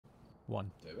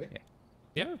One. Do we? Yeah.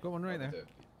 Yeah, Got one right We there. do.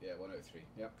 Yeah, 1 out of 3.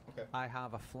 Yep, okay. I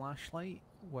have a flashlight,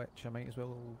 which I might as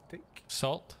well take.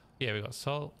 Salt. Yeah, we got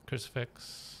salt,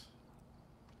 crucifix.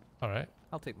 Alright,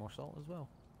 I'll take more salt as well.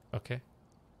 okay.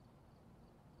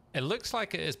 It looks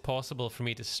like it is possible for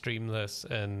me to stream this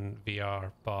in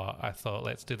VR, but I thought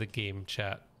let's do the game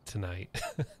chat tonight.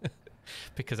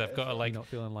 Because I've got to like... Not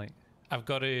feeling like... I've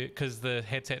got to... Because the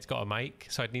headset's got a mic,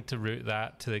 so I'd need to route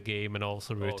that to the game and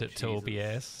also route it to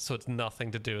OBS, so it's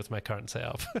nothing to do with my current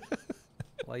setup.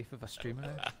 Life of a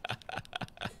streamer.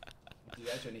 Do you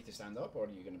actually need to stand up, or are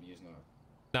you going to be using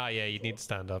a... Nah, yeah, you need to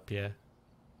stand up, yeah.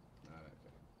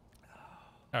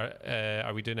 Okay.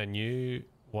 Are we doing a new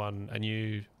one, a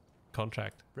new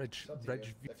contract?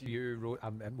 Ridgeview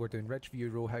we're doing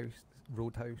Ridgeview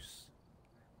Roadhouse,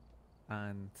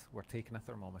 and we're taking a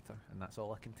thermometer, and that's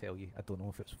all I can tell you. I don't know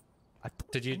if it's...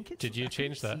 Did you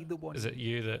change that? Is it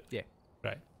you that... Yeah.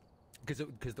 Right.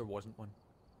 Because there wasn't one.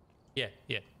 Yeah.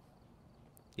 Yeah.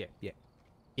 Yep. Yep.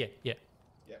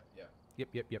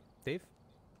 Dave?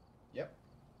 Yep.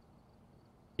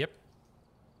 Yep.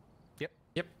 Yep.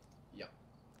 Yep. Yep.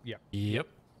 Yep. Yep.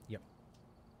 Yep.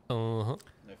 Uh-huh.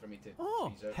 Now for me to freeze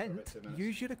out for about Hint, 2 minutes.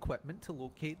 use your equipment to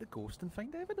locate the ghost and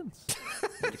find evidence. Too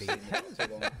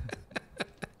long.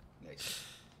 Nice.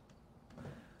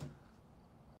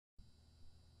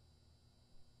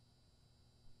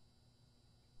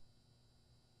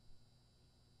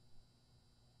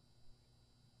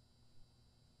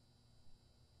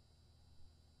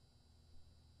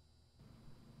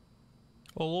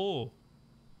 Hello.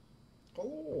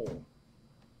 Oh.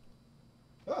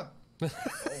 Ah.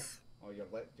 Oh, you're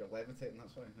levitating.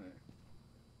 That's why. Right.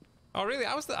 Oh, really?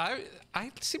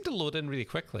 I seem to load in really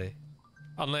quickly.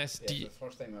 Unless... Yeah, for the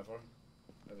first time ever,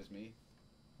 it was me.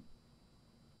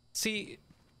 See...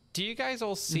 Do you guys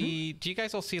all see... Do you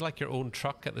guys all see, like, your own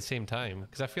truck at the same time?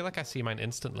 Because I feel like I see mine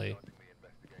instantly.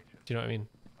 Do you know what I mean?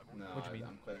 No, What do you mean?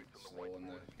 I'm quite slow in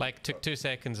the... Like, took 2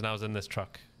 seconds and I was in this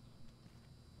truck.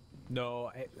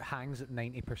 No, it hangs at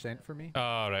 90% for me.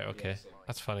 Oh, right, okay. Yeah, same.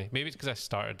 That's funny. Maybe it's because I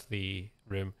started the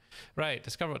room. Right,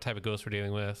 discover what type of ghost we're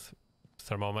dealing with.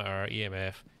 Thermometer,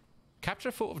 EMF. Capture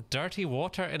a photo of dirty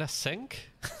water in a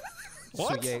sink?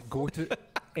 What? So yeah, go to...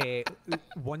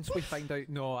 once we find out...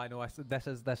 No, I know, this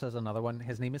is another one.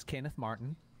 His name is Kenneth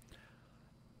Martin.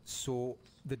 So,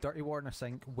 the dirty water in a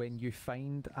sink, when you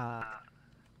find a...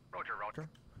 Roger.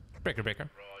 Breaker.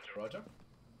 Roger.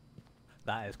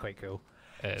 That is quite cool.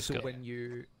 It's So good. when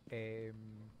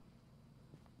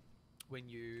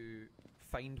you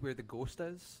find where the ghost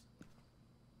is,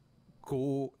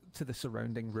 go to the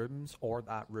surrounding rooms or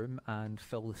that room and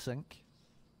fill the sink,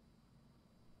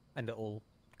 and it'll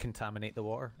contaminate the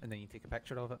water, and then you take a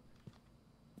picture of it.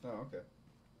 Oh, okay.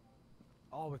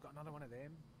 Oh, we've got another one of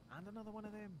them, and another one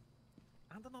of them,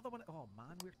 and another one. Oh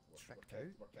man, we're tricked out.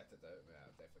 We're kitted out. Yeah,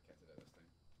 I've definitely kitted out this time.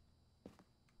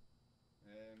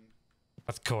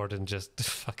 That's Gordon just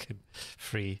fucking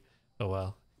free. Oh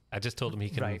well. I just told him he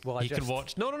can Right, well, he can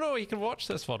watch. No, he can watch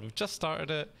this one. We've just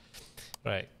started it.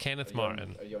 Right, Kenneth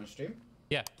Martin. Are you on stream?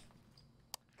 Yeah.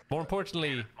 More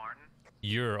importantly, Martin.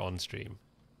 you're on stream.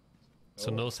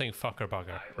 So Oh. no saying fuck or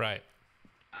bugger. Right.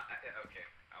 Okay,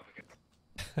 I'll be good.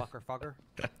 Fugger.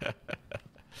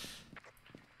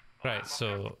 Right,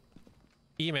 so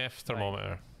EMF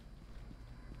thermometer.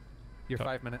 Your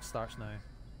 5 minutes starts now.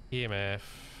 EMF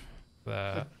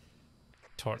that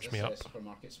torch Is me this up. a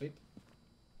supermarket sweep?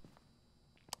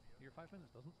 Your 5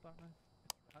 minutes doesn't start now.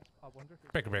 I wonder if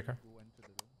Breaker. go into the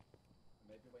room.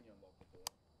 Maybe when you unlock the door.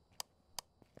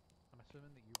 I'm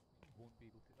assuming that you won't be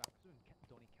able to. I'm assuming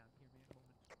Donnie can't hear me at the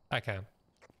moment. I can.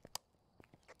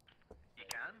 You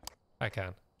can? I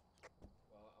can.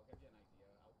 Well, I'll give you an idea.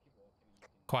 I'll keep walking and you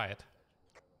can... Quiet.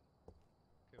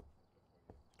 Cool.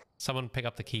 Someone pick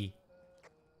up the key.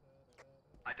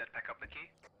 I did pick up the key.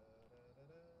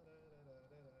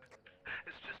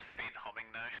 It's just faint humming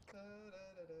now.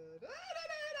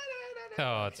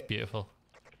 Oh, it's beautiful.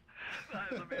 That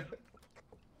is amazing.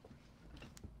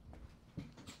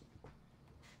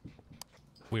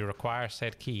 We require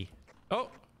said key.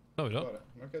 Oh! No, we Got don't. it.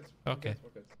 We're good. Okay. We're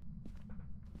good.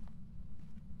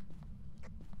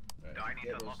 Right, Do I need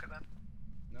to unlock it then?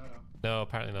 No. No,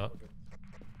 apparently not. We're good.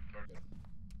 We're good.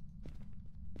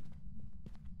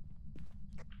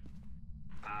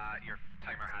 Your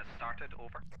timer has started.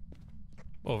 Over.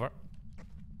 Over.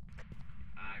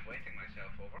 I'm waiting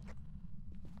myself over.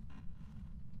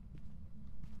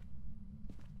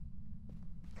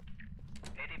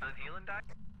 Eddie Van Halen died?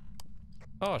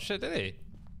 Oh shit, did he?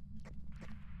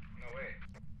 No way.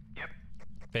 Yep.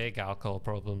 Big alcohol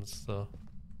problems, though.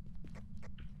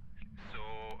 So,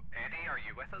 Eddie, are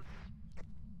you with us?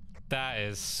 That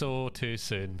is so too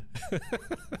soon. Yeah,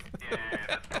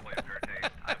 that's probably a fair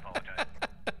taste. I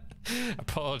apologize.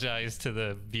 Apologize to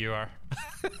the viewer.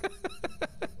 Let's play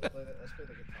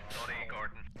the guitar. Sorry,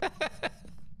 Gordon.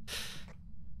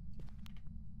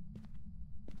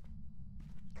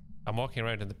 I'm walking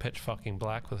around in the pitch fucking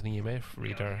black with an EMF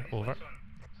reader. Over. Let's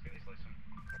get these lights on.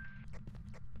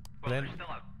 Well, Then- there's still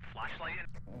a flashlight in.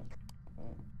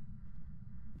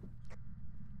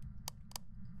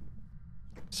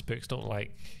 Spooks don't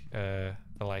like the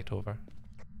light over.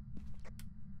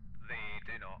 They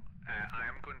do not. I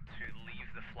am going to leave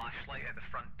the flashlight at the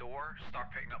front door. Start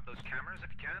picking up those cameras if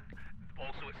you can.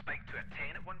 Also, it spiked to a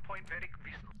 10 at one point very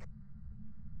recently.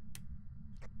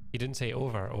 You didn't say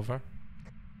over. Over.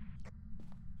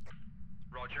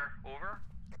 Roger, over.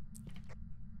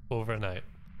 Over and out.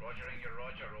 Rogering your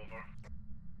Roger, over.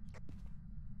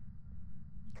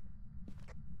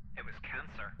 It was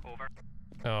cancer, over.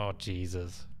 Oh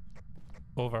Jesus.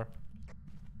 Over.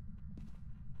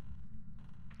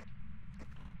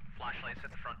 Flashlights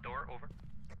at the front door, over.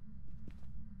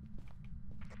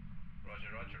 Roger,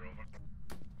 over.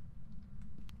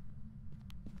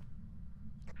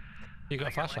 You got a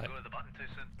I can't flashlight. let go of the button too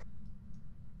soon.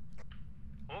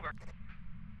 Over.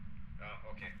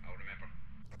 Oh, okay, I'll remember.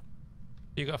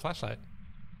 You got a flashlight.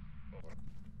 Over.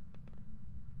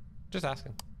 Just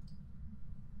asking.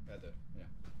 I do, yeah.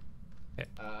 Yeah.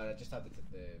 I just had the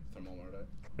thermometer out.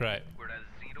 Right. We're at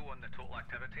 0 on the total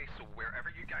activity, so wherever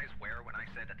you guys were when I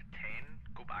said at 10,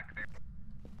 go back there.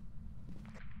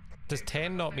 Does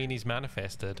 10 not mean he's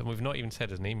manifested? And we've not even said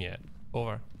his name yet.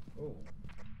 Over. Oh.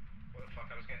 What the fuck,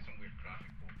 I was getting some weird graphic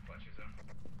glitches there.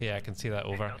 Yeah, I can see that.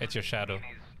 Over. It's your shadow. Mean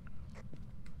he's-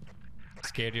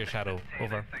 Scared your shadow. 10,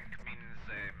 Over. I think means,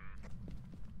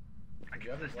 a Did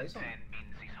you have his consistent lights on? 10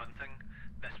 means he's hunting.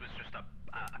 This was just a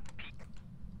peak.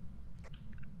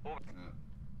 Over.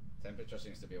 Temperature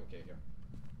seems to be okay here.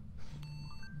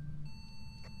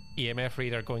 EMF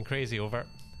reader going crazy. Over.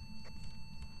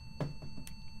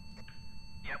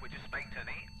 Yeah, we just spiked to an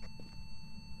 8.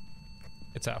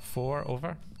 It's at 4.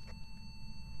 Over.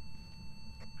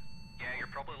 Yeah, you're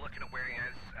probably looking at where he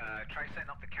is. Try setting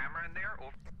up the camera in there.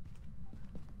 Over.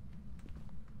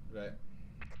 Right.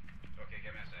 Okay,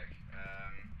 give me a sec.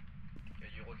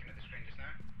 Are you looking at the screen just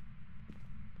now?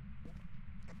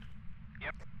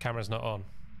 Yep. Camera's not on.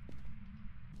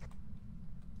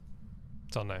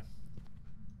 It's on now.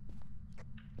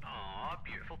 Aw,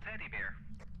 beautiful teddy bear.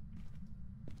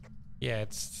 Yeah,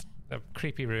 it's a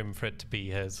creepy room for it to be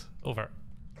his. Over.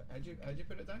 How'd you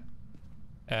put it down?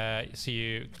 So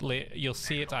you'll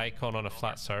see its icon on a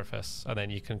flat surface, and then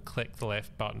you can click the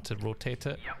left button to rotate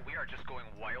it. Yeah, we are just going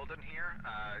wild in here.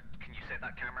 Can you set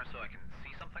that camera so I can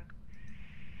see something?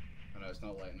 Oh no, it's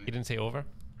not letting me. You didn't say over?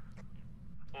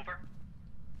 Over.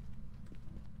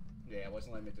 Yeah, it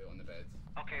wasn't letting me do it on the bed.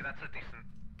 Okay, that's a decent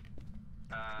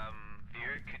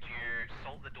view. Could you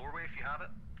salt the doorway if you have it?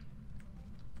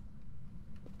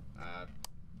 I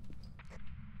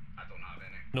don't have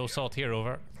any. No salt here.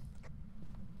 Over.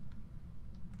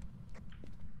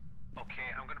 Okay,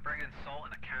 I'm gonna bring in salt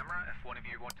and a camera if one of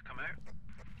you want to come out.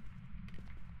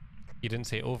 You didn't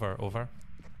say over. Over.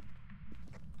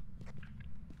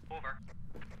 Over.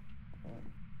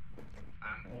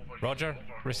 Over. Roger. Over.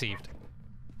 Received.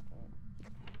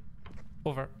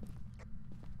 Over.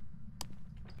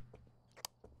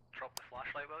 Drop the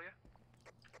flashlight, will you?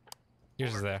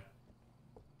 Yours is there.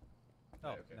 Oh,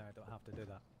 Right, okay. no, I don't have to do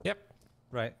that. Yep.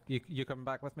 Right, you coming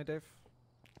back with me, Dave?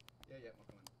 Yeah, I'll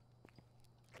come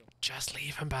in. Just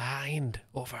leave him behind.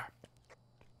 Over.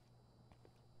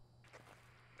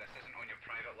 This isn't on your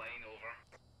private line, over.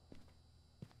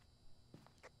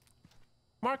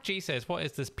 Mark G says, "What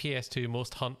is this PS2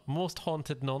 most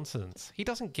haunted nonsense?" He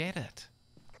doesn't get it.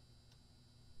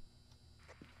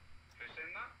 Who's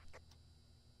saying that?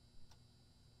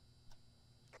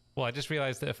 Well, I just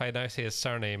realised that if I now say his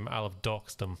surname, I'll have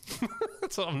doxed him.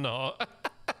 So I'm not.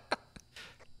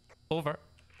 Over.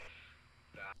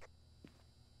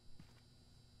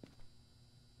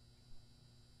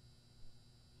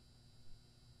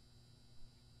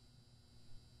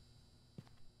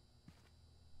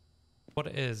 What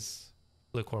it is,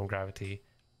 lukewarm gravity,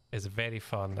 is a very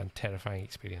fun and terrifying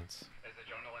experience. Is the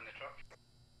journal in the truck?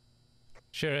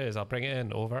 Sure is. I'll bring it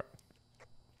in. Over.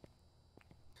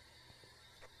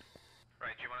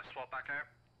 Right, do you want to swap back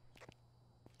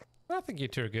out? I think you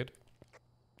two are good.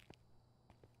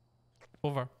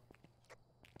 Over.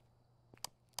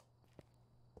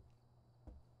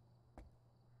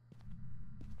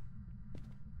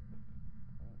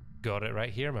 Got it right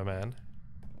here, my man.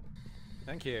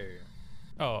 Thank you.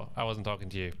 Oh, I wasn't talking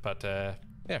to you, but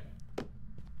yeah.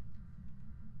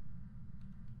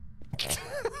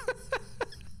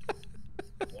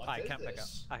 I is can't pick up.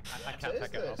 this? I What can't is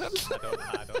pick it up. this? I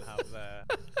don't have the.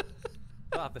 I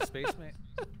don't have the space, mate.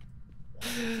 What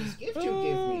is this gift you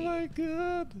gave Oh me? my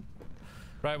god.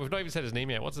 Right, we've not even said his name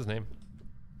yet. What's his name?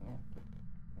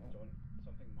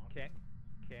 Something Martin.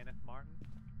 Kenneth Martin.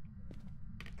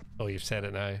 Oh, you've said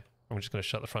it now. I'm just going to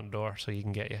shut the front door so you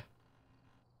can get you.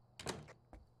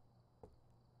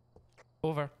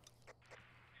 Over.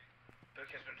 Book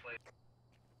has been played.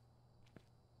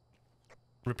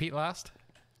 Repeat last.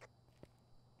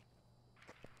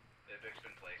 The book's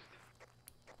been placed.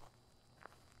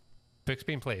 Book's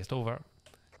been placed. Over.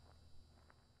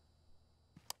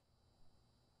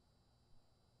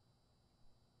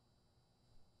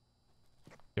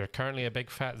 You're currently a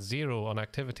big fat 0 on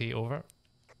activity. Over.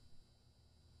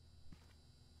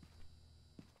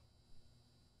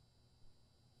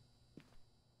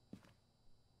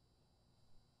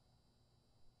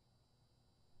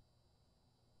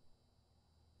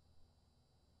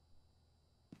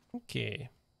 Okay.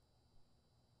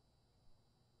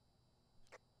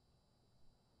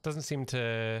 Doesn't seem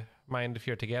to mind if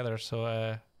you're together,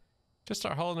 so just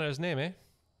start holding out his name, eh?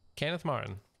 Kenneth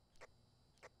Martin.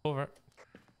 Over.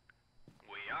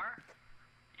 We are.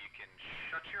 You can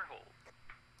shut your hole.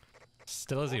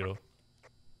 Still a 0.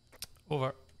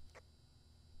 Over.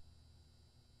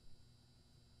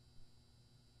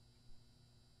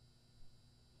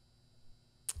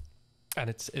 And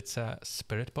it's a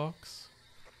spirit box.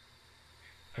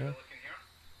 Have a Yeah. look in here.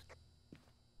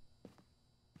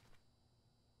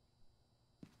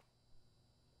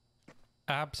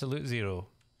 Absolute 0.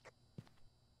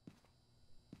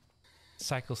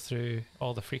 Cycles through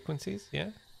all the frequencies,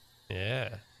 yeah?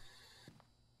 Yeah.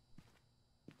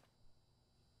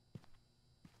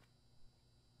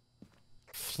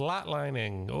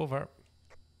 Flatlining. Over.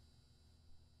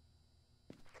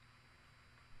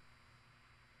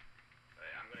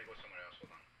 I'm gonna go somewhere else.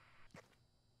 Hold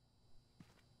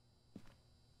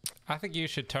on. I think you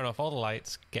should turn off all the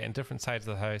lights, get in different sides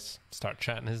of the house, start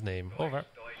chanting his name. Over.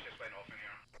 The lights just went off in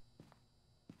here.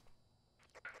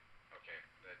 Okay,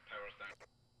 the power's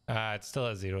down. It's still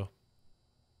at 0.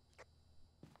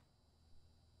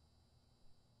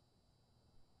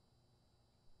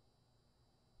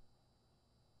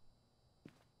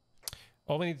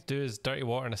 All we need to do is dirty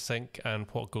water in a sink and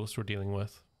what ghost we're dealing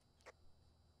with.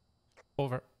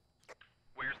 Over.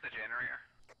 Where's the generator?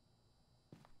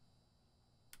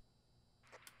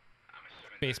 I'm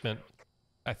assuming Basement,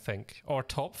 I think. Or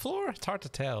top floor? It's hard to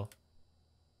tell.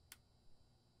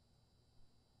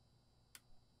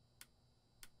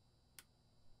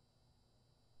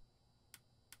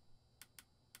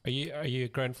 Are you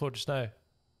ground floor just now?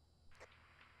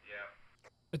 Yeah.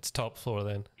 It's top floor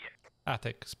then. Yeah.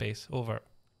 Attic space. Over.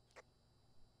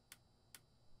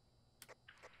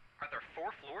 Are there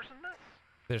 4 floors in this?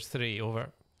 There's 3.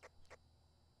 Over.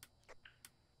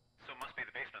 So it must be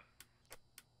the basement.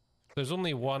 There's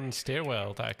only one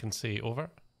stairwell that I can see. Over. No,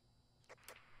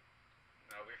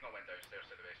 we've not went downstairs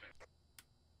to the basement.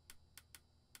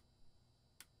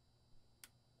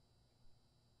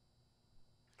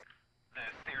 The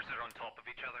stairs are on top of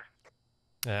each other.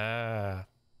 Ah.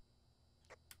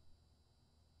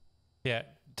 Yeah,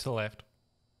 to the left.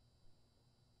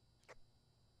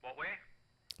 What way?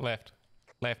 Left.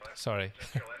 Left, sorry.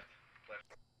 Just your left. Left.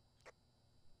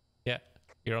 Yeah,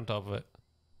 you're on top of it.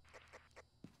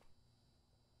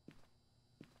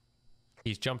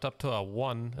 He's jumped up to a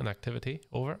 1 in activity.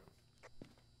 Over.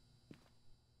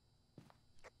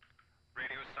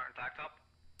 Radio's starting to act up.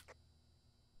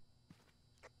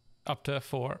 Up to a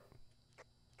 4.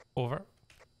 Over.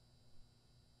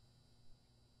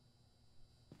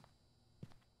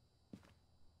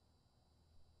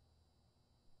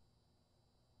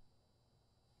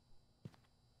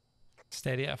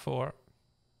 Steady at 4.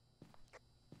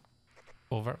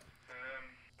 Over.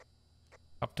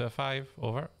 Up to a 5.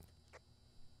 Over.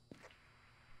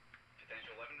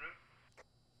 Potential living room.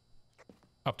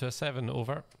 Up to a 7.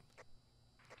 Over.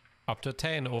 Up to a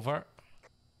 10. Over.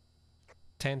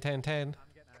 10, 10, 10.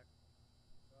 I'm getting out.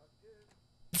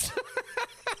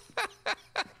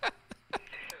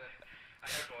 I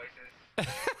heard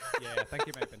voices. Yeah, I think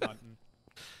he might have been hunting.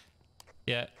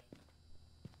 Yeah.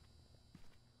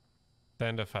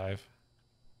 Down to 5.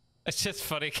 It's just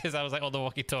funny because I was like on the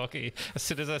walkie-talkie. As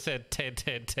soon as I said 10,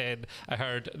 10, 10, I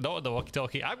heard, not on the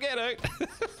walkie-talkie, I'm getting out!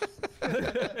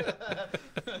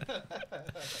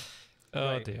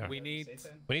 Oh Right, dear. We need.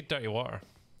 We need dirty water.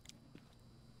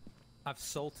 I've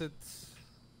salted.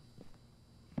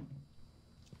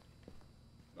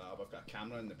 Well, we've got a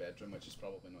camera in the bedroom, which is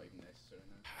probably not even necessary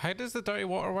now. How does the dirty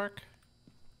water work?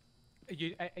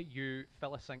 You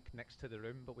fill a sink next to the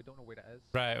room, but we don't know where it is.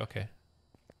 Right, okay.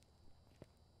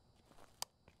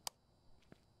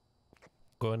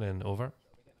 Going in, over.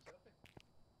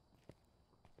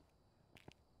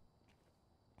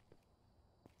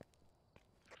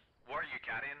 What are you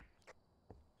carrying?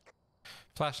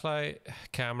 Flashlight,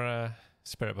 camera,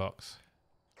 spirit box.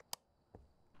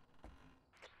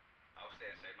 I'll stay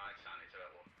inside. My sanity's a bit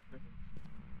low.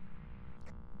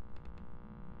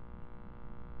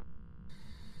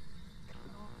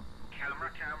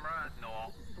 Camera,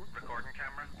 no. Recording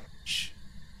camera. Shh.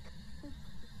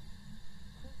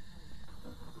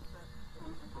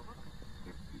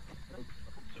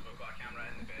 So we've got a camera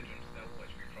in the bedroom still,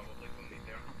 which we probably don't need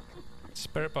there.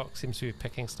 Spirit box seems to be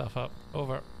picking stuff up.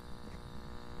 Over.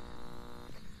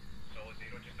 Solid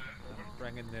 0 just now. Over.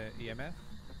 Bring in the EMF.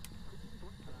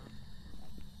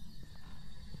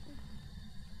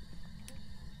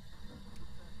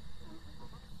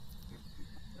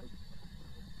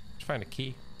 Just find a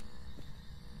key.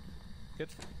 Good.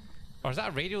 Or is that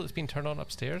a radio that's been turned on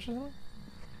upstairs or something?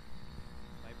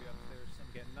 Might be upstairs.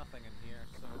 I'm getting nothing in here,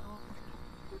 so.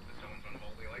 Did someone turn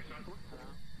all the lights on?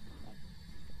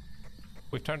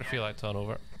 We've turned a few lights on,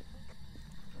 over.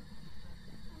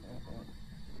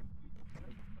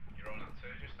 You're on that too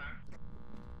just now?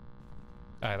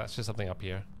 Aye, that's just something up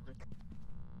here.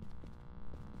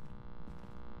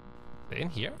 Is it in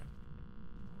here?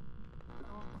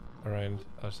 Around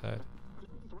the other side.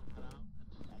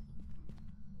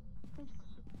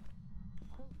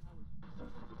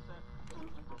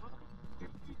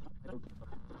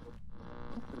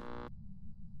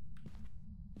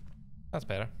 That's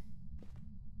better.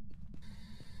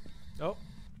 Oh.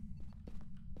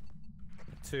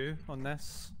 2 on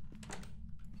this.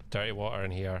 Dirty water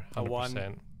in here, A 100%.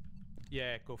 1.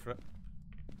 Yeah, go for it.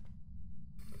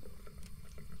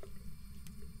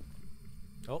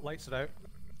 Oh, lights are out.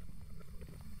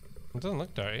 It doesn't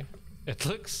look dirty. It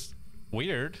looks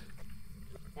weird.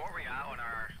 What are we at on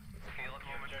our scale at the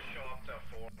moment? Just show up to a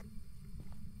 4.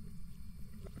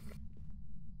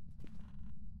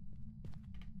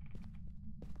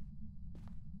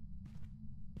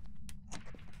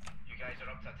 You guys are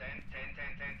up to 10, 10,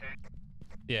 10, 10, 10.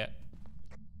 Yeah.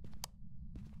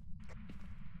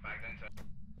 Back down to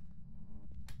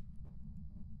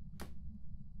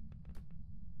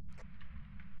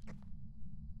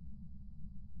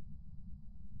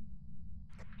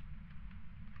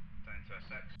down to a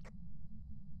 6.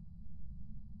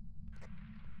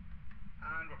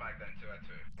 And we're back down to a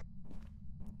 2.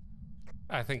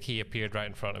 I think he appeared right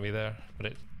in front of me there,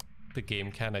 but the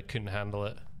game kind of couldn't handle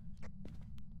it.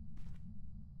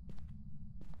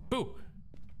 Boo!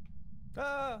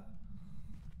 Ah!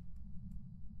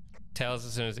 Tell us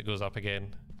as soon as it goes up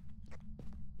again.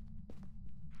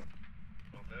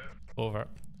 Will do. Over.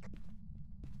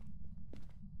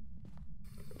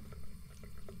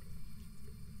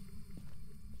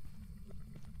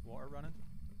 Water running.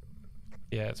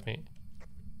 Yeah, it's me.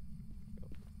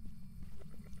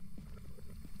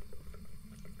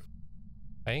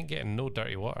 I ain't getting no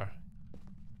dirty water.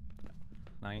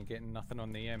 I ain't getting nothing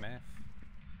on the EMF.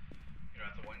 You're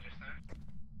at the 1 just now.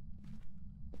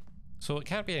 So it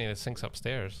can't be any of the sinks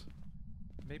upstairs.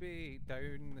 Maybe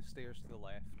down the stairs to the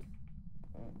left.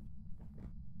 Fucking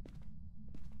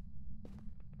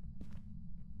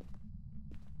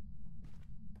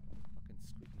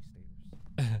squeaky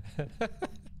stairs.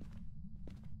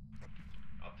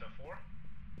 Up to a 4. I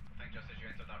think just as you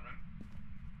entered that room.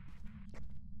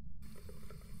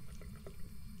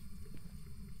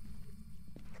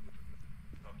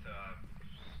 Up to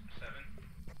 7.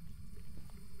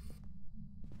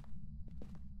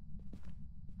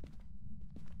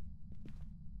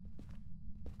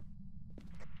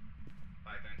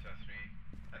 Back down to a 3.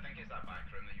 I think it's that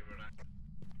back room that you were in.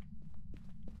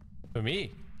 For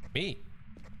me? Me?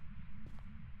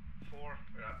 4.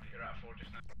 You're at 4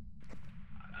 just now.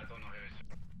 I don't know who's.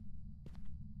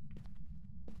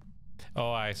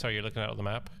 Oh, I saw you're looking at the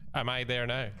map. Am I there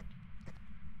now?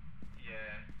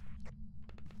 Yeah.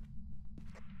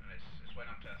 And it's went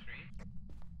up to a 3.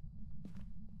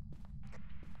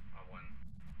 A 1.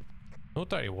 No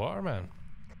dirty water, man.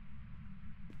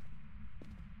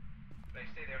 Right,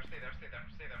 stay there, stay there, stay there,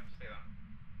 stay there, stay there.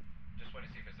 Just want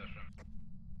to see if it's this room.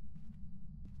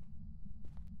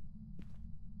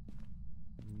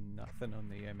 Nothing on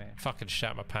the EMF. Fucking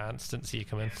shat my pants, didn't see you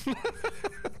come in.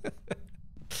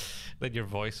 Then your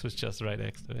voice was just right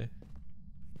next to me.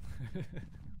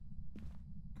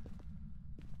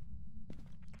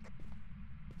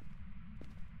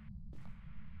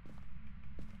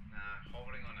 Nah,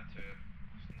 hovering on a 2.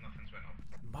 Nothing's went up.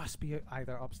 Must be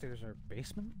either upstairs or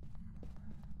basement.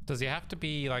 Does he have to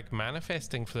be like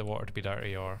manifesting for the water to be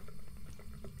dirty, or?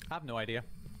 I have no idea,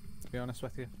 to be honest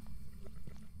with you.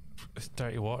 It's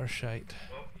dirty water shite.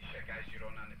 Oh, shit, guys, you're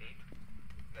on an 8.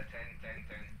 The 10, 10,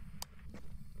 10.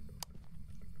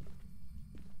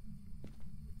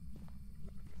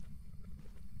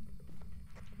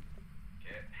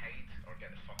 Okay, hide or get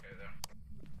the fuck out of there.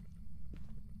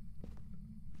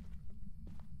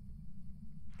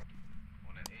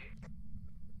 On an 8.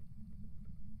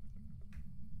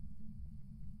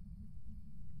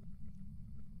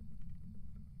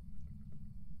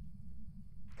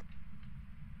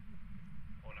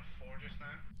 On a 4 just now.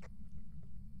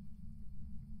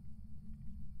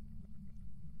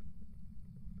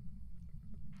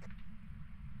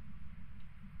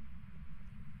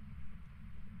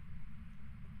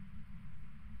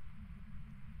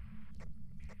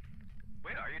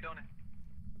 Where are you, Donnie?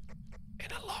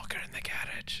 In a locker in the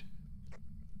garage.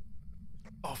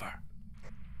 Over.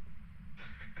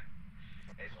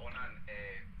 It's on an 6,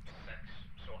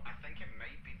 so I think it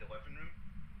might be the living room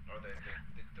or the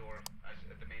door as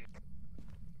the main.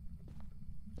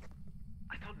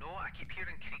 I don't know, I keep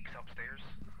hearing creaks upstairs.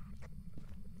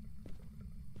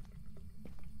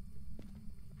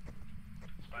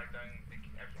 It's back down.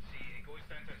 See, it goes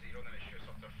down to 0, then it shoots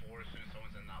up to 4 as soon as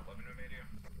someone's in that living room area.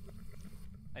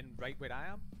 And right where I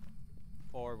am?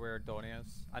 Or where Donnie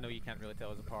is? I know you can't really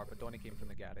tell us apart, but Donnie came from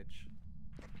the garage.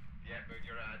 Yeah, but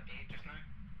you're at 8 just now.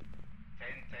 10,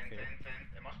 10, Okay. 10, 10.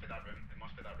 It must be that room. It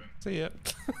must be that room. See ya.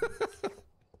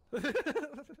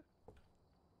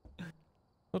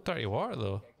 No dirty water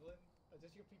though. Giggling? I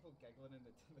just hear people giggling in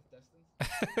the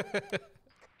distance.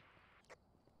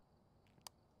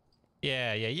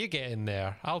 Yeah, you get in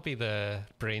there. I'll be the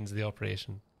brains of the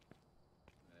operation.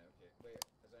 Okay. Wait,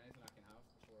 is there anything I can have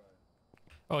before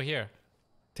I... Oh, here.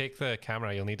 Take the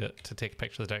camera. You'll need it to take a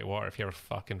picture of the dirty water if you ever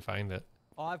fucking find it.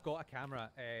 Oh, I've got a camera.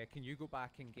 Can you go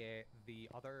back and get the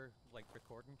other, like,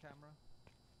 recording camera?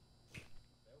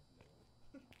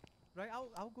 Right,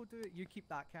 I'll go do it. You keep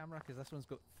that camera, because this one's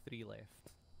got 3 left.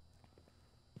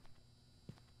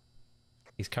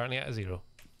 He's currently at a 0.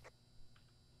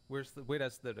 Where is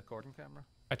the recording camera?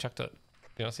 I chucked it.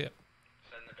 You don't see it?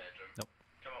 It's in the bedroom. Nope.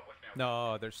 Come up with me.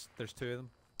 No, there's 2 of them.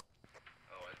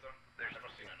 Oh, is there? There's never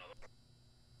seen another.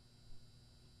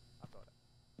 I've got it.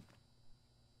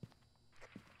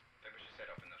 I think we should set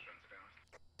up in this room, to be honest.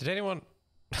 Did anyone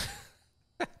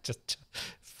just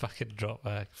fucking drop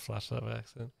back, flash that by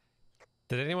accident?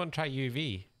 Did anyone try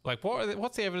UV? Like,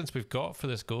 what's the evidence we've got for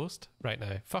this ghost right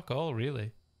now? Fuck all,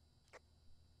 really.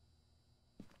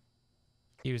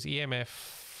 He was EMF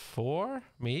 4,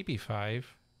 maybe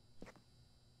 5.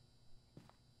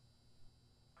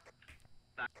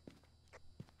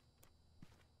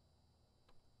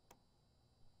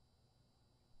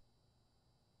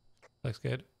 Looks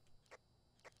good.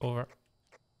 Over.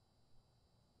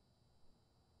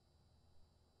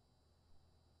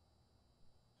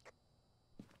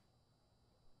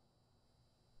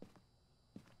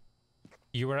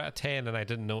 You were at a 10 and I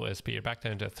didn't notice, but you're back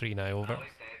down to a 3 now. Over. Ali's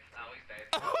dead.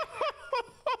 Ali's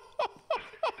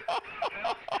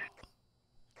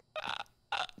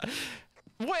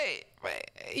dead. Wait,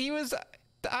 he was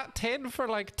at 10 for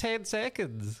like 10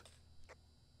 seconds.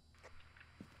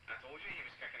 I told you he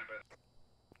was kicking about.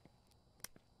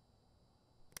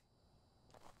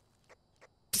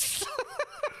 Jesus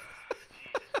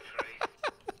Christ.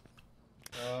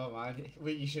 Oh man,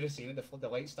 wait, you should have seen it. The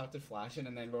lights started flashing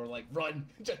and then we were like, run,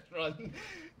 just run.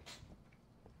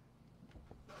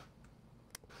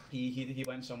 He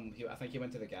went I think he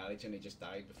went to the garage and he just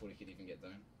died before he could even get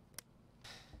down.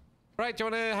 Right, do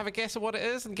you want to have a guess at what it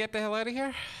is and get the hell out of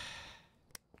here? I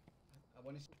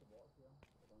want to see the water here.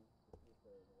 Hold on, see if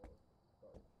the water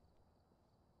started.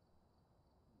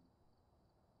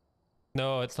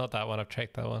 No, it's not that one. I've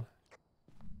checked that one.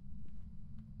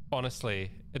 Honestly,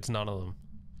 it's none of them.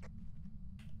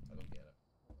 I don't get it.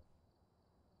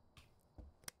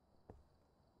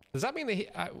 Does that mean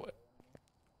that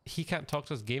he can't talk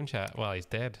to his game chat? Well, he's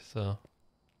dead, so...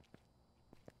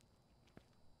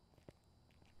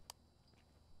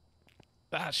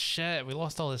 Ah, shit, we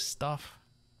lost all this stuff.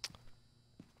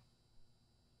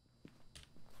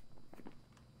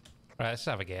 Right, let's just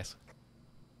have a guess.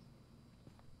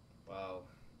 Wow.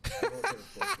 I hope it was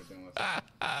close to doing with it.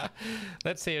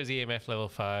 Let's say it was EMF level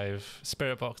 5.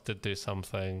 Spirit box did do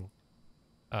something.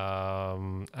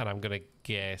 And I'm gonna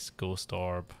guess Ghost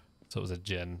Orb. So it was a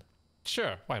Djinn.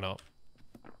 Sure, why not?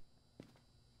 Right,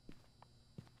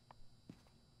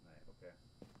 okay.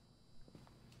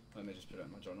 Let me just put it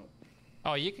in my journal.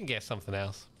 Oh, you can guess something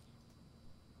else.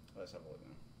 Let's have a look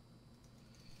now.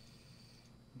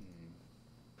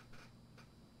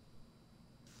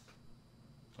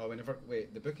 Oh, we never.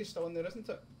 Wait, the book is still in there, isn't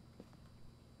it?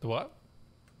 The what?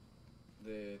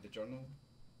 The journal.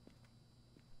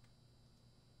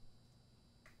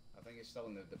 I think it's still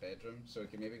in the bedroom, so we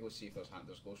can maybe go see if there's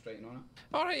ghostwriting on it.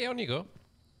 All right, yeah, on you go.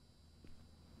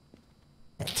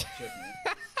 Cheers,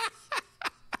 mate.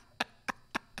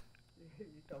 You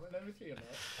coming in with me or not?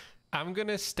 I'm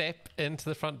gonna step into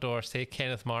the front door, say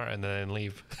Kenneth Martin, and then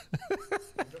leave.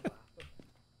 Get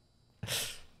a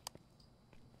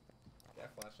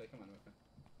flashlight, come in with me.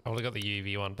 I only got the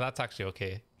UV one, but that's actually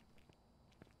okay.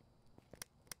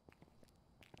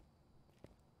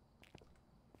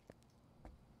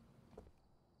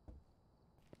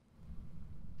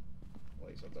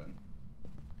 Lights are down.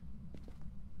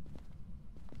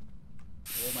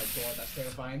 Oh my god, that's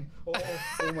terrifying. Oh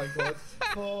my god.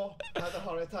 Oh, I had a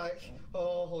heart attack.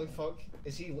 Oh, holy fuck.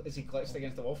 Is he glitched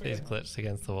against the wall for you? He's glitched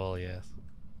against the wall, yes.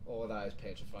 Oh, that is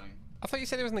petrifying. I thought you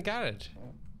said he was in the garage.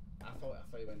 I thought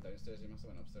he went downstairs. He must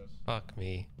have went upstairs. Fuck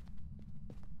me.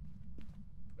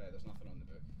 Right, there's nothing on the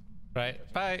book.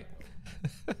 Right, bye.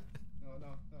 No.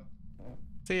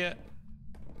 See ya. No.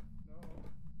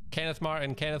 Kenneth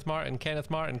Martin, Kenneth Martin, Kenneth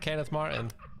Martin, Kenneth Martin.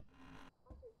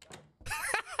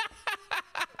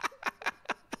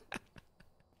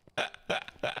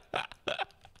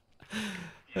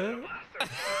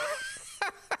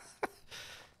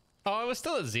 Oh, I was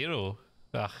still at 0.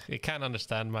 Ugh, you can't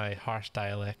understand my harsh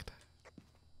dialect.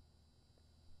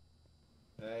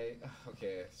 Right,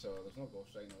 okay, so there's no ghost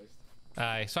right at least.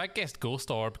 Aye, so I guessed Ghost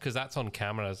Orb because that's on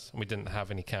cameras. And we didn't have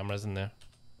any cameras in there.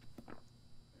 Yeah,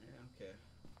 okay.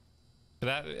 But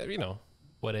that, you know,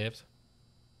 whatevs.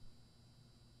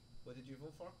 What did you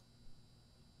vote for?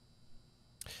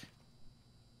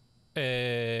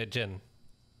 Jin.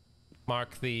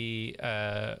 Mark, the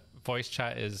voice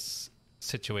chat is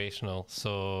situational,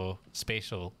 so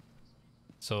spatial.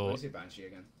 So Why is he Banshee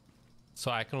again?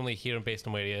 so I can only hear him based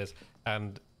on where he is,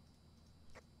 and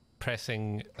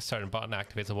pressing a certain button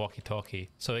activates a walkie-talkie,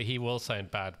 so he will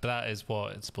sound bad, but that is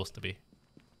what it's supposed to be.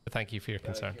 But thank you for your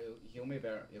concern. He'll hear me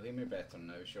better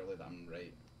now, surely that I'm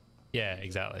right. Yeah,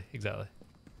 exactly.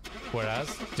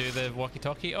 Whereas, do the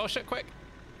walkie-talkie. Oh shit, quick!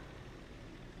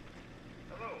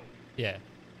 Hello. Yeah,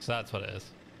 so that's what it is.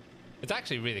 It's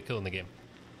actually really cool in the game.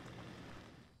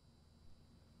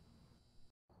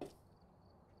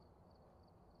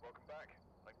 Welcome back.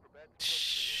 Like prepared.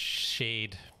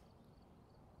 Shade.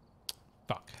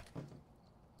 Fuck.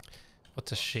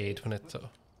 What's a shade when it's... Oh,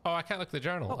 I can't look at the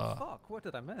journal. Oh, Oh. fuck, what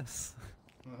did I miss?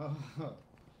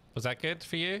 Was that good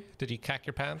for you? Did you cack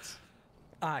your pants?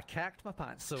 I cacked my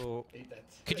pants, so... He did.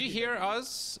 Could you hear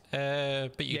us?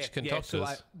 But you just couldn't talk to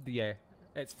us. Yeah,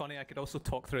 it's funny, I could also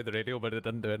talk through the radio, but it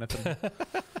didn't do anything.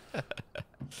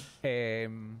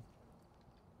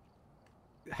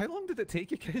 How long did it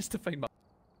take you guys to find my...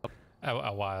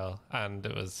 A while, and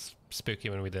it was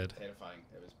spooky when we did. Terrifying.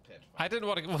 It was petrifying. I didn't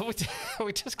want to... Well,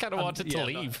 we just kind of wanted to yeah,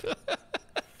 no. leave.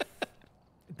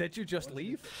 Did you just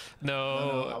leave?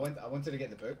 No. No, I wanted to get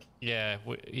the book. Yeah,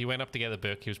 he went up to get the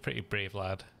book. He was a pretty brave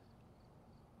lad.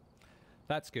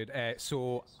 That's good.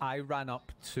 So I ran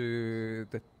up to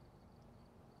the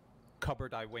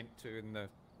cupboard I went to in the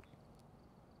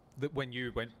when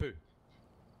you went boo.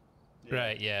 Yeah.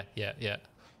 Right, yeah.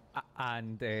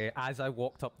 And as I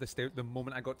walked up the stairs, the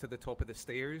moment I got to the top of the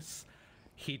stairs,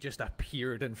 he just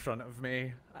appeared in front of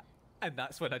me. And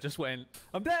that's when I just went,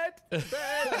 I'm dead! I'm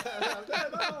dead! I'm dead,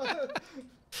 no!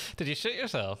 Did you shoot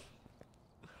yourself?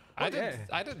 I yeah.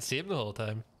 didn't see him the whole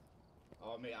time.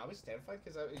 Oh mate, I was terrified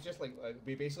because it was just like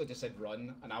we basically just said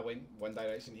run, and I went one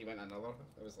direction, he went another.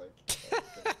 It was like,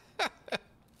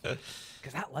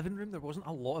 Because that living room, there wasn't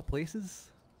a lot of places.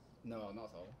 no, not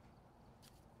at all.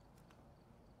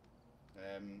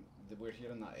 We're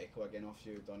hearing that echo again off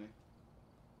you, Donny.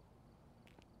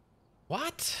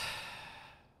 What?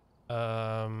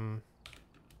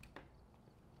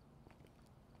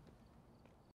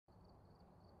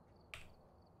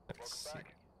 Let's see. Welcome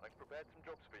back. I've prepared some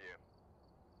jobs for you.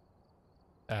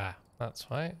 Ah, that's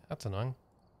right. That's annoying.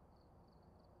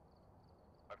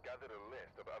 I've gathered a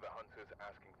list of other hunters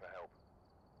asking for help.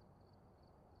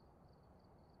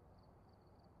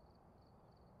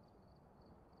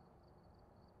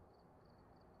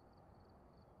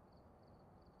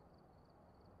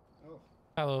 Oh,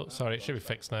 Hello, sorry, it should be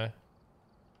fixed now.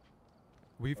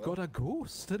 We've Hello? got a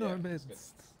ghost in Yeah, our that's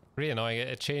midst. Really annoying.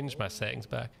 It changed my settings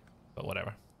back, but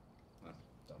whatever. that's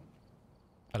dumb.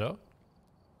 Hello?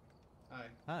 Hi,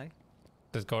 Aye.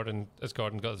 Has Gordon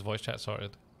got his voice chat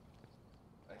sorted?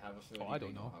 I have a feeling. Oh, I you don't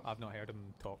may know. not have. I've not heard him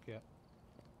talk yet.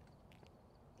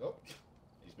 Oh,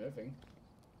 he's moving.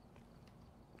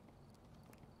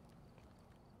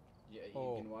 Yeah,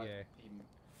 Oh, you know what? yeah.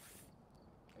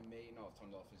 It may not have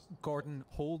turned off his. Gordon,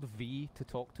 hold V to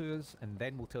talk to us, and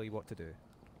then we'll tell you what to do.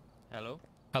 Hello?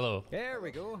 Hello. There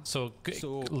we go. So,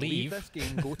 Leave leave. this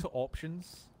game, go to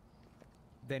options,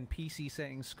 then PC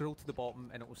settings, scroll to the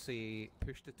bottom, and it will say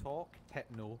push to talk, hit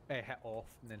no, hit off,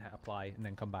 and then hit apply, and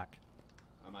then come back.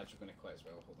 I'm actually going to quit as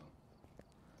well. Hold on.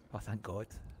 Oh, thank God.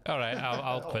 All right,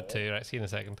 I'll quit too. Right, see you in a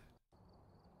second.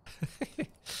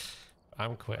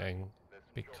 I'm quitting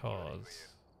because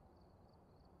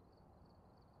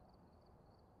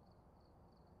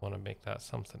I want to make that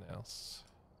something else.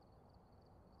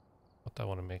 What do I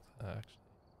want to make that actually?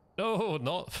 No,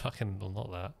 not fucking, well,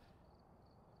 not that.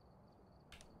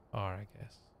 R, I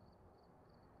guess.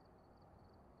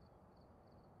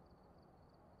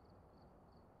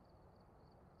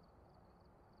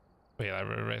 Wait,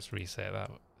 let's reset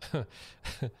that.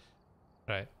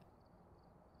 Right.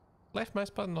 Left mouse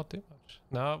button not do much.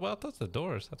 No, well, it does the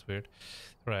doors. That's weird.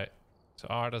 Right. So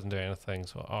R doesn't do anything,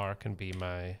 so R can be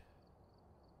my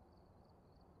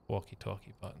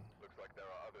walkie-talkie button. Looks like there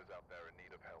are others out there in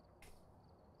need of help.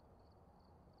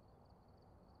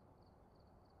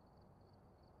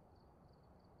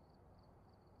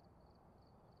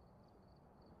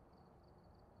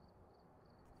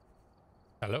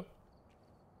 Hello?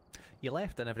 You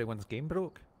left and everyone's game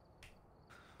broke.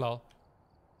 Lol.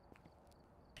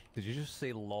 Did you just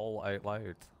say lol out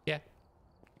loud? Yeah.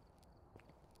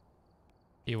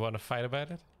 You want to fight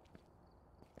about it?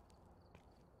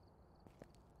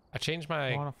 I changed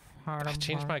my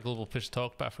global push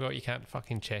talk, but I forgot you can't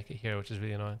fucking check it here, which is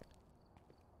really annoying.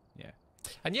 Yeah.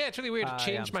 And yeah, it's really weird. I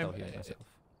changed my. still here myself.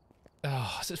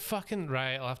 Oh, is it fucking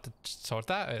right? I'll have to sort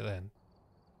that out then.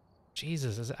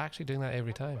 Jesus, is it actually doing that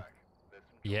every time?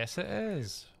 Yes, it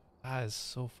is. That is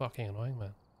so fucking annoying,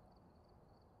 man.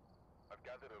 I've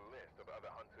gathered a list of other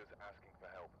hunters asking for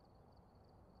help.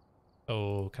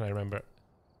 Oh, can I remember it?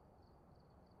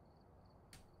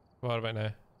 What about now?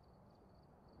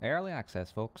 Early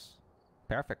access, folks.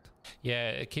 Perfect. Yeah,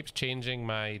 it keeps changing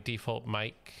my default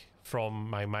mic from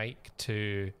my mic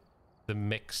to the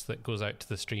mix that goes out to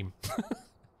the stream.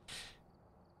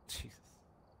 Jesus.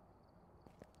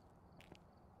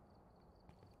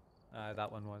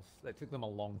 That one was. It took them a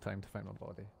long time to find my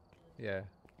body. Yeah.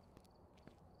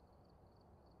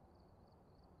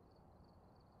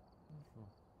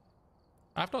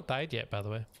 I've not died yet, by the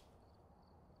way.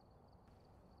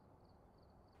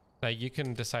 Now you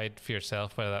can decide for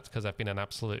yourself whether that's because I've been an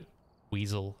absolute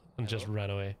weasel and just ran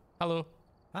away. Hello.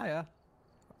 Hiya.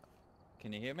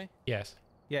 Can you hear me? Yes.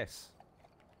 Yes.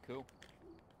 Cool.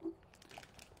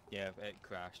 Yeah, it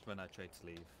crashed when I tried to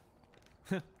leave.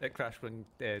 It crashed when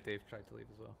Dave tried to leave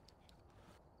as well.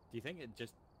 Do you think it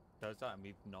just does that and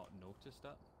we've not noticed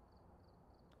it?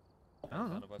 I don't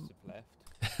know. None of us have left.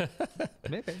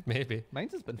 Maybe. Maybe.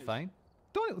 Mine's has been fine.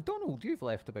 Donald, you've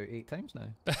left about 8 times now.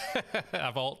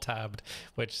 I've alt-tabbed,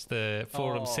 which the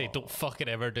forums say Oh. don't fucking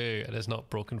ever do, and it's not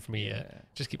broken for me Yeah. yet.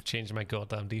 Just keep changing my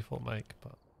goddamn default mic,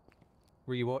 but...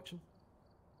 Were you watching?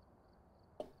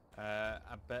 A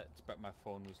bit, but my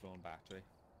phone was low on battery.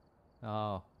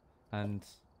 Oh. And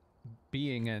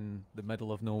being in the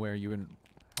middle of nowhere, you wouldn't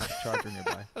have a charger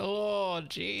nearby. Oh,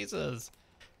 Jesus.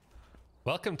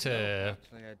 Welcome to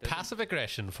Actually, I didn't. passive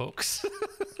aggression, folks.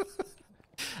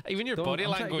 Even your Don't- body I'm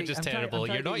trying to language get- is I'm trying- I'm terrible.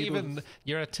 trying You're to not get you even... those-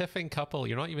 You're a tiffing couple.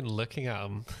 You're not even looking at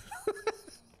them.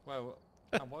 Well,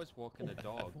 I was walking a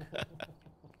dog.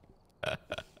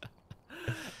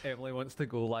 Emily wants to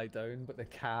go lie down, but the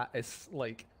cat is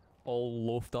like all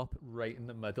loafed up right in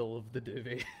the middle of the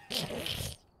duvet.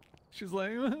 She's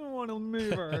like, I don't want to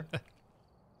move her.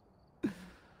 We're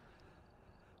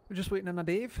just waiting on a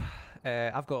Dave.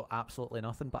 I've got absolutely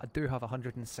nothing, but I do have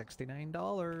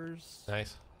 $169.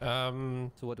 Nice.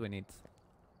 So what do we need?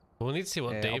 We'll need to see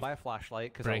what I'll Dave buy a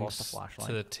flashlight because I brings lost a flashlight.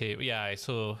 to the table. Yeah,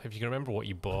 so if you can remember what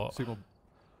you bought. See what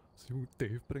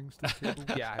Dave brings to the table.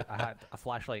 Yeah, I had a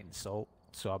flashlight and salt.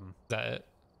 So Is that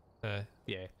it?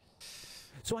 yeah.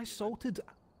 So I salted.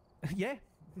 Yeah,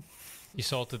 You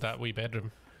salted that wee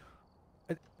bedroom.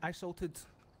 I salted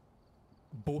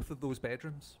both of those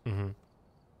bedrooms. Mm-hmm.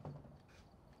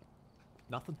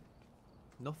 Nothing,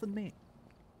 mate.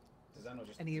 Does that not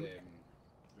just Any- repel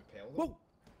them? Whoa!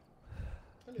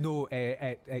 No,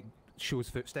 it shows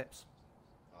footsteps.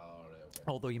 Oh, right, okay.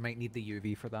 Although you might need the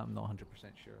UV for that. I'm not 100%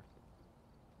 sure.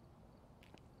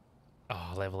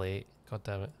 Oh, level 8. God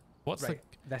damn it. What's Right.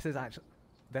 This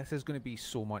is going to be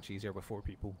so much easier with 4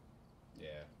 people. Yeah.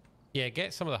 the... Yeah,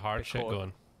 get some of the hard shit Because-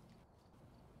 going.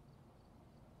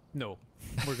 No,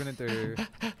 we're going to do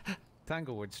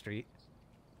Tanglewood Street.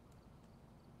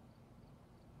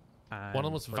 One of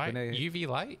them was we're gonna- UV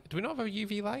light. Do we not have a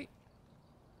UV light?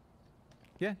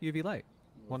 Yeah, UV light.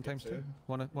 1 times 2.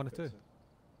 1 and 2.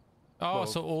 Oh, Well,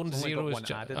 so owned it's only got 0 is one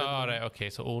just. added Oh, in there. right, okay.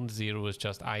 So owned 0 is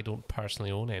just I don't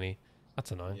personally own any.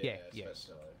 That's annoying. Yeah, it's yeah. a bit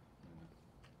silly.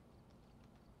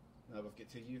 Now we've got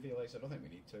 2 UV lights. I don't think we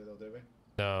need 2 though, do we?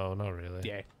 No, not really.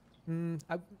 Yeah.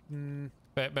 But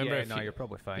remember, Yeah, if no, you, you're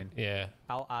probably fine. yeah.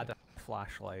 I'll add a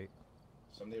flashlight.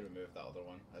 Somebody removed that other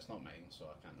one. It's not mine, so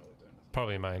I can't really do anything.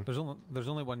 Probably mine. There's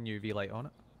only one UV light on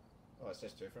it. Oh, it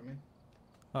says 2 for me.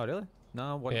 Oh, really?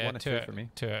 No, one Yeah, and 2 for me.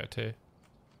 2 out of 2.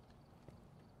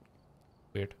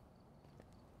 Weird.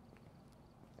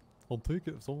 I'll take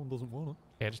it if someone doesn't want it.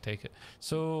 Yeah, just take it.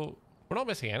 So we're not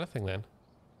missing anything then.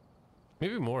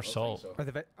 Maybe more I don't think salt.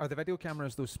 so. Are the video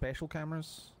cameras those special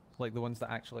cameras, like the ones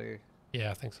that actually?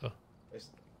 Yeah, I think so. It's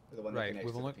the one Right, that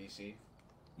we've connects to only- the PC.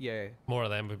 Yeah. More of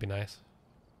them would be nice.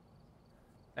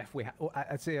 If we,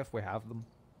 I'd say if we have them.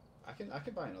 I can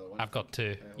buy another one. I've got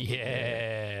 2. hold on.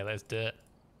 Yeah, let's do it.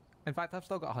 In fact, I've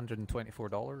still got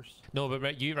 $124. No,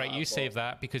 but you Ah, you save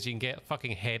well. that because you can get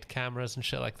fucking head cameras and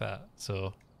shit like that.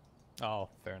 So Oh,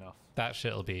 fair enough. that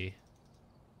shit'll be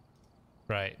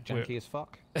right. we're- Junky as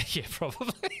fuck. yeah,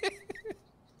 probably.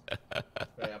 Right,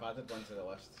 I've added one to the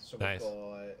list. So Nice. we've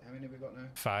got how many have we got now?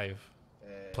 5,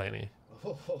 That's plenty.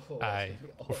 gonna Aye, be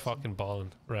we're awesome. fucking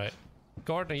balling. Right,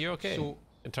 Gordon, are you okay? So-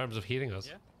 in terms of hearing us?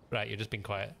 Yeah. Right, you're just being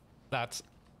quiet. That's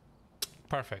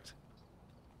perfect.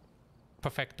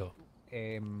 Perfecto.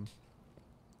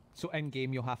 So in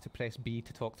game, you'll have to press B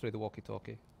to talk through the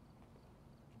walkie-talkie.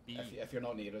 B. If you're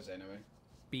not near us anyway.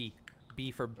 B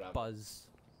for Bravo. buzz.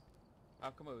 How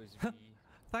come it was B?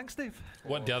 Thanks, Dave.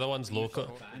 What the other one's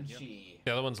local? Banshee.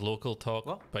 The other one's local talk,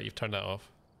 What? but you've turned that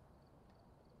off.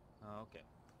 Oh, okay.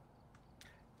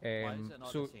 Why is it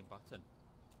not So the same button?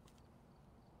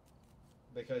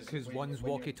 Because when one's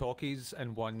when you're- walkie-talkies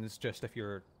and one's just if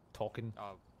you're talking.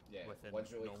 Oh, Yeah, within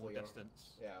one's really normal clear.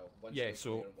 distance. Yeah, one's Yeah, really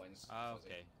so- clear and one's Ah, fuzzy.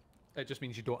 okay. It just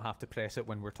means you don't have to press it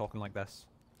when we're talking like this.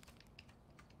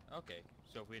 Okay.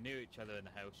 So if we're near each other in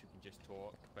the house, we can just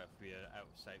talk, but if we're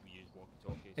outside, we use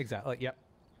walkie-talkies. Exactly. Yep.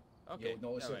 Okay. You'll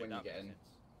notice it alright, when you that get makes in. sense.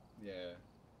 Yeah.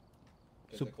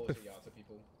 Because So the closer bef- you are to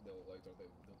people, the louder they'll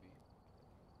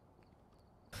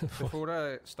be. Before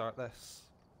I start this,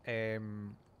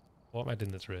 What am I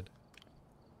doing that's rude?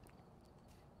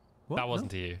 what? That No?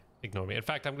 wasn't to you. Ignore me. In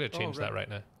fact, I'm going to Oh, change that right. right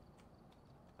now.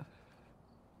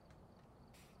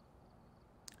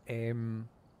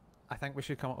 I think we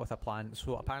should come up with a plan.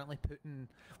 So apparently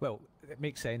well, it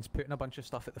makes sense. Putting a bunch of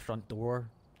stuff at the front door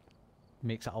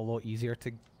makes it a lot easier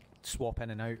to swap in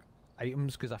and out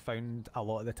items because I found a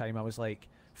lot of the time I was like,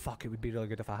 fuck, it would be really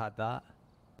good if I had that.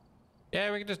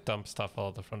 Yeah, we can just dump stuff all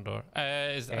at the front door.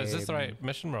 Is this the right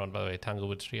mission we're on, by the way?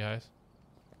 Tanglewood's Treehouse?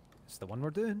 It's the one we're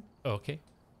doing. Okay.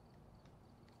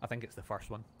 I think it's the first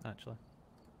one, actually.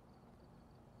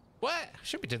 What?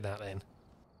 Should be doing that then.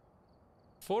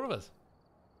 4 of us.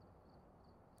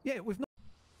 Yeah, we've not.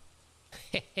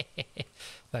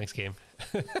 Thanks, game.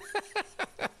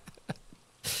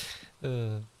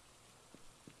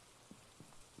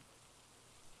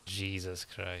 Jesus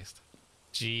Christ.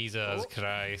 Jesus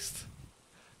Christ.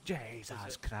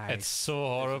 Jesus Christ. It's so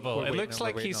horrible. We're It waiting looks on- we're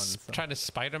like waiting he's on some- trying to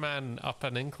Spider-Man up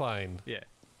an incline. Yeah.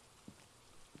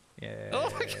 Yeah. Oh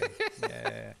my God.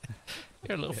 Yeah.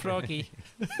 You're a little froggy.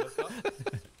 It's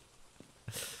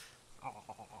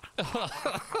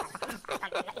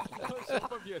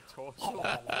above your torso.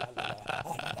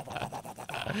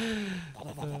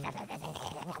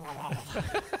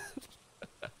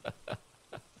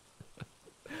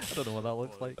 I don't know what that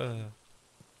looks like.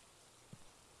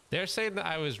 They're saying that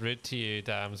I was rude to you,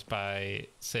 Dams, by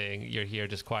saying you're here,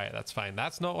 just quiet. That's fine.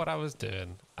 That's not what I was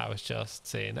doing. I was just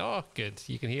saying, oh, good.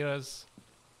 You can hear us.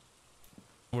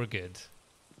 We're good.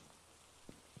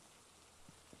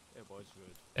 It was rude.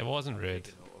 It wasn't rude.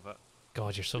 Taking note of it.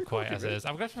 God, you're so quiet as it is.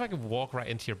 I'm going to see if I can walk right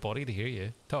into your body to hear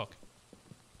you. Talk.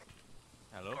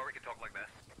 Hello? Or we can talk like this.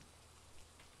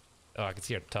 Oh, I can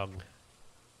see your tongue.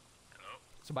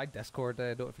 So my Discord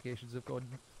notifications have gone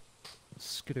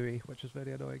screwy, which is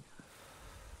very annoying.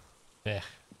 Yeah.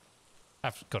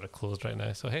 I've got it closed right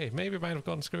now, so hey, maybe mine have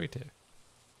gone screwy too.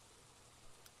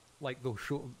 Like they'll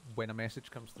show when a message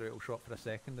comes through, it'll show up for a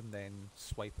second and then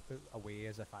swipe it away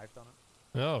as if I've done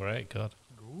it. Oh, right, God.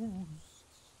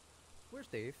 Ghosts. Where's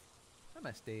Dave? I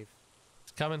miss Dave.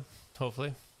 It's coming,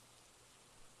 hopefully.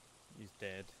 He's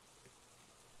dead.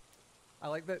 I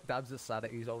like that Dabs'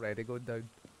 sanity's already going down.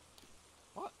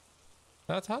 What?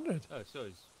 That's 100. Oh, so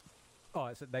is Oh,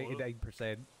 it's at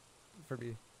 99% for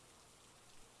me.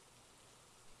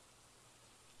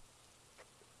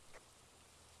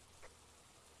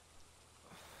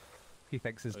 He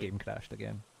thinks his Oh. game crashed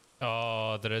again.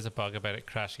 Oh, there is a bug about it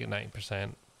crashing at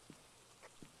 90%.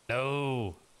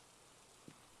 No.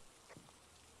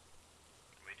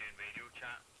 We doing radio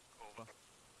chat? Over.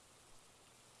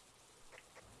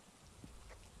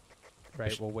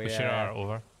 Right, well, We sure are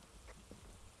over.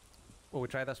 will we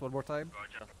try this one more time?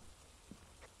 Roger.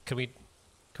 Can we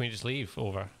just leave?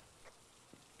 Over.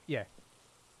 Yeah.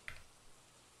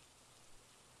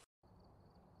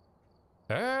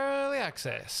 Early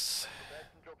access. Prepared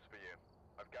some jobs for you.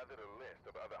 I've gathered a list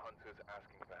of other hunters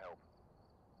asking for help.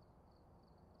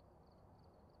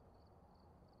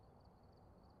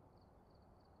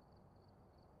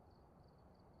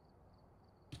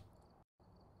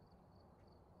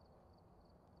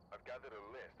 I've gathered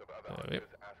a list of other Yep.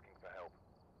 hunters asking for help.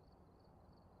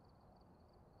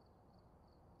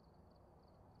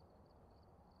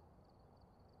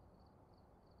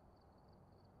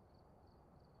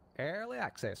 Early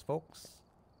access, folks.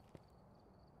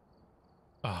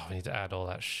 Oh, we need to add all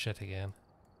that shit again.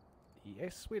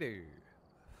 Yes, we do.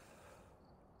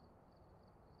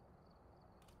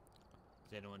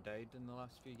 Has anyone died in the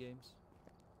last few games?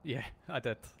 Yeah, I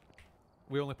did.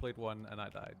 We only played one and I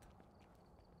died.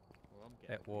 Well, I'm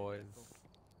getting It was...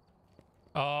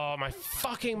 Oh, my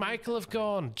fucking Michael have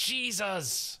gone.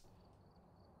 Jesus.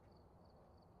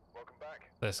 Welcome back.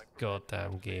 This I've prepared some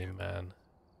goddamn jobs for you. game, man.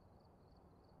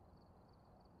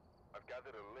 I've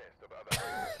gathered a list of other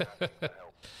hunters asking for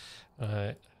help.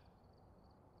 Alright.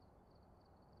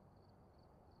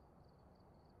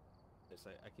 It's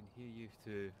like I can hear you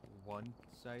through one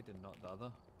side and not the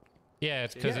other. Yeah,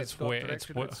 it's because Yeah, it's got where it's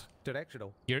direction- where it's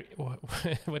directional. your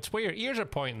it's where your ears are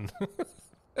pointing.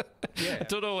 I Yeah.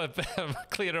 don't know a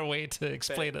clearer way to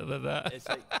explain it than that. It's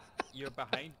like you're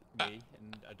behind me,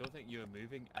 and I don't think you were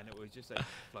moving, and it was just like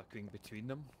flickering between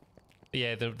them.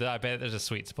 Yeah, I bet there's a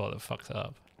sweet spot that fucks it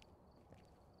up.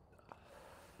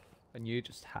 And you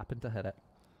just happened to hit it.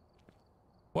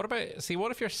 What about, see, what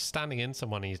if you're standing in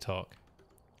someone and you talk?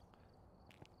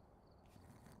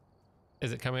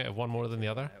 Is it coming out of one more than the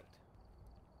other? Out.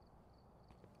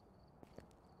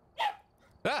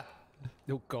 Ah!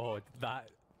 Oh god, that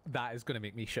is going to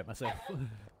make me shit myself.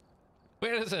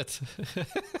 Where is it?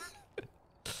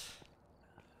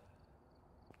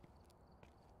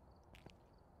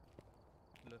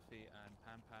 Luffy and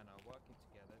Pan Pan are working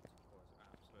together to cause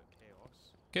absolute chaos.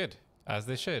 Good, as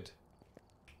they should.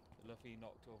 Luffy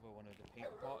knocked over one of the paint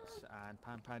pots, and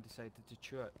Pan Pan decided to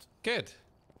chew it. Good.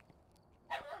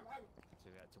 So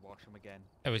we had to wash them again.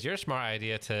 It was your smart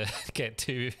idea to get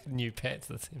two new pets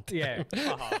at the same time.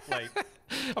 Yeah, like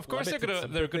Of course limited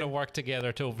they're gonna sympathy. work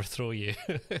together to overthrow you.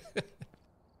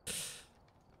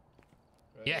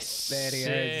 Right. Yes. There he is.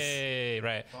 Yay.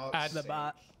 Right. Fuck's Add sake.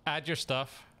 add your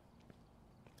stuff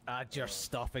add your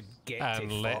stuff and get and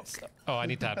to let's. fuck. Oh, I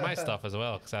need to add my stuff as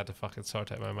well because I had to fucking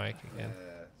sort out my mic again.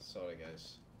 Sorry,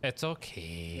 guys. It's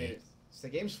okay. It's the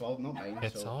game's fault, not mine.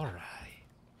 It's so. all right.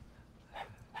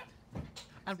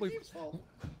 And The we've game's fault.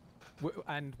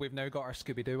 we've now got our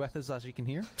Scooby Doo with us, as you can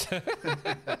hear.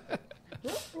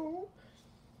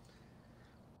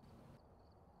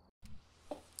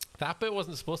 That bit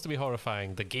wasn't supposed to be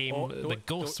horrifying. The game, Oh, the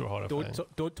ghosts were horrifying.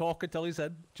 Don't talk until he's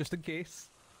in, just in case.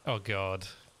 Oh god.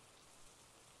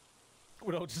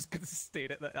 We're all just gonna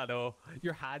stare at that. I know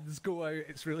your hands go out.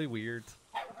 It's really weird.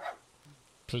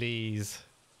 Please.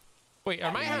 Wait,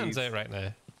 are my hands out right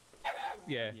now?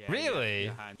 Yeah. Yeah, Really?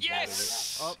 your hands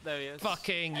Yes! are really- Oh, there he is.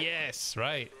 Fucking yes,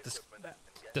 right.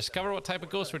 Discover what type of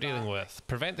ghost we're dealing with.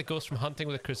 Prevent the ghost from hunting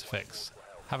with a crucifix.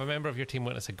 Have a member of your team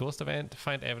witness a ghost event.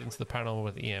 Find evidence of the paranormal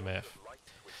with EMF.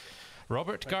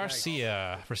 Robert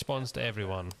Garcia responds to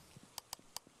everyone.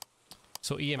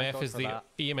 So EMF God is for the that.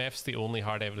 EMF's the only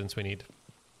hard evidence we need.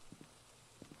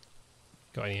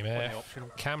 Got an Only EMF. optional.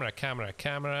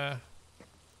 Camera.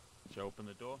 Should I open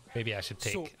the door? Maybe I should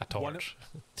take So, a torch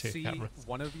to See, cameras.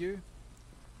 one of you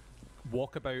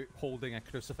walk about holding a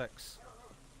crucifix.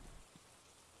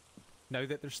 Now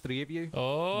that there's three of you,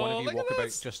 Oh, one of you look walk at about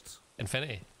this. just,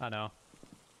 Infinity. I know,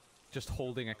 just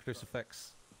holding a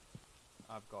crucifix.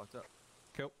 I've got it.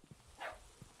 Cool.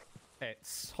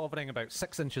 It's hovering about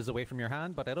 6 inches away from your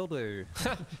hand, but it'll do.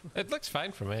 It looks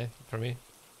fine for me.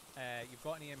 You've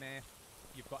got an EMF,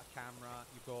 you've got a camera,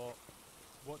 you've got...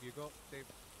 What have you got, Dave?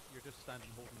 You're just standing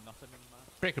holding nothing in the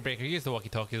mask. Breaker, use the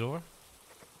walkie-talkies over.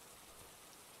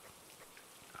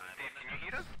 Dave, can you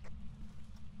hear us?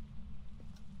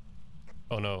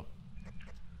 Oh no.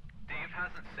 Dave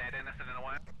hasn't said anything in a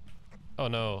while. Oh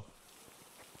no.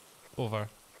 Over.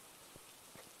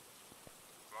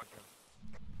 Roger.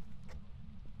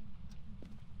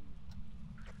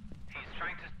 He's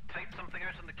trying to type something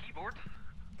out on the keyboard.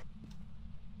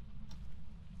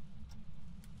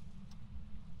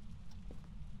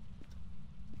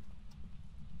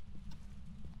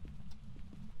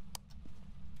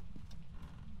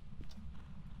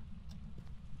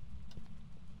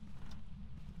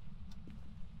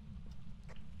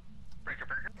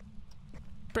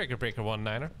 Breaker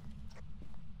 1-9er.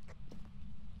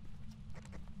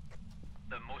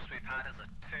 The most we've had is a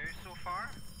 2 so far.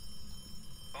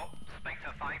 Oh, spike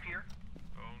to a 5 here.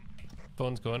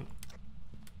 Phone's going.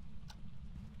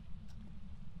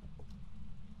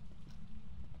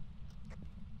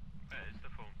 Where is the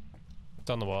phone? It's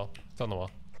on the wall. It's on the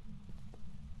wall.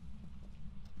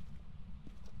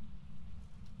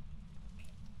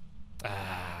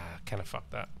 Ah, kind of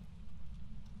fucked that.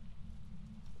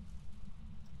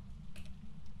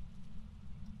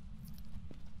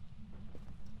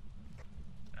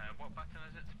 What button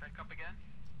is it to pick up again?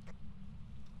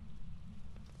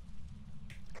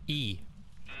 E.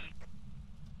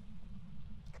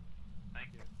 Thank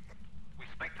you. We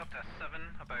spiked up to a 7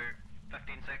 about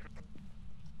 15 seconds.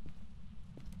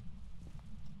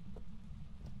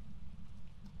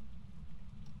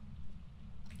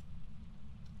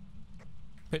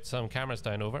 Put some cameras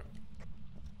down, over.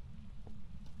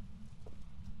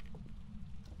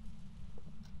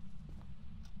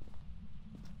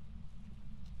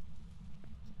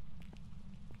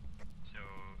 So,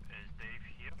 is Dave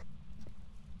here?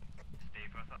 Is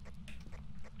Dave with us?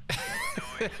 No,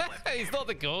 he just left the He's game. not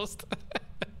the ghost.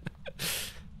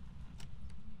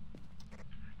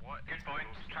 What? Good point.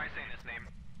 Try saying his name.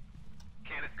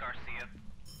 Kenneth Garcia.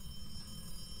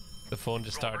 The phone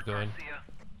just started Robert going. Garcia.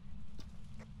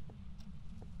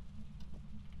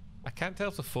 I can't tell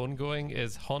if the phone going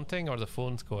is haunting or the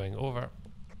phone's going, over.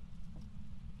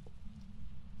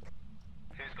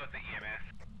 Who's got the EMF?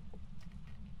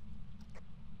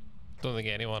 Don't think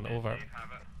anyone, over. Dave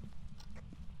have it.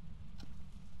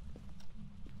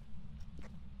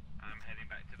 I'm heading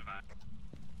back to the van.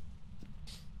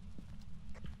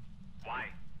 Why?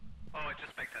 Oh, I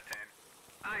just picked a 10.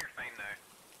 Ah, you're fine now.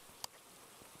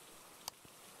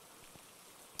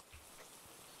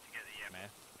 To get the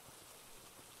EMF.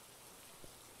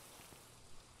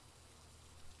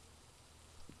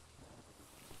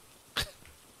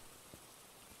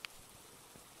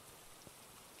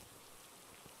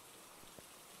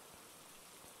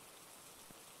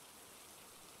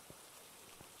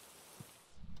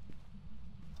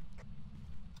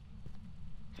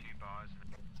 Two bars.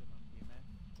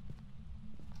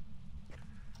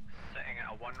 Sitting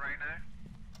at a 1 right now.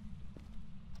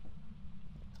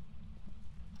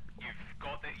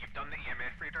 You've done the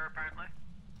EMF reader apparently.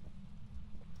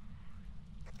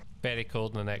 Very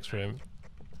cold in the next room.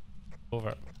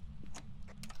 Over.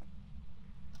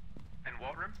 In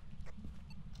what room?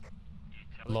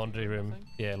 Laundry room.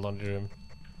 Yeah, laundry room.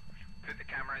 Put the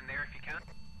camera in there if you can.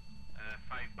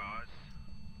 5 bars.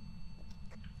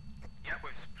 Yeah,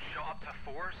 we've shot up to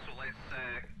 4, so let's,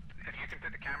 if you can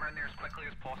put the camera in there as quickly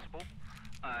as possible,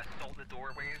 salt the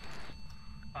doorways,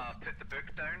 put the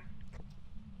book down.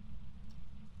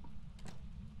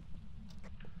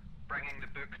 Bringing the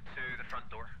book to the front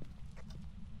door.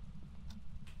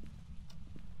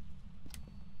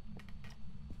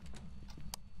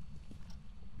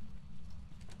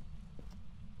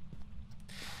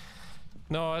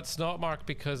 No, it's not, Mark,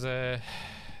 because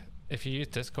if you use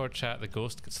Discord chat, the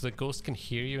ghost can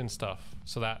hear you and stuff.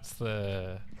 So that's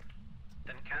the...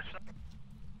 Didn't catch that?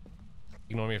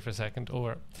 Ignore me for a second,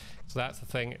 over. So that's the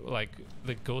thing, like,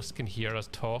 the ghost can hear us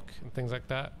talk and things like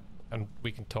that, and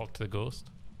we can talk to the ghost.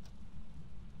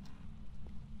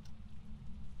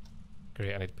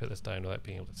 Great, I need to put this down without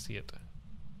being able to see it.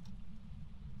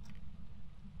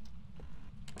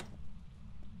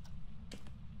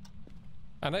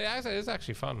 And it is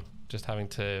actually fun, just having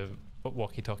to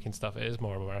walkie-talkie and stuff. It is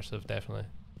more immersive, definitely.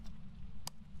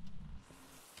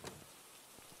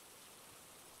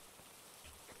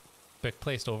 Book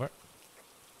placed, over.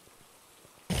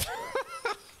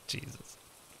 Jesus.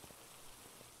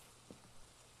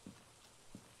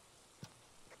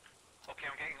 Okay,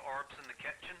 I'm getting orbs in the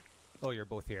kitchen. Oh, you're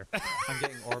both here. I'm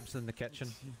getting orbs in the kitchen.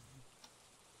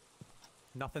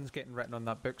 Nothing's getting written on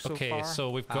that book so far. Okay, so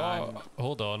we've got...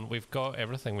 hold on, we've got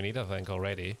everything we need, I think,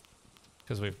 already.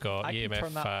 Because we've got I can EMF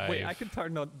turn 5. that. Wait, I can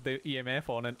turn on the EMF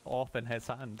on and off in his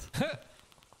hand.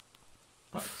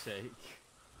 Fuck's sake.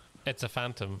 It's a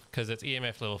phantom, because it's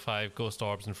EMF level 5, ghost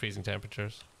orbs, and freezing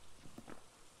temperatures.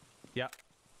 Yeah.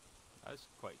 That's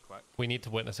quite quick. We need to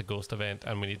witness a ghost event,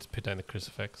 and we need to put down the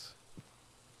crucifix.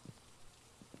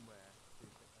 Where?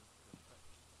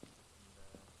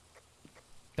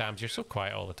 Damn, you're so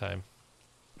quiet all the time.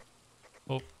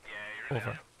 Oh, Yeah, you're over.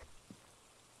 there.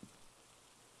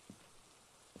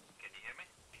 Can you hear me?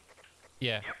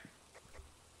 Yeah. Yep.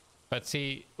 But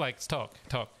see, like, talk.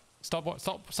 Stop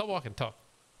walking, talk.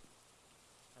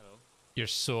 Hello. You're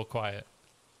so quiet.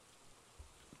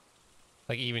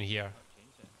 Like, even here. Not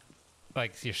changing.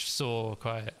 Like you're so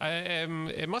quiet.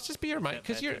 It must just be your mic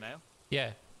because you're. now.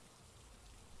 Yeah.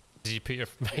 Did you put your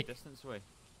mic? Distance away.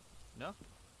 No.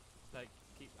 Like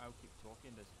I'll keep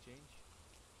talking. Does it change?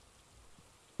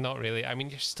 Not really. I mean,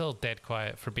 you're still dead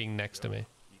quiet for being next to me.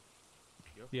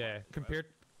 You're Yeah, quiet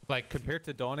as Like compared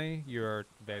to Donnie, you're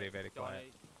very, well. very quiet.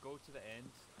 Donnie, go to the end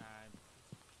and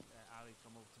Ali,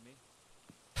 come over to me.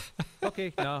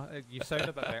 Okay, no, you sound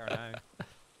a bit better now. Right.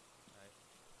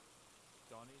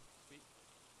 Donnie, speak.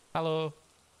 hello.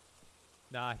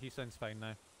 Nah, he sounds fine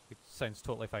now. He sounds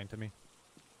totally fine to me.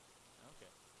 Okay.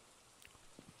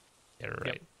 You're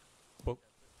Yep. right.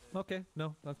 Okay,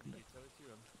 no. Okay. The utility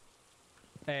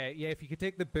room. Yeah, if you could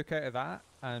take the book out of that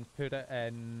and put it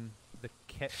in the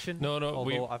kitchen. No,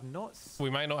 although I've not. We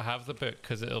might not have the book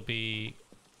because it'll be.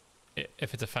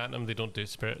 If it's a phantom, they don't do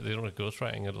spirit. They don't do ghost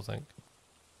writing. I don't think.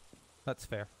 That's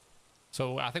fair.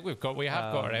 So I think we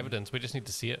have got our evidence. We just need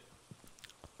to see it.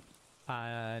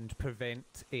 And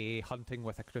prevent a hunting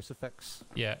with a crucifix.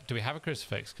 Yeah. Do we have a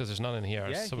crucifix? Because there's none in here.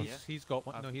 Yeah, Someone- he's got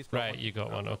one. No, he's got right. one. You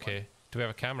got one. Okay. Do we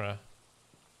have a camera?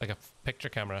 Like a picture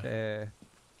camera?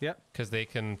 Yep. Because they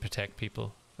can protect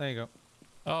people. There you go.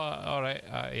 Oh, all right.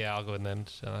 Yeah, I'll go in then.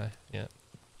 Shall I? Yeah.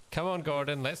 Come on,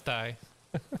 Gordon. Let's die.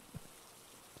 You'll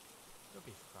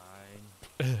be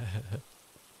fine.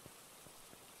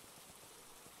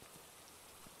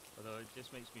 Although it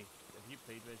just makes me. Have you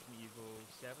played Resident Evil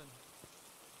 7?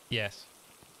 Yes.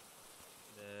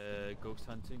 The ghost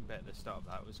hunting bit at the start of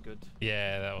that was good.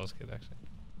 Yeah, that was good actually.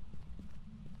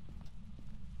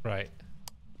 Right.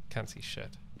 Can't see shit.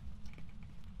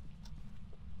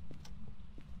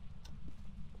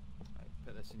 Right,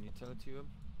 put this in utility room.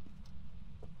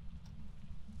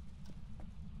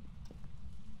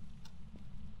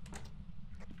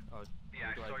 Oh, Yeah,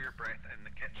 where do I saw your breath in the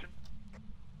kitchen.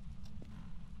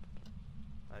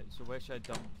 Right, so where should I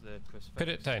dump the crucifix? Put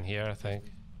it down here, I think.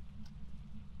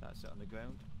 That's it on the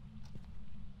ground.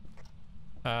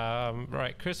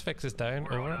 Right, crucifix is down.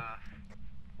 Over.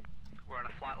 We're on a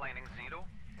flatlining 0.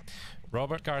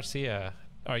 Robert Garcia,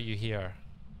 are you here?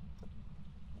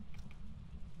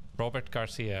 Robert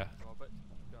Garcia, Robert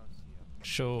Garcia.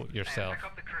 show yourself. Pick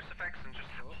up the crucifix and just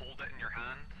hold it in your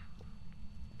hand.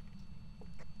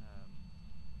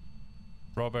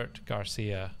 Robert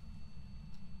Garcia,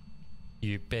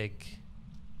 you big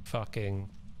fucking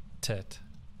tit.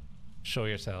 Show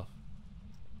yourself.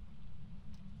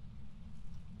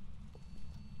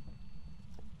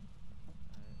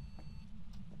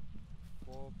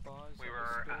 Four bars. We up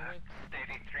were the at story.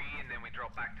 steady 3 and then we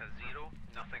dropped back to 0.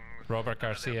 Nothing. Robert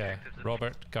Garcia,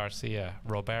 Robert Garcia,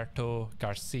 Roberto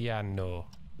Garciano.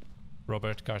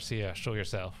 Robert Garcia, show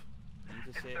yourself. You need to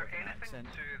Is say it there with an anything accent.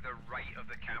 to the right of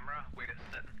the camera where it's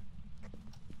sitting?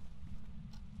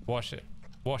 Wash it.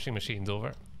 Washing machine's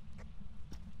over.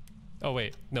 Oh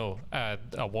wait, no, a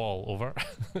wall over.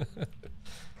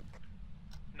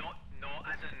 Not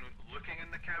as in looking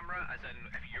in the camera, as in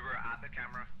if you were at the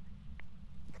camera.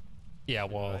 Yeah,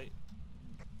 wall Right.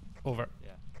 over.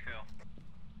 Yeah. Cool.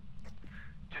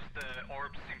 Just the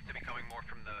orbs seem to be coming more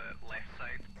from the left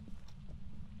side.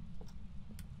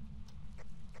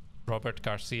 Robert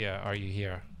Garcia, are you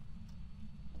here?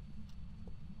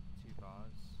 2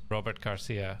 bars. Robert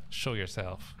Garcia, show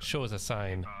yourself. Show us a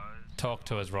sign. Talk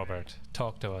to us, Robert.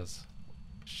 Talk to us.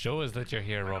 Show us that you're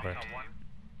here, Robert. Alpha 1.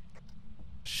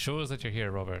 Show us that you're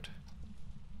here, Robert.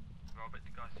 Robert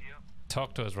Garcia.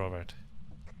 Talk to us, Robert.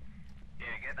 Yeah,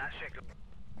 get that shit going.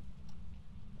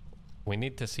 We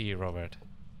need to see you, Robert.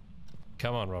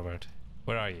 Come on, Robert.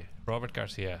 Where are you? Robert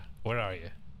Garcia, where are you?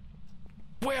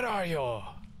 Where are you?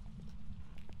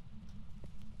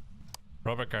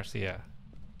 Robert Garcia,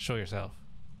 show yourself.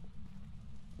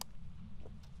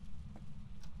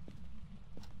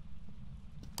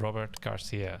 Robert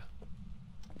Garcia.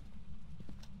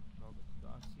 Robert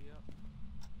Garcia.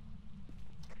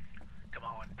 Come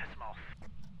on, piss him off.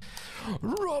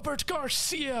 Robert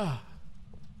Garcia!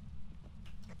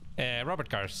 Robert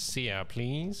Garcia,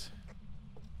 please.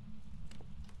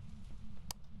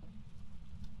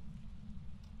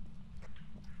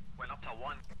 Went up to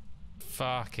 1.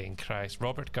 Fucking Christ.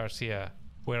 Robert Garcia,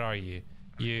 where are you?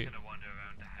 You Gonna wander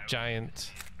around the house.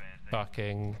 giant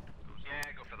fucking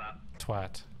Yeah, go for that.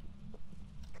 twat.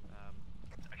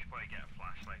 I should probably get a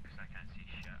flashlight because I can't see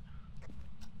shit.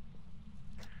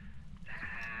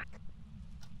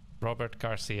 Robert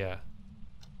Garcia.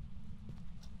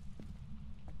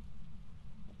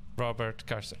 Robert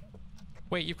Garcia.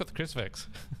 Wait, you've got the crucifix.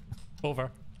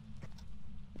 Over.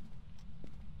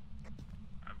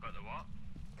 I've got the what?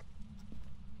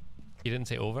 You didn't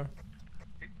say over?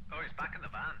 Oh, he's back in the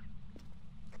van.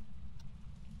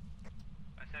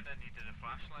 I said I needed a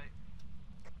flashlight.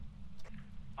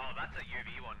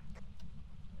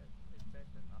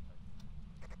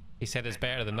 He said it's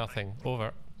better than nothing.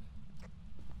 Over.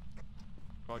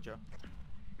 Roger.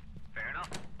 Fair enough.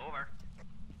 Over.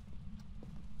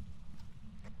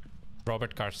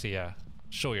 Robert Garcia,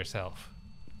 show yourself.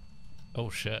 Oh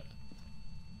shit.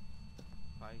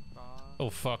 5 bars.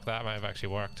 Oh fuck, that might have actually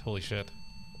worked. Holy shit.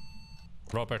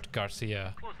 Robert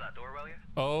Garcia. Close that door, will you?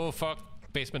 Oh fuck,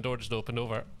 basement door just opened.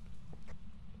 Over.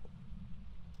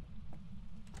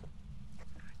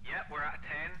 Yep, we're at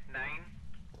 10, 9.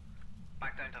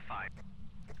 Back down to 5.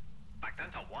 Back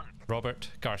down to 1. Robert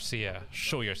Garcia,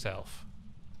 show yourself.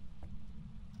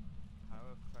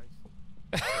 Power of Christ.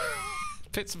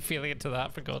 Put some feeling into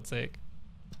that, for God's sake.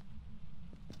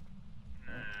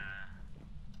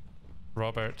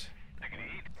 Robert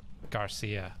Agreed.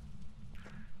 Garcia.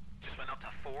 Just went up to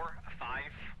 4, a 5.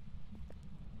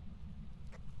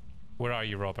 Where are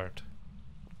you, Robert?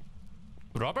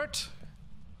 Robert?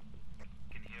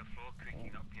 Can you hear floor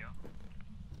creaking up here?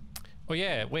 Oh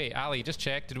yeah, wait, Ali, just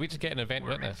check. Did we just get an event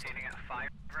We're witnessed? maintaining at 5 right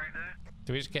now.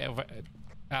 Did we just get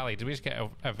Ali, did we just get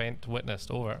an event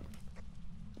witnessed? Over.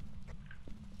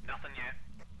 Nothing yet.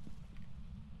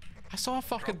 I saw a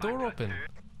fucking Drop back door to a open.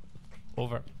 2.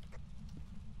 Over.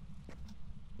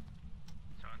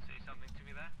 Someone say something to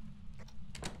me there?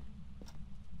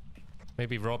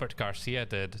 Maybe Robert Garcia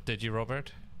did. Did you,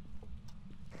 Robert?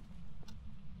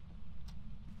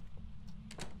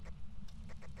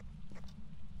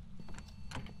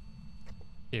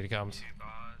 Here he comes. 2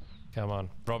 bars. Come on.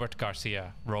 Robert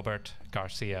Garcia. Robert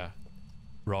Garcia.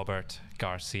 Robert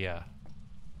Garcia.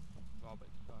 Robert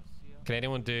Garcia.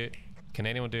 Can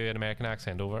anyone do an American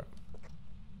accent? Over.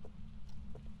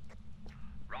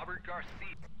 Robert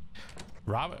Garcia.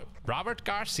 Robert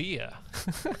Garcia.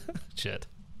 Shit.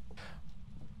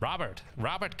 Robert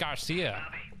Garcia.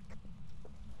 Abby.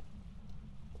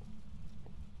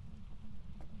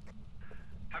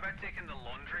 How about taking the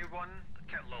laundry one,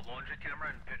 the laundry camera,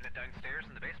 and putting it downstairs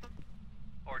in the basement?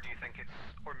 Or do you think it's,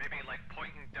 or maybe like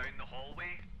pointing down the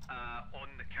hallway on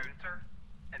the counter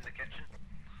in the kitchen?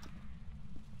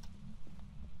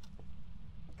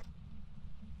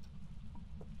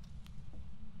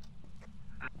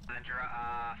 And you're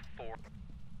at 4.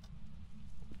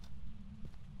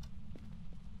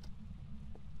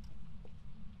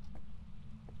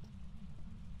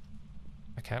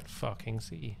 I can't fucking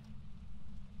see.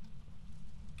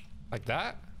 Like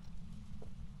that?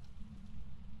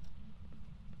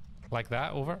 Like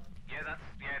that? Over? Yeah,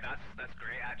 that's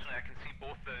great. Actually, I can see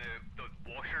both the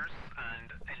washers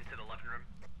and into the living room.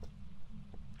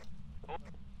 Oh.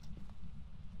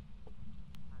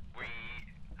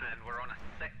 We're on a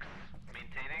 6,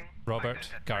 maintaining. Robert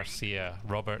Back down to 3. Garcia.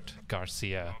 Robert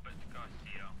Garcia. Robert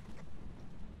Garcia.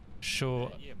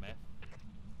 Show EMF.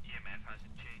 EMF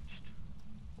hasn't changed.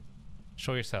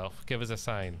 show yourself. Give us a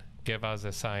sign. Give us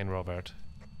a sign, Robert.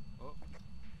 Oh,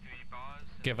 3 bars.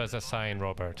 Give us a sign,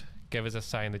 Robert. Give us a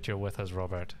sign that you're with us,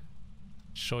 Robert.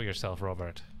 Show yourself,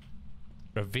 Robert.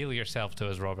 Reveal yourself to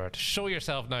us, Robert. Show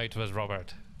yourself now to us,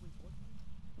 Robert.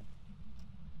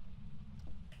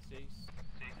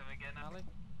 say something again, Ali.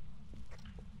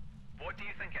 What do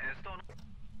you think it is, Donald?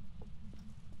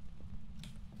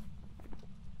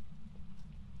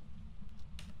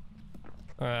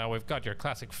 We've got your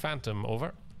classic Phantom.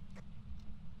 Over.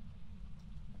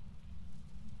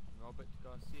 Robert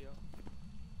Garcia.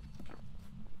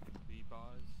 3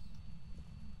 bars.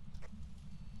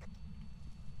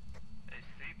 It's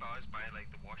 3 bars by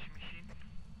like the washing machine.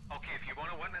 Okay, if you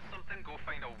want to witness something, go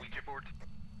find a Ouija board.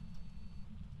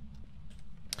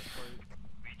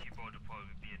 Ouija board will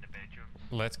probably be in the bedrooms.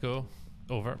 Let's go.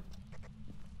 Over.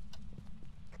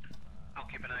 I'll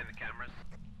keep an eye on the cameras.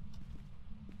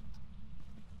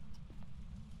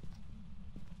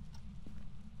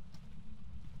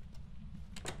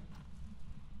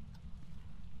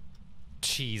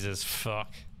 Jesus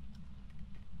fuck.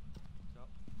 What's up?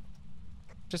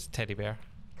 Just a teddy bear.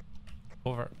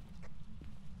 Over.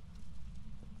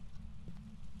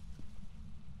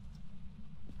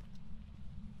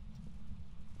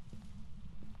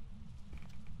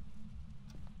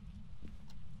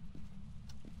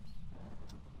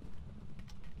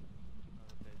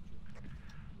 Another bedroom.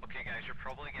 Okay, guys, you're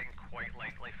probably getting quite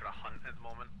likely for a hunt at the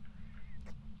moment.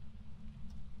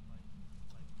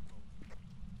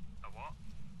 A what?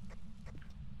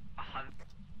 A hunt.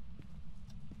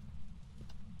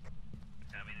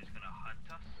 Does that mean it's gonna hunt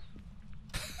us?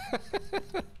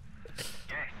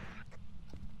 Yes.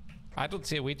 I don't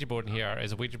see a Ouija board in here.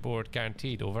 Is a Ouija board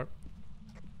guaranteed? Over.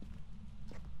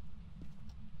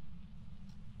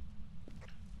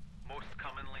 Most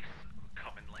commonly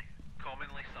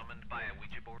summoned by a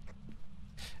Ouija board.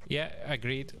 Yeah,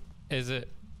 agreed. Is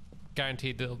it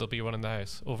guaranteed there'll be one in the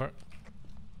house. Over.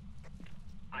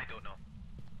 I don't know.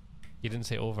 You didn't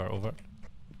say over. Over.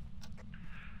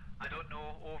 I don't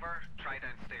know. Over. Try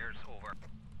downstairs. Over.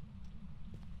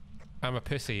 I'm a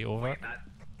pussy. Over. Wait, that.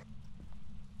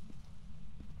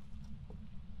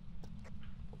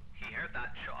 He heard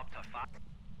that. Shut up to fat.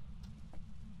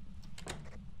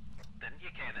 Didn't you,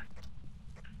 Kenneth?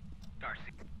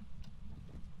 Garcia.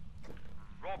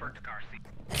 Robert Garcia.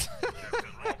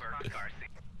 Robert Garcia.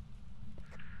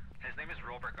 His name is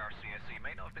Robert Garcia, so you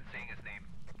might not have been saying his name.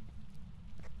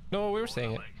 No, we were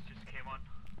saying it. Alex just came on.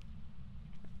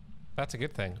 That's a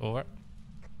good thing. Over.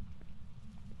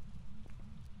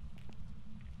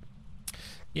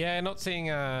 Yeah, not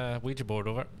seeing a Ouija board.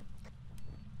 Over.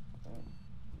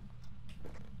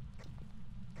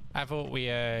 I vote we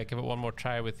give it one more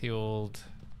try with the old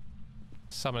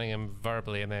summoning him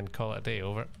verbally and then call it a day.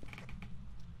 Over.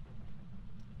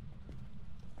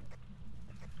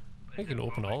 I can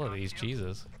open all of these.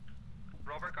 Jesus.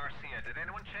 Robert Garcia, did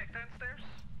anyone check downstairs?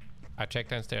 I checked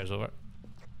downstairs. Over.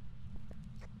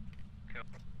 Cool.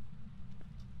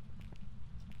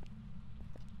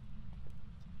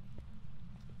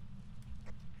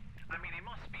 I mean, he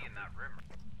must be in that room.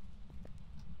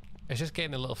 It's just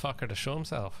getting the little fucker to show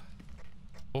himself.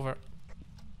 Over.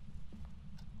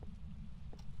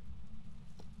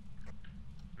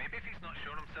 Maybe if he's not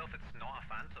shown himself, it's not a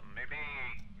phantom. Maybe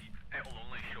it'll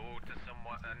only show to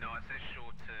someone. No, it says show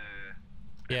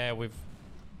to. Yeah,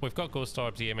 we've got ghost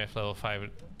orbs EMF level 5.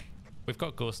 We've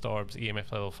got ghost orbs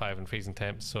EMF level 5 and freezing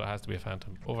temps, so it has to be a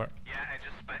phantom. Over. Yeah, it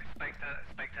just spiked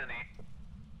to an 8.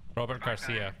 Robert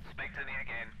Garcia. Spiked to an 8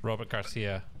 again. Robert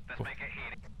Garcia. This might get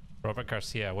hairy. Robert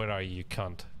Garcia, where are you, you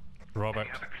cunt? Robert. If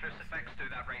you have a crucifix, do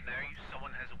that right now.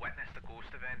 Someone has witnessed a ghost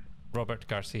event. Robert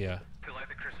Garcia. Pull out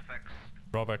the crucifix.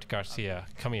 Robert Garcia,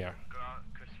 come here.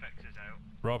 Crucifix is out.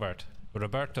 Robert.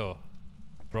 Roberto.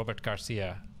 Robert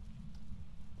Garcia.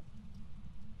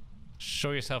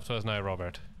 Show yourself to us now,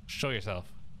 Robert. Show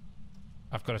yourself.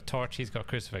 I've got a torch, he's got a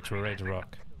crucifix, we're ready to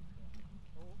rock.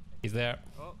 He's there.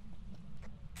 Oh,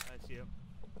 I see him.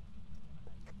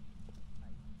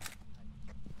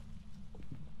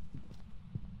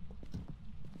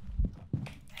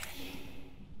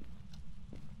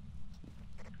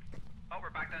 Oh, we're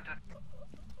back down to.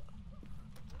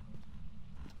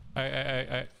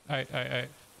 I. Get out, yeah,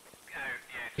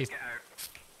 He's- just get out.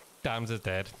 Dams is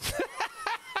dead.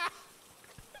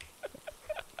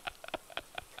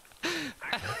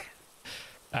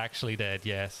 Actually dead,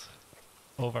 yes.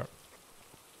 Over.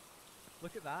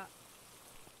 Look at that.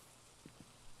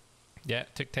 Yeah,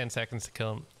 it took 10 seconds to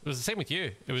kill him. It was the same with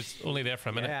you. It was only there for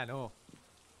a minute. Yeah, I know.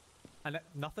 And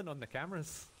nothing on the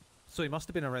cameras. So he must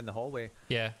have been around the hallway.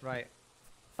 Yeah. Right.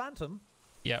 Phantom?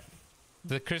 Yep.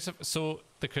 The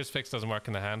crucifix doesn't work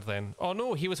in the hand then. Oh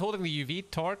no, he was holding the UV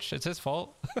torch. It's his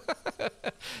fault.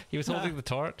 He was holding the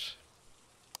torch.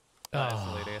 That is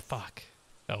Oh, hilarious. fuck.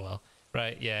 Oh well.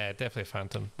 Right, yeah, definitely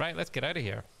Phantom. Right, let's get out of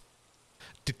here.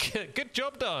 Good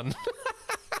job done.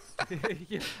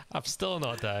 Yeah. I've still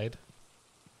not died.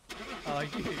 Oh,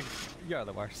 you're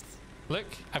the worst. Look,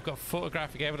 I've got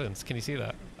photographic evidence. Can you see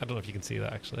that? I don't know if you can see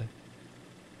that actually.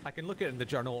 I can look at it in the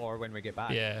journal or when we get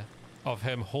back. Yeah, of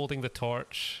him holding the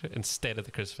torch instead of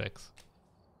the crucifix.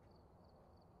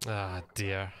 Ah,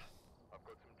 dear. I've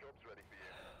got some jobs ready for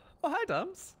you. Oh, hi,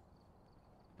 Dums.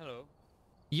 Hello.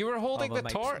 You were holding Oh, the my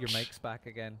torch. Your mic's back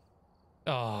again.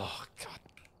 Oh, God.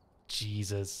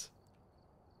 Jesus.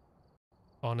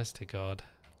 Honest to God.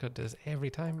 God does every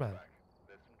time, man. Back.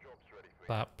 There's some jobs ready for you.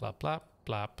 Blap, blap, blap,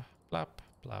 blap, blap,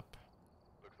 blap.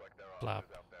 Looks like there are Blap.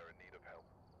 others out there in need of help.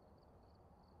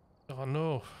 Oh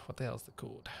no. What the hell's the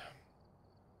code?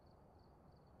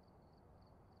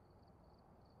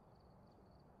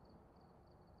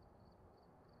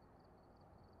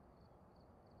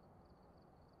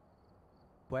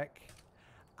 Wick,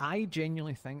 I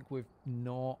genuinely think we've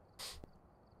not...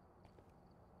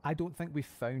 I don't think we've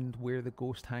found where the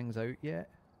ghost hangs out yet.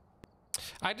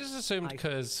 I just assumed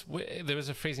because there was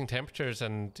a freezing temperatures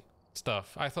and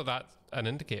stuff. I thought that's an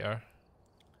indicator.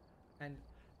 And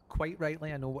quite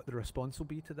rightly, I know what the response will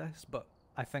be to this, but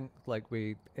I think like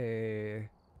the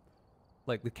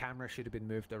camera should have been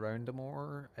moved around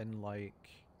more and like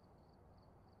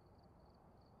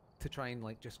to try and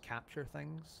like just capture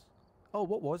things. Oh,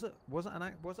 what was it? Was it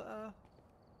a?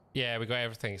 Yeah, we got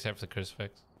everything except for the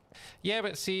crucifix. Yeah,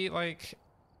 but see, like...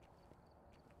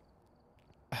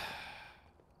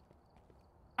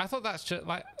 I thought that's just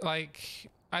like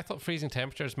I thought freezing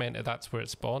temperatures meant that that's where it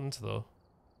spawns, though.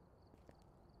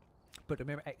 But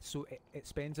remember, it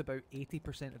spends about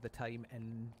 80% of the time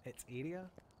in its area.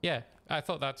 Yeah, I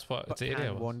thought that's what But its area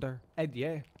can was. wander. And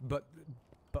yeah, but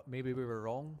maybe we were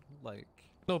wrong. Like,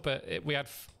 No, but we had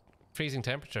freezing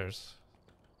temperatures.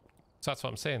 So that's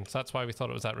what I'm saying. So that's why we thought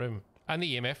it was that room. And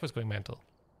the EMF was going mental.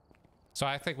 So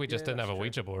I think we just Yeah, didn't have a that's true.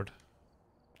 Ouija board.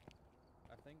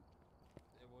 I think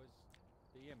it was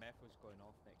the EMF was going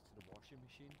off next to the washing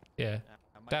machine. Yeah.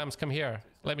 I might Dams, have come here. looked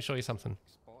at Let me show you something.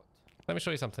 spot. Let me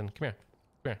show you something. Come here.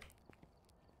 Come here.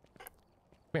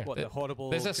 Come here. what the horrible.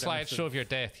 There's a grimace slideshow of your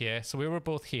death, yeah? So we were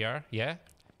both here, yeah?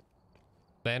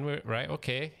 Then we're... Right,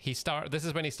 okay. This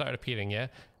is when he started appearing, yeah?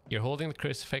 You're holding the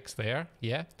crucifix there,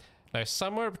 yeah? Now,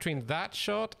 somewhere between that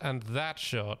shot and that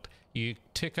shot, you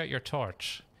took out your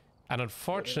torch. And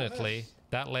unfortunately,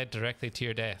 that led directly to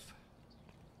your death.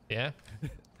 Yeah?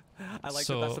 I like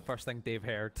so- that that's the first thing Dave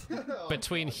heard. Oh,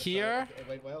 Between God, that's here- it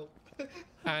went well.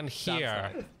 And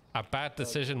here, a bad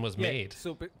decision was made.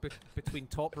 So between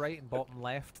top right and bottom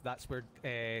left, that's where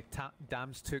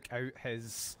Dams took out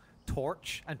his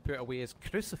torch and put away his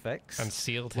crucifix And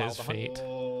sealed Wow, his the- fate.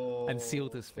 Oh. and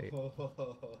sealed his fate.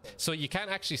 So you can't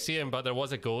actually see him, but there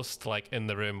was a ghost like in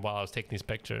the room while I was taking these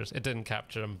pictures. It didn't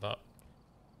capture him, but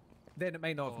Then it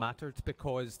might not have mattered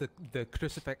because the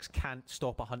crucifix can't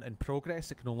stop a hunt in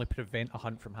progress. It can only prevent a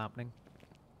hunt from happening.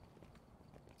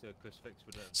 So a crucifix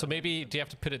would have so maybe do you have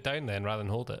to put it down then rather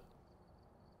than hold it?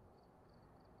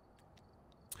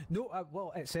 No,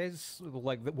 well, it says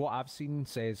like what I've seen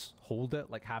says hold it.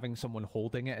 Like having someone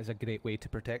holding it is a great way to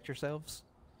protect yourselves.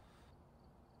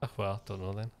 Oh, well, don't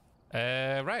know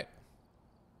then. Right.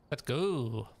 Let's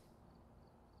go.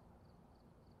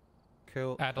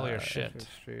 Cool. Add all your shit.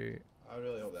 Infantry, I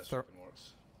really hope this Thir- fucking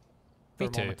works. Me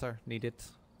too. thermometer needed.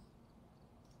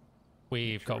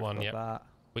 We've got Sure, one, got yeah. that.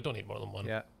 We don't need more than one.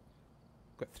 Yeah.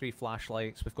 Got 3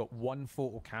 flashlights. We've got 1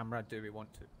 photo camera. Do we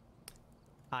want to?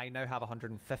 I now have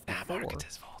 154. Mark, it's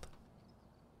his fault.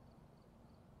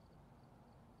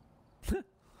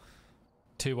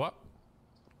 2 what?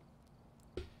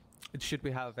 Should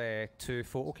we have 2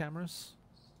 photo cameras?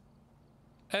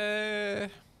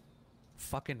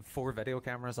 Fucking 4 video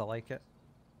cameras. I like it.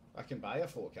 I can buy a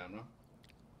photo camera.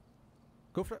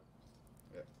 Go for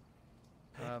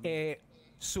it.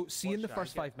 So, see what in the should I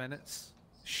first get? 5 minutes,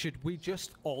 should we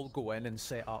just all go in and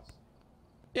set up?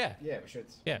 Yeah. Yeah, we should.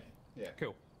 Yeah. Yeah.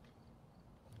 Cool.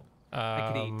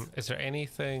 Agreed. Is there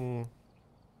anything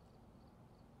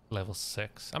level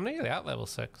 6? I'm nearly at level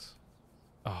 6.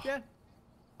 Oh, Yeah.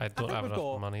 I don't think have we've enough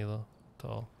got- money though at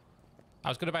all. I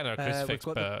was going to buy another We've crucifix,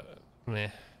 got the- but meh.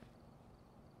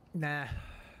 Nah.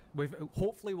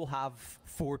 Hopefully we'll have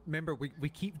 4. Remember, we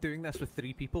keep doing this with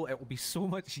 3 people. It will be so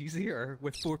much easier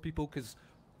with 4 people because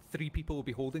 3 people will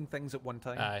be holding things at one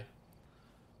time. Aye.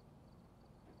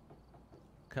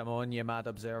 Come on, you mad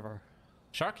observer.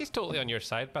 Sharky's totally on your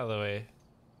side, by the way.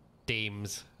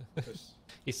 Dames. 'Cause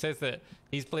He says that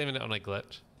he's blaming it on a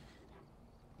glitch.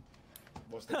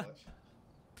 what's the glitch?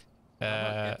 I'm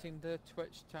not Uh, getting the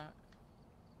Twitch chat.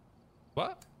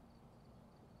 what?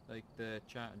 Like the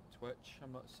chat on Twitch,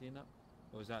 I'm not seeing it.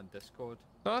 Or was that in Discord?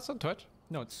 No, that's on Twitch.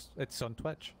 No, it's on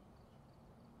Twitch.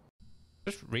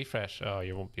 Just refresh. Oh,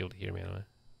 you won't be able to hear me anyway.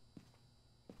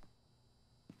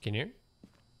 Can you?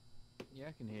 Yeah,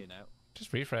 I can hear you now.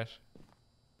 Just refresh.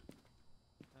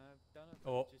 I've done it.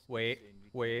 but Oh, it just keeps wait, saying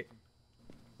wait.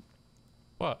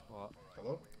 What? What?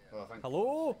 Hello? Oh, thank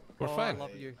Hello? We're Oh, fine. I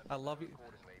love you. I love you.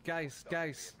 Guys.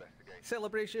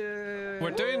 Celebration!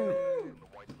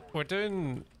 We're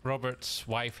doing Robert's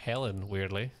wife Helen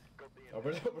weirdly. Oh,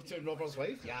 we're doing Robert's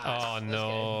wife? Yeah. Oh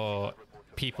no.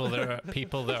 People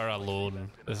that are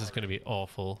alone. This is going to be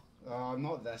awful. Oh,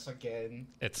 not this again.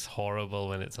 It's horrible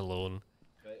when it's alone.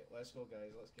 Right, let's go,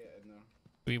 guys. Let's get in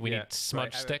there. We Yeah, need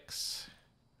smudge right, sticks.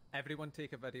 Everyone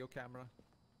take a video camera.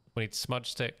 We need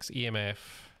smudge sticks, EMF.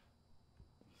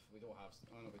 We don't have.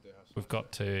 Oh no, we do have. We've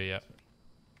got 2, yeah.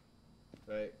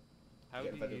 Right. How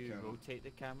Get do video you camera. rotate the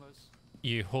cameras?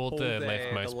 You hold the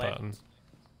left mouse button.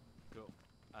 Cool.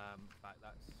 Right,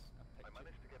 that's a picture.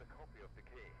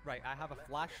 Right, I have a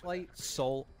flashlight,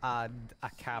 salt, and a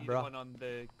See the camera. one on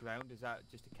the ground, is that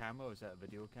just a camera or is that a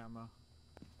video camera?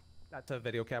 That's a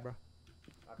video camera.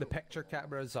 The picture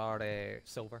cameras are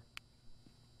silver.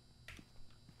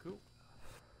 Cool.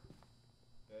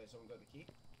 Someone got the key?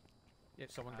 Yeah,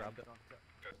 someone grabbed it. I've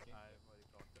already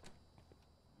got it.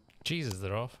 Jesus,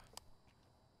 they're off.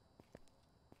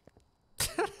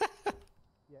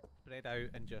 Yeah. Spread out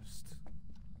and just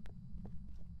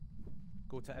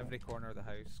go to every corner of the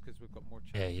house because we've got more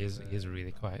chance. Yeah, he of, is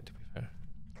really quiet to be fair.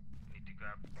 Need to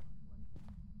grab.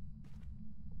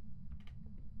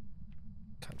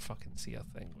 Can't fucking see a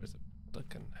thing. Where's it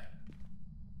looking?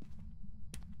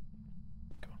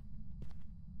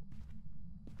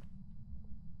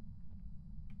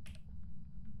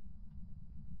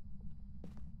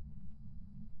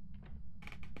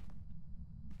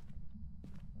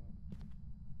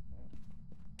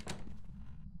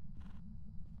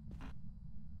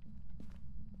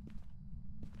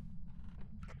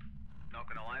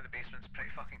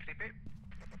 babe?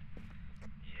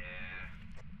 Yeah,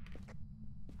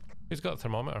 Who's got a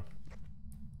thermometer?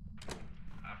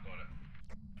 I've got it.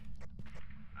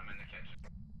 I'm in the kitchen.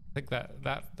 I think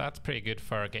that's pretty good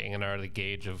for getting an early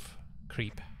gauge of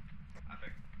creep. I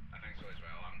think so as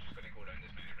well. I'm just gonna go down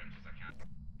as many rooms as I can.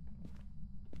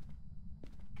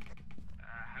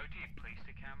 How do you place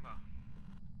the camera?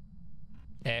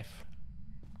 F.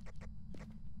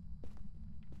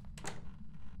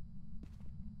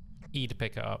 E to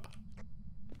pick it up.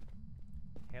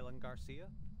 Helen Garcia?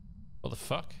 What the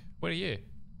fuck? Where are you?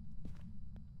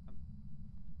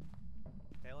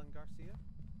 Helen Garcia?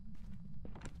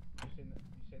 You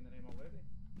saying the name already?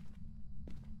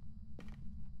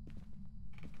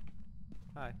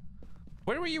 Hi.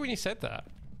 Where were you when you said that?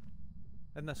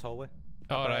 In this hallway.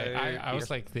 Oh, right. I About was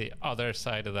here. like the other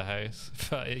side of the house.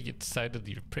 But it sounded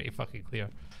you were pretty fucking clear.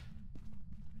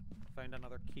 Found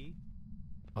another key.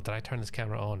 Oh, did I turn this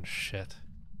camera on? Shit.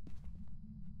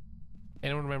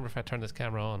 Anyone remember if I turned this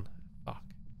camera on? Fuck.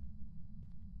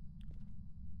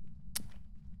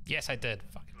 Yes, I did.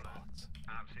 Fucking bollocks.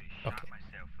 Absolutely shat Okay.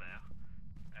 myself there.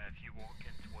 If you walk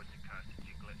in towards the curtains,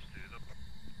 you glitch through them.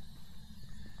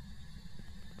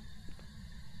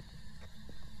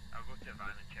 I'll go to the van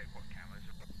and check what cameras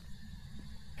are.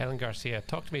 Helen Garcia,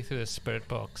 talk to me through the spirit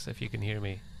box if you can hear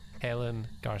me. Helen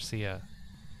Garcia.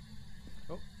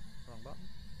 Oh, wrong button.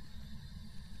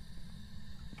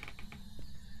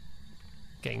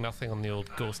 Getting nothing on the old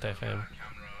Ghost FM. Camera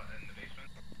in the basement.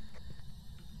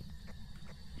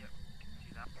 Yep,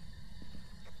 see that?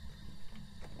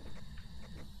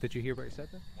 Did you hear what he said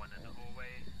then? One in the hallway.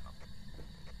 Up.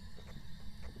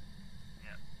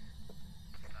 Yep.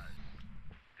 That's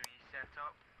 3 set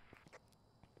up.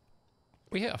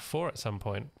 We hit a 4 at some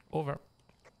point. Over.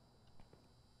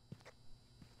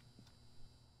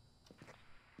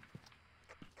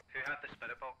 Who had the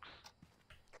spirit box?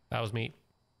 That was me.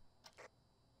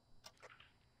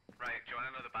 Right, do you want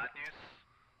to know the bad news?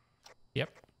 Yep.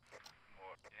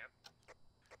 Yep.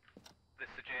 The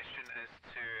suggestion is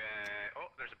to, oh,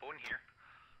 there's a bone here.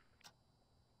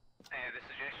 The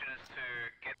suggestion is to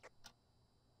get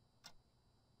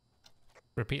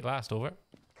Repeat last. Over.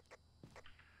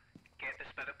 the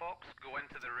spirit box, go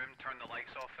into the room, turn the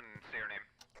lights off, and say your name.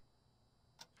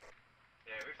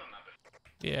 Yeah, we've done that before.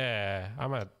 Yeah,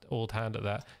 I'm an old hand at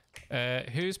that.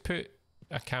 Who's put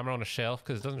a camera on a shelf?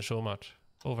 Because it doesn't show much.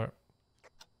 Over.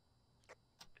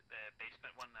 The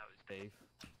basement one, that was Dave.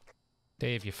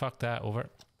 Dave, you fucked that. Over. Right,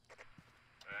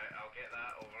 I'll get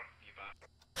that over. You back.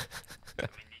 I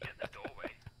mean, you get the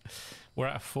doorway. We're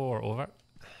at a 4. Over.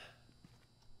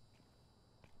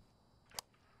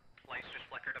 Lights just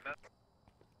flickered a bit.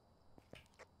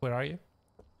 Where are you?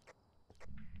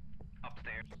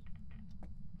 Upstairs.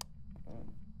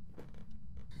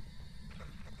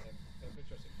 Temperature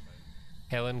seems fine.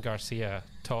 Helen Garcia,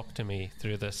 talk to me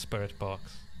through the spirit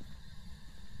box.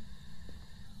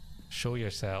 Show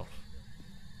yourself.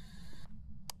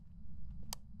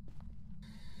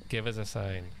 Give us a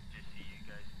sign. Just see you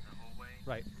guys in the hallway.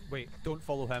 Right, wait, don't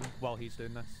follow him while he's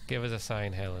doing this. Give us a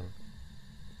sign, Helen.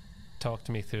 Talk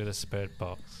to me through the spirit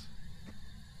box.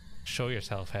 Show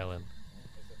yourself, Helen.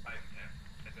 Is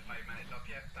it 5 minutes up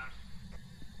yet, Sam?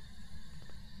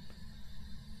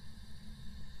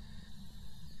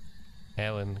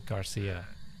 Helen Garcia.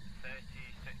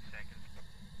 36 seconds.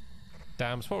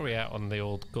 Dams, what were we at on the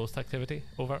old ghost activity?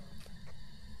 Over.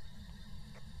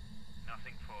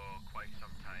 Nothing for quite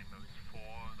some time. It was 4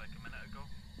 like a minute ago,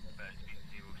 but it's been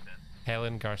 0 since.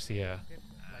 Helen Garcia, Like,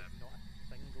 not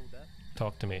a single bit.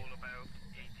 talk to me. All about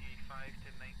 85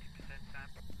 to 90% Sam.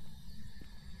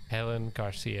 Helen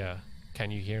Garcia,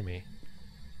 can you hear me?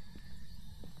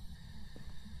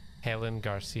 Helen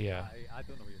Garcia. I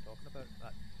don't know what you're talking about.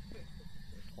 That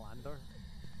slander.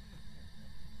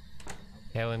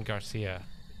 Helen Garcia.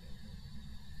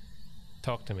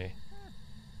 Talk to me.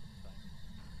 Fine.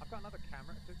 I've got another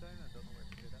camera to put down. I don't know where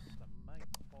to do that. So I might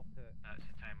pop it. That's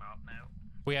the time up now.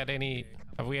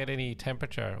 Have we had any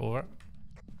temperature? Over.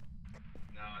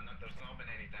 No, there's not been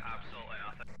any damage. Absolutely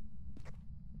nothing.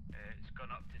 It's gone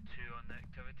up to 2 on the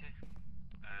activity.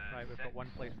 Right, we've got one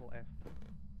playful F.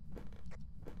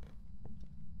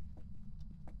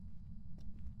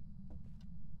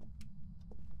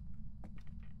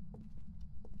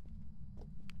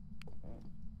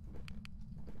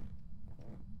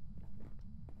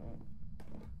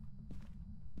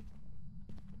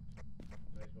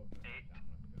 Might as well put it on 8. camera,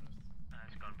 to be honest.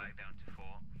 It's gone back down to 4.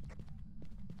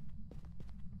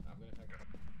 I'm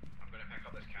gonna pick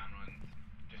up this camera and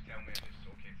just tell me if it's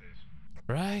okay to use.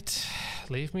 Right.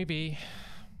 Leave me be.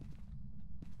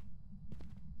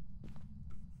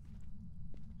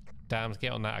 Dams,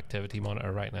 get on that activity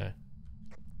monitor right now.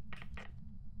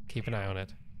 Keep an eye on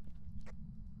it.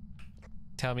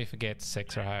 Tell me if it gets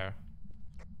 6 or higher.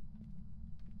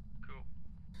 Cool.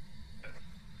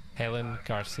 Helen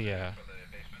Garcia. For the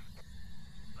basement.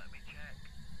 Let me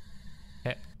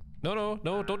check.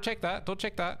 No, don't check that. Don't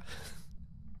check that.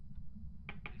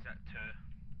 Is that 2?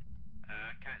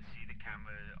 Can't see the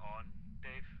camera on,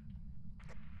 Dave.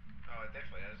 Oh, it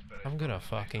definitely is, but it's I'm gonna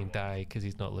probably fucking next to the wall. die because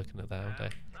he's not looking at that, aren't I?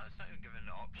 No, it's not even given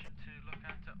the option to look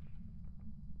at it.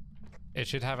 It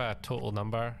should have a total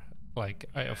number, like,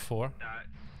 out of 4. That's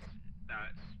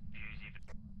views even.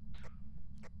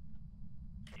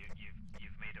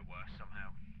 You've made it worse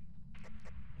somehow.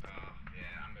 Oh,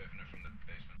 yeah, I'm moving it from the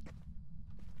basement.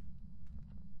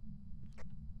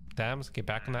 Dams, get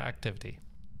back on that activity.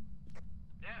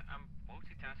 Yeah, I'm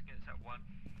multitasking. It's at 1.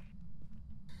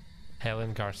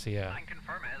 Helen Garcia. I can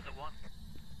confirm it is at 1.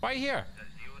 Why are you here? It's at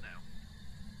 0 now.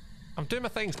 I'm doing my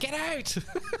things. Get out!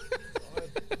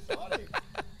 Sorry.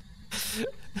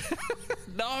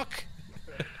 Knock!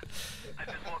 I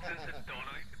just walked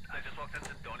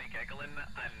into Donnie giggling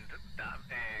and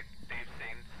Dave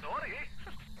saying sorry.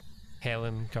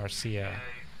 Helen Garcia. Guys,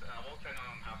 I walked in and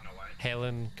I'm having a wank.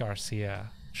 Helen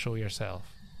Garcia. Show yourself.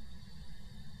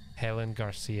 Helen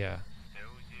Garcia. Still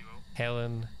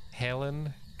 0.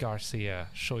 Helen Garcia.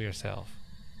 Show yourself.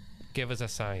 Give us a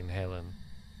sign, Helen.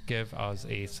 Give us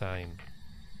a sign.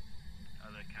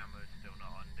 Other camera's still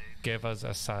not on, Dave. Give us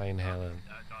a sign, Helen.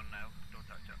 It's on now. Don't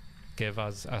touch it. Give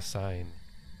us a sign.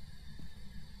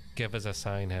 Give us a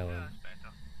sign, Helen. That's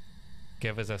better.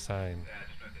 Give us a sign. Yeah, I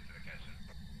just moved it to the kitchen.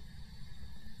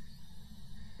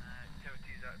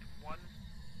 Activities at 1.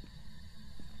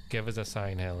 Give us a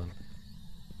sign, Helen.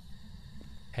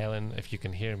 Helen, if you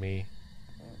can hear me,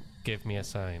 give me a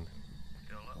sign.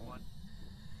 Still at 1.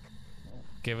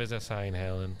 Give us a sign,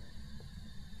 Helen.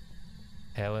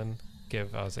 Helen,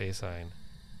 give us a sign.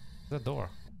 There's a door.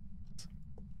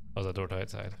 Oh, there's a door to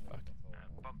outside. Fuck.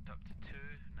 Bumped up to 2.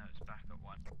 Now it's back at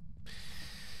 1.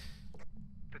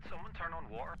 Did someone turn on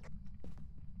water?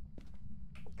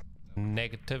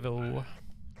 Negativo.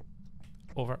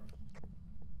 Over.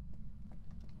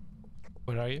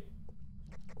 Where are you?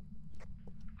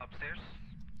 Upstairs.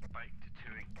 Bike to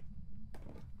 2.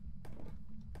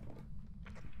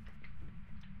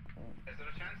 Is there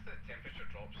a chance that temperature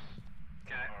drops?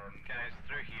 Guys,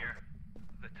 through here.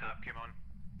 The tap came on.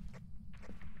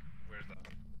 Where's that?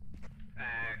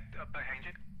 Up behind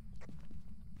you.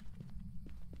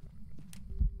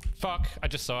 Fuck! I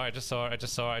just saw it. Spiked up to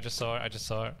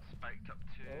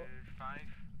 5.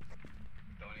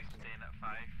 Donnie's Staying at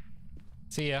 5.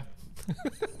 See ya.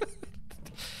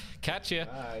 Catch ya.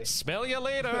 Bye. Smell ya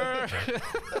later.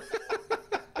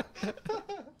 Did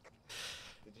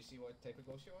you see what type of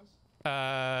ghost she was?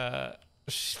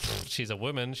 She's a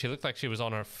woman. She looked like she was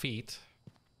on her feet.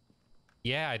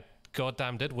 Yeah, I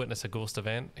goddamn did witness a ghost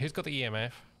event. Who's got the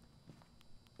EMF?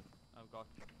 I've got.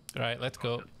 Right, let's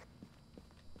go.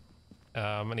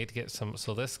 I need to get some,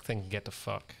 so this thing can get to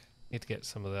fuck. Need to get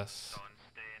some of this. Don,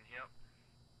 stay in here.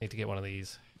 Need to get one of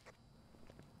these.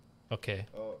 Okay.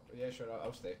 Oh, yeah, sure,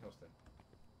 I'll stay.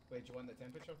 Wait, do you want the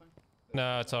temperature thing?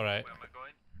 No, it's alright. Where am I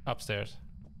going? Upstairs.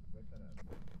 Wait for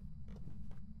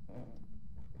that.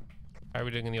 How are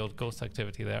we doing in the old ghost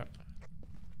activity there?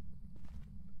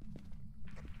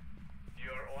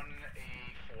 You're on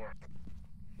a 4.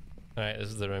 Alright, this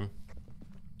is the room.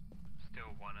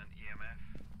 Still 1 on EMF.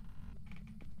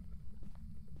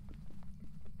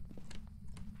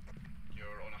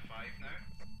 You're on a 5 now.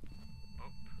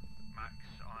 Oh, Max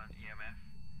on EMF.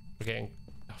 We're getting...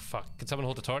 Oh, fuck. Can someone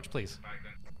hold the torch, please? Back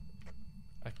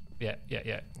then.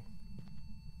 Yeah.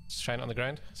 Just shine it on the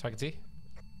ground so I can see. Is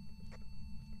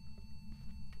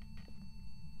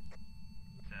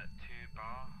that 2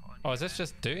 bar on Oh, is this EMF?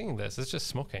 just doing this? It's just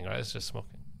smoking, right? It's just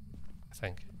smoking. I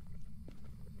think.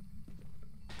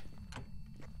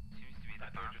 Seems to be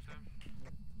the bathroom.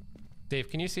 Dave,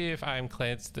 can you see if I'm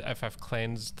cleansed, if I've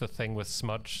cleansed the thing with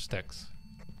smudge sticks?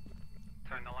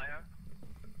 Turn the light out.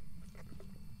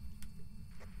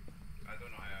 I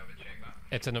don't know how I would check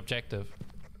that. It's an objective.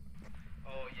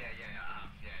 Oh, yeah,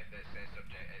 this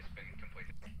subject has been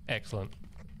completed. Excellent.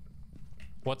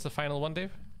 What's the final one,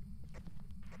 Dave?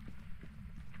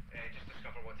 Just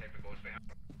discover what type of ghost we have.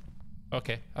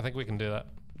 Okay, I think we can do that.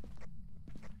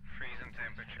 Freezing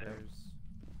temperature.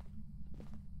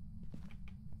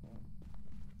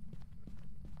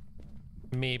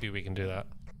 Maybe we can do that.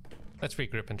 Let's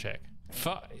regroup and check.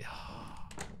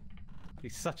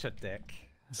 He's such a dick.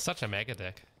 Such a mega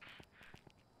dick.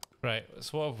 Right,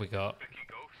 so what have we got? Spooky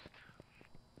ghost.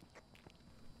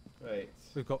 Right.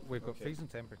 We've got Okay. freezing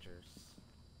temperatures.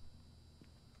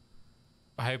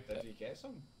 How Did we get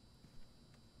some?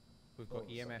 We've got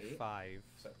Oh, is that EMF eight? 5.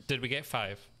 6. did we get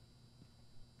 5?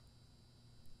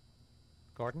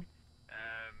 Gordon, Yeah,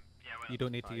 went you up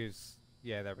don't need to 5. use.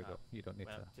 Yeah, there we No. go. You don't need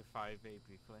Went up to 5 very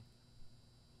briefly.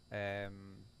 to.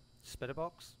 Spitter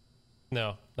box.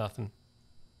 No, nothing.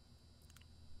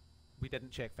 We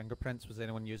didn't check fingerprints. Was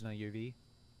anyone using a UV?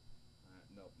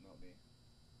 Nope, not me.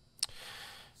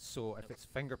 So if it's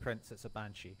fingerprints, it's a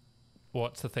banshee.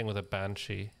 What's the thing with a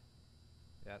banshee?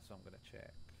 That's what I'm gonna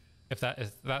check. If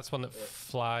that's one that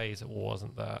flies, it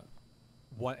wasn't that.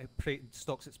 One it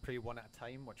stalks its prey one at a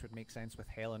time, which would make sense with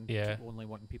Helen Yeah. only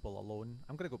wanting people alone.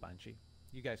 I'm gonna go banshee.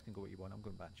 You guys can go what you want. I'm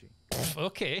going banshee.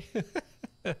 Okay.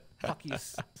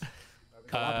 Fuckies.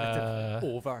 Collaborative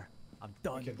over. I'm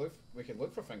done. We could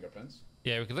look for fingerprints.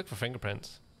 Yeah, we could look for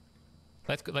fingerprints.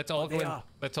 Let's all they go in. are.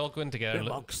 Let's all go in together and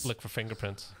They're look, monks. look for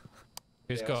fingerprints.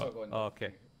 Who's Yeah, got let's all go in Oh,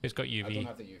 okay. Who's got I don't UV?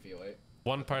 have the UV light.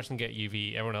 One person get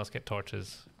UV. Everyone else get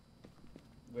torches.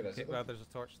 Where is Okay, it? well, there's a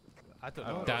torch. I don't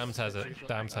Oh, know. Dams has it.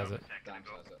 Dams has it. Dams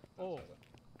has it. Oh. Dams has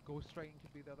it. Ghost writing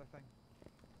could be the other thing.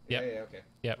 Yep. Yeah, okay.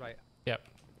 Yep. Right. Yep.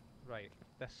 Right.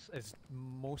 This is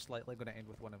most likely going to end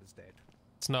with one of us dead.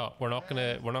 It's not. We're not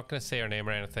gonna say our name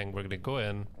or anything. We're gonna go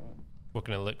in. We're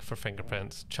gonna look for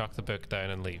fingerprints. Chuck the book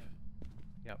down and leave.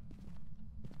 Yep.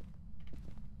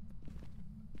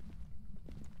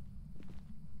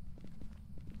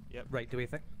 Yep. Right. Do we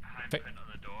think? Fi- on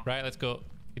the door. Right. Let's go.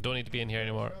 You don't need to be in here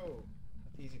anymore. Oh,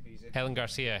 easy peasy. Helen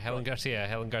Garcia. Helen Garcia.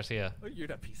 Helen Garcia. Oh,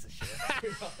 you're a piece of shit.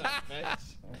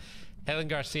 Bitch. Helen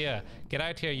Garcia. Get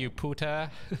out here, you puta.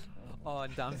 Oh,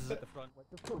 and Dams is at the front. What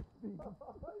the fuck?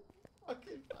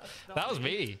 Fucking bastard. That was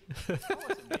me. That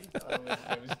wasn't me.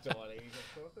 It was Johnny.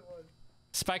 Of course it was.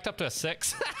 Spiked up to a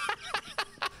 6.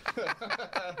 Alright, can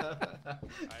I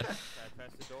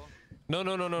press the door? No.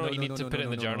 No, You no, need no, to no, put it in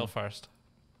no, the no, journal no. first.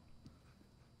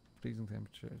 Freezing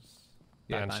temperatures.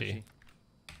 Banshee.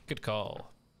 Good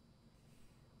call.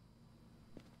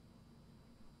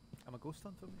 I'm a ghost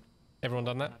hunter. Everyone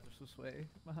done My that? hands are so sweaty.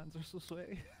 My hands are so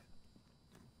sweaty.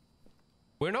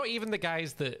 We're not even the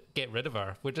guys that get rid of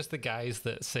her. We're just the guys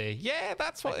that say, yeah,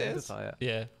 that's what it is. Identify it.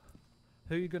 Yeah.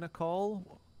 Who are you gonna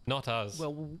call? Not us.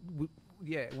 Well,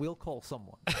 yeah, we'll call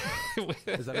someone.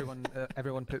 Does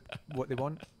everyone put what they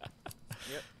want?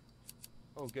 Yep.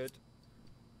 Oh, good.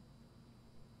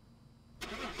 I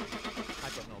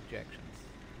got no objections.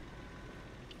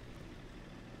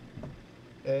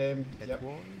 It Yep.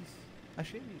 was a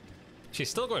shade. She's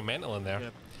still going mental in there.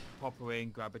 Gonna pop away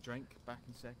and grab a drink. Back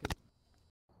in a second.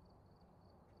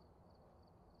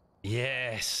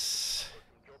 Yes.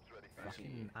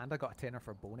 And I got a tenner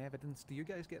for bone evidence. Do you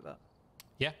guys get that?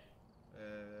 Yeah.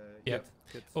 Yeah. Yep.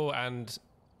 Good. Oh, and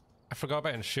I forgot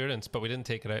about insurance, but we didn't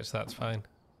take it out, so that's fine.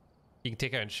 You can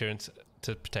take out insurance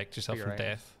to protect yourself your from items.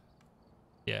 death.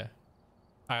 Yeah.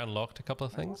 I unlocked a couple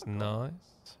of things. Nice.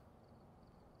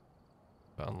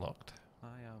 Unlocked. I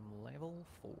am level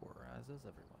 4, as is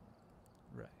everyone.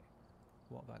 Right.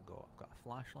 What have I got? I've got a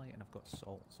flashlight and I've got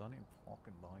salt, so I need to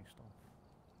fucking buy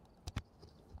stuff.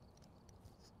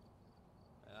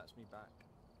 That's me back.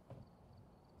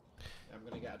 I'm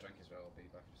gonna get a drink as well. I'll be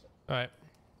back in a sec. All right.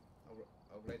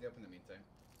 I'll ready up in the meantime.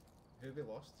 Who have we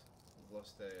lost? We've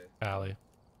lost Ali.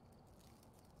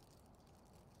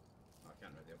 I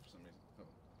can't ready up for some reason. Hold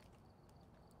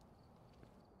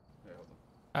on. Wait, hold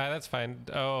on. That's fine.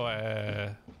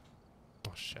 Oh,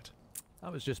 shit.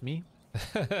 That was just me.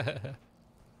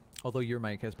 Although your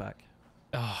mic is back.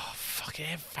 Oh,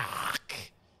 fucking fuck.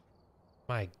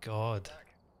 My God.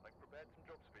 I've prepared some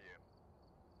jobs for you.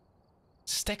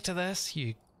 Stick to this,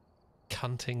 you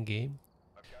cunting game.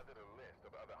 I've gathered a list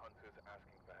of other hunters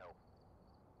asking for help.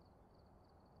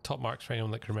 Top marks for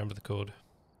anyone that can remember the code.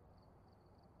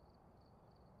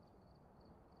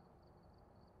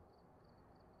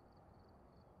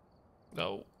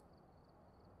 No.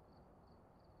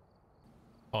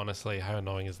 Honestly, how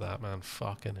annoying is that, man?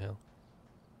 Fucking hell.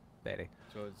 Very.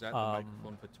 So is that the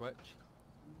microphone for Twitch?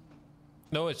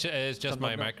 No, it's just my Something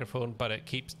like microphone, but it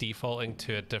keeps defaulting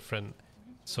to a different.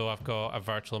 So I've got a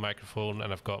virtual microphone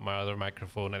and I've got my other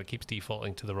microphone, and it keeps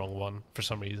defaulting to the wrong one for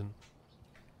some reason.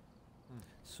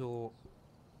 So,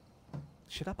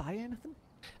 should I buy anything?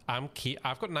 I've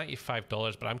got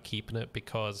 $95, but I'm keeping it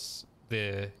because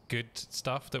the good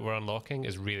stuff that we're unlocking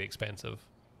is really expensive,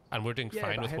 and we're doing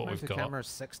fine but with what we've head-mounted got. camera's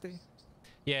 60.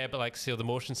 Yeah, but like, so the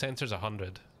motion sensor's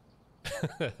 100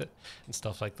 and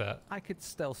stuff like that. I could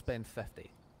still spend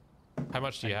 50. How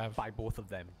much do you and have? Buy both of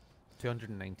them.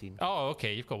 219. Oh,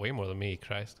 okay, you've got way more than me,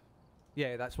 Christ.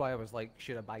 Yeah, that's why I was like,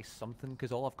 should I buy something?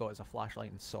 Because all I've got is a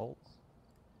flashlight and salt.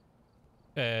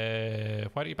 Why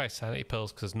don't you buy sanity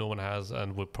pills? Because no one has,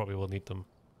 and we probably will need them.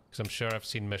 Because I'm sure I've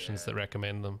seen missions that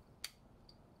recommend them.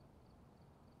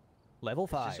 Level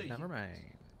just 5, so you never can- mind.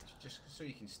 Just so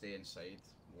you can stay inside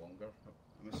longer,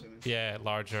 I'm assuming. Yeah,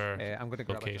 larger I'm going to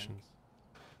grab locations.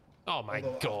 Oh my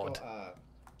Although god.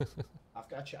 I've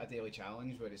got a daily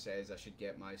challenge where it says I should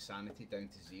get my sanity down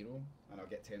to 0 and I'll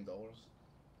get $10.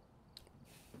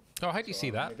 Oh, how do you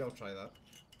see that? Maybe I'll try that.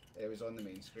 It was on the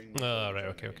main screen. Oh, right,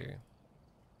 okay, okay.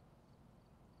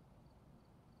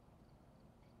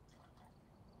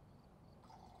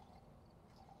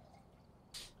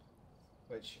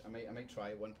 Which I might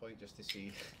try at one point just to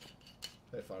see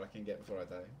how far I can get before I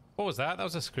die. What was that? That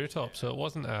was a screw top, so it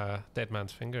wasn't a dead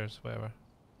man's fingers, whatever.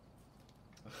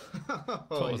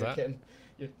 What was that?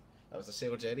 That was the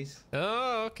Sailor Jerry's.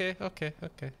 Oh, okay, okay,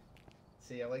 okay.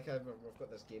 See, I like how we've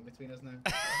got this game between us now.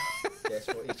 Guess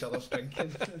what each other's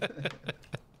drinking.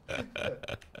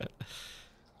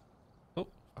 Oh,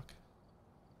 fuck.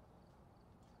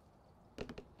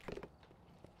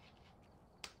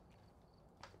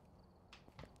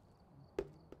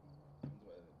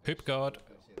 Hoop God.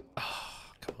 Oh,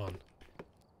 come on.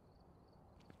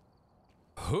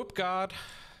 Hoop God.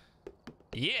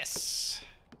 Yes!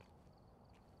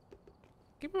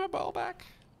 Give me my ball back.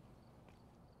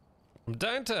 I'm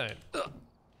downtown. Ugh.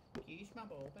 Use my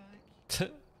ball back.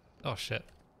 Oh shit.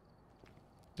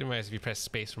 Didn't realize if you press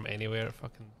space from anywhere, it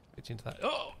fucking gets you into that.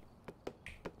 Oh!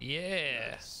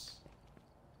 Yeah! Nice.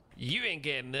 You ain't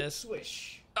getting this.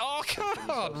 Swish. Oh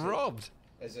god, say- robbed.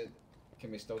 Is it?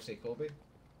 Can we still say Kobe?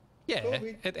 Yeah,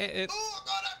 Kobe. it Oh, I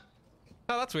got it!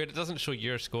 Oh, that's weird. It doesn't show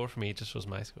your score for me, it just shows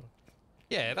my score.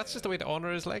 Yeah, that's just a way to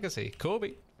honor his legacy.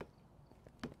 Kobe.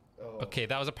 Oh. Okay,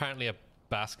 that was apparently a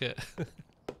basket.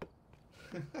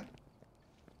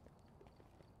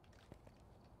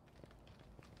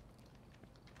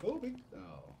 Kobe. Oh.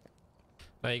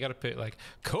 Now you gotta put like,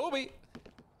 Kobe!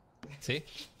 See?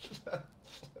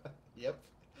 Yep.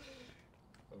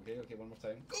 Okay, one more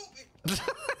time. Kobe.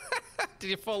 Did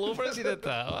you fall over as you did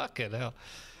that? Fucking hell.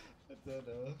 I don't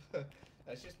know.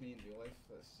 That's just me in real life.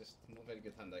 It's just not very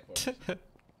good hand-eye coordination.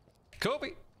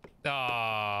 Kobe!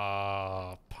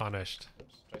 Ah, punished.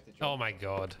 Oops, tried to jump. Oh my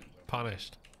god.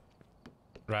 Punished.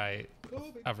 Right.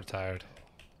 Kobe. I've retired.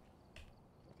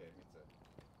 Okay, me too.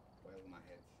 Well, my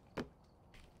head.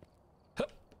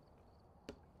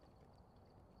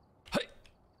 Hey.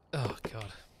 Oh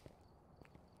god.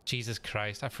 Jesus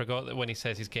Christ. I forgot that when he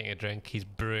says he's getting a drink, he's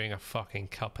brewing a fucking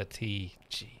cup of tea.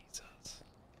 Jesus.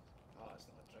 Oh, it's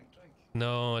not a drink.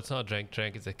 No, it's not a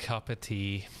drink, it's a cup of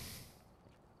tea.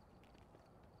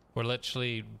 We're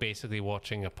literally basically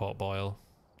watching a pot boil.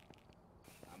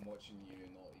 I'm watching you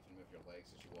not even move your legs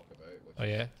as you walk about. Which Oh is-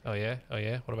 yeah? Oh yeah? Oh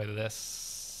yeah? What about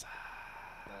this?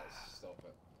 That's stop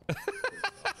it. Please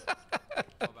stop it.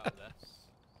 What about this?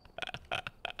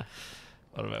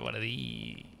 What about one of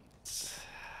these?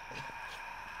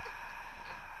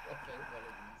 Okay, one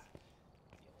of these.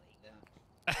 Do you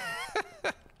like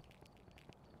that?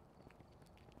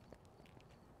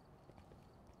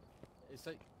 It's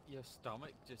like your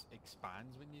stomach just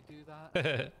expands when you do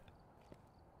that.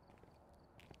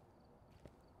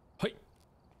 Hey.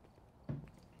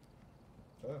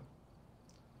 Oh.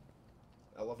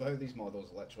 I love how these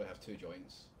models literally have 2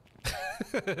 joints.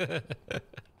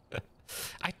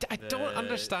 I don't The-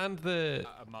 understand the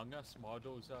Among Us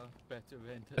models are better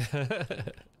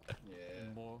rendered Yeah,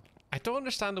 and more. I don't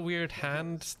understand the weird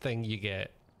hand thing you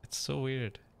get. It's so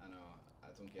weird. I know. I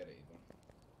don't get it either.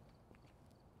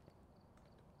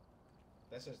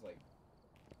 This is like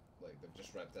they've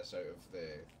just ripped this out of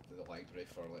the library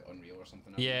for like Unreal or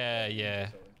something. Yeah, haven't they? yeah.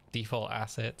 Sorry. Default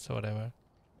assets or whatever.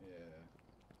 Yeah.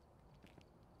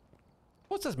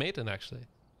 What's this made in actually?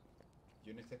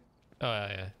 Unity. Oh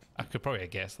yeah. I could probably have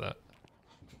guessed that.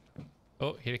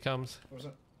 Oh, here he comes. What was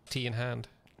it? Tea in hand.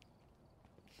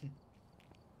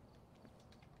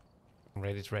 I'm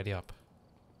ready to ready up.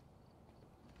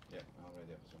 Yeah, I'll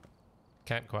ready up as well.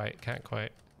 Can't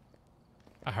quite.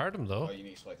 I heard him though. Oh, you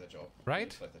need to select a job. You Right?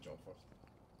 need to select a job first.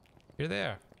 You're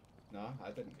there. No, I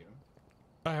didn't hear him.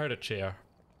 I heard a chair.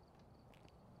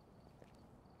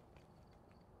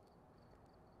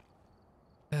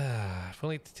 If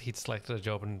only he'd selected a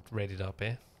job and readied up,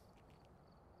 eh?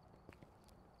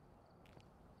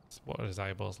 What are his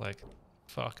eyeballs like?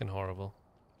 Fucking horrible.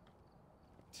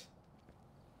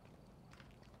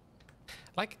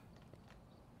 Like,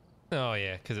 oh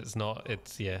yeah, because it's not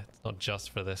just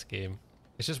for this game.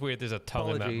 It's just weird there's a tongue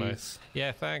in that mouth. Apologies.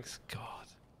 Yeah, thanks.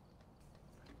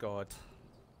 God.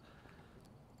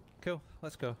 Cool,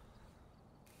 let's go.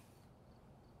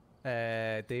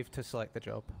 Dave to select the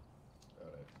job.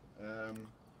 Alright.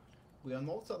 We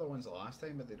unlocked other ones the last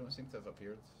time, but they don't seem to have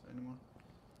appeared anymore.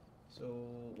 So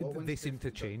what ones They do seem to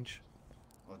you- change.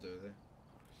 Oh, do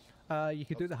they? You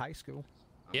could do the high school.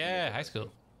 I'm gonna Yeah, do high that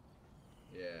school.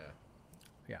 Yeah.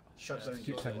 Yeah. Shuts Yeah, down it's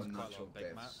quite people a on lot of natural big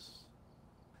deaths. maps.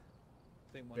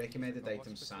 Think one Recommended in the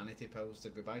items, hospital. sanity pills.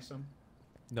 Did we buy some?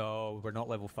 No, we're not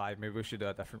level 5. Maybe we should do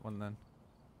a different one then.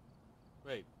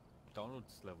 Wait,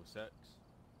 Donald's level 6.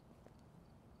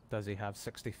 Does he have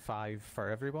 65 for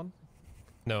everyone?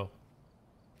 No.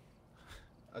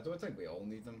 I don't think we all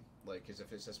need them. Like, 'cause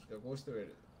if it's a ghost through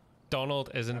it Donald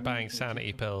isn't mean, buying you can sanity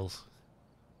keep them. pills.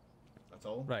 at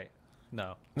all. Right.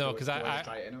 No. No, So because do you wanna I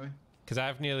try it anyway. because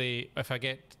I've nearly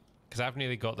I've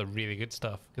nearly got the really good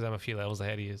stuff because I'm a few levels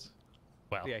ahead of you.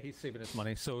 Well, Yeah, he's saving his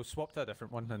money, so swap to a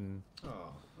different one and...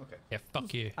 Oh, okay. yeah,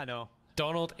 fuck you. I know.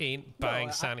 Donald ain't buying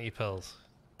I- sanity pills.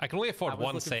 I can only I afford was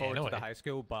one looking set forward anyway. to the high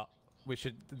school, but we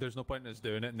should... There's no point in us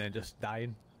doing it and then just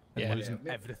dying and Yeah. losing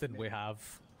Yeah, everything we have.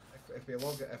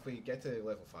 If we get to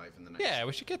level 5 in the next Yeah,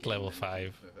 we should get to game, level then we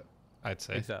can 5. move it. I'd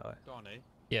say. Exactly. Donnie,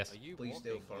 Yes. are you Please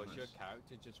do walking, or is for your us.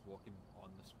 character just walking on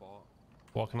the spot?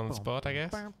 Walking on the spot, I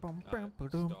guess. I think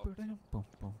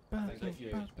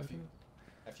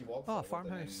if you walk Oh, forward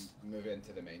and then farmhouse. move it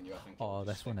into the menu, I think. Oh, it'll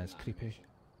just this one stick is an creepy. animation.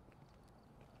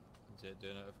 Is it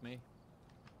doing it with me?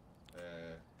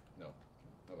 No.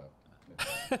 Oh well.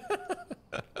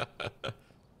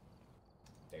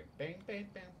 Bang, bang, bang,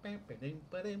 bang, bang, bang,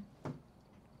 bang, bang.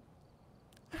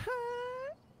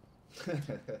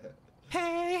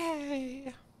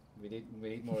 Hey, We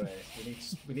need more.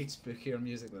 We need spookier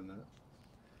music than that.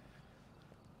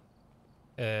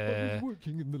 hey.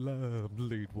 working in the lab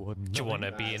late one Do you want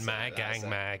to be in That's my it, gang, that's it.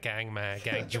 my gang, my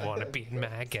gang? Do you want to be in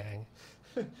my gang?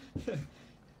 Is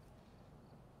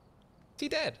he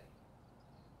dead?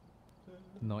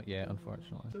 Not yet,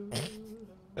 unfortunately.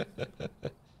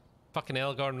 Fucking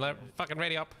hell, Gordon, fucking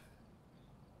ready up.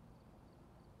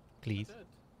 Please. I did.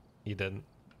 You didn't.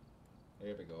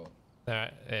 Here we go.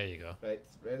 Alright, there you go. Right,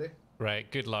 ready? Right,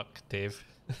 good luck, Dave.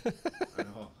 I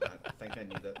know. I think I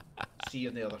need it. See you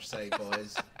on the other side,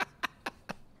 boys.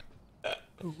 I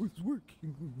was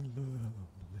working in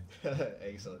the lab.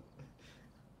 Excellent.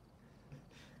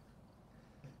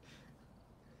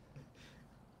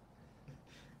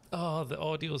 Oh, the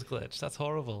audio's glitched. That's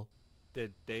horrible.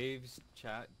 Did Dave's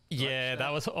chat? Yeah, glitch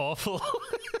that was awful.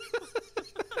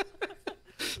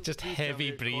 Just Please tell me heavy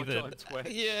it caught breathing. on Twitch.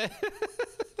 Yeah.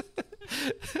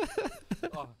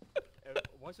 Oh, it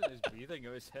wasn't his breathing; it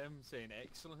was him saying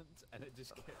 "excellent," and it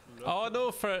just kept. Oh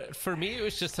no, for me it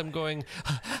was just him going.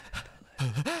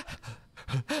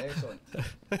 Excellent.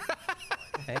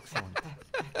 Excellent.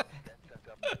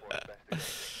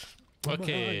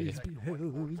 Okay, My eyes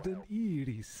beheld an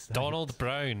eerie sight. Donald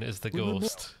Brown is the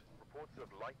ghost. Reports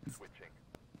of light switching.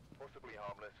 Possibly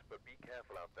harmless, but be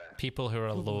careful out there. People who are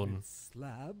alone.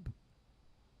 Slab.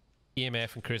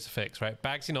 EMF and crucifix, right?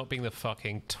 Bagsy not being the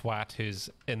fucking twat who's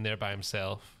in there by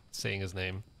himself saying his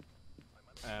name.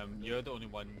 You're the only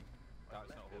one that's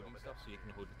not holding stuff, so you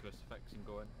can hold the crucifix and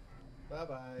go in. Bye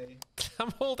bye.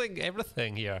 I'm holding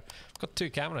everything here. I've got 2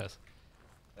 cameras.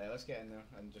 Right, let's get in there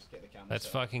and just get the camera. Let's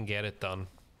set up. fucking get it done.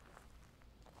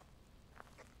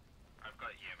 I've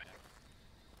got EMF.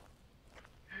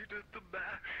 Who did the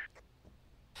mash?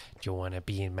 Do you want to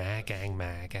be in my gang,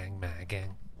 my gang, my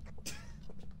gang?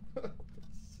 Such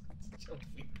a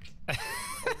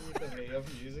weird array of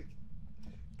music.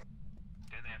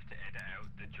 Didn't they have to edit out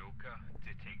the Joker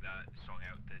to take that song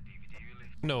out the DVD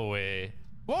release? No way.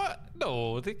 What?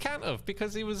 No, they can't have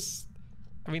because he was.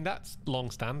 I mean, that's long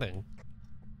standing.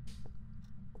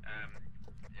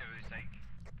 It was like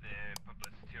the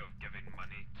publicity of giving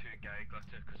money to Guy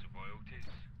Glitter because of royalties,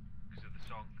 because of the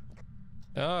song.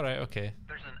 All right, okay.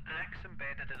 There's an axe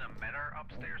embedded in a mirror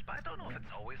upstairs, but I don't know if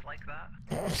it's always like that.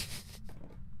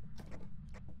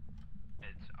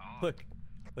 It's odd.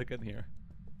 Look in here.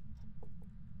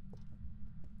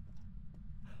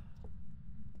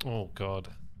 Oh god.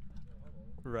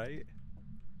 Right?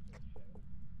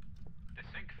 The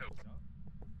sink filter.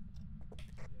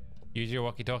 Use your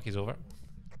walkie-talkies over.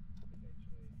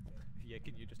 Yeah,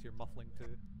 can you just hear muffling too?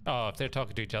 Oh, if they're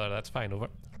talking to each other, that's fine. Over.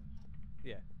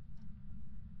 Yeah.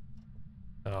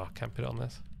 Oh, can't put it on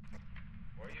this.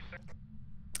 What are you saying?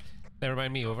 Never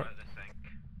mind me. Over. At the sink.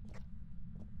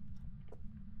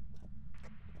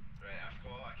 Right, I've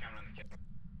got a camera in the kitchen.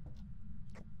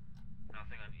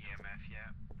 Nothing on EMF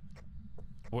yet.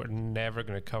 We're never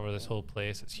going to cover this whole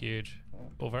place. It's huge.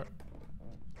 Over.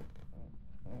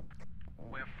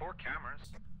 We have 4 cameras.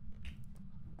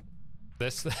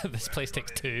 This this place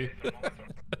takes 2. Yeah,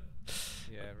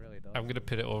 it really does. I'm going to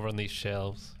put it over on these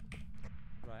shelves.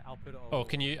 Right, I'll put it all. Oh,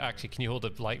 can you hold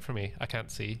a light for me? I can't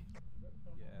see. Yeah,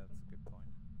 that's a good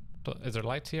point. Is there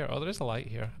lights here? Oh, there is a light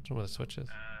here. I don't know where the switch is.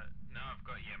 No, I've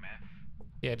got EMF.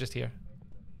 Yeah, just here.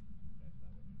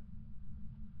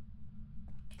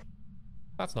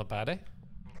 That's not bad, eh?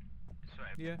 Sorry.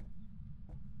 Yeah.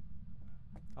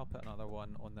 I'll put another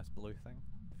one on this blue thing,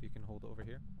 if you can hold it over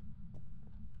here.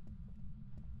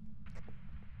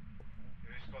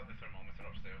 Who's got the thermometer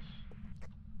upstairs?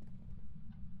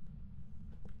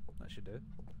 That should do it.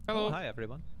 Hello. Oh, hi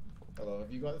everyone. Hello,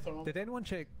 have you got the thermometer?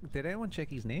 Did anyone check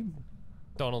his name?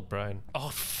 Donald Brown. Oh,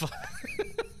 fuck.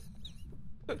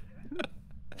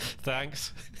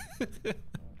 Thanks.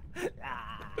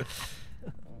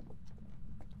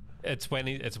 It's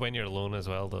when you're alone as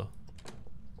well, though.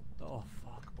 Oh,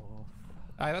 fuck off.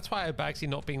 Aye, that's why I'm Bagsy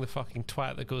not being the fucking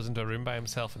twat that goes into a room by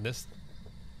himself in this.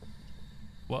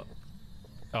 What?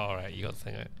 Oh, alright, you got the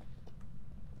thing out.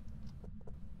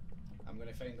 I'm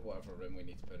gonna find whatever room we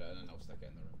need to put it in and I'll stick it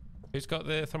in the room. Who's got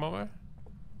the thermometer?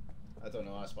 I don't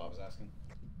know, that's what I was asking.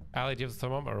 Ali, do you have the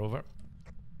thermometer over?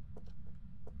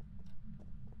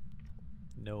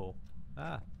 No.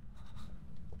 Ah.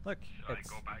 Look, Should I it's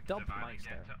go back to the van and get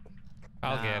Dumpmeister. it?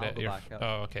 I'll Nah, get I'll it. go You're back up.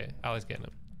 oh, okay. Ali's getting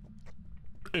it.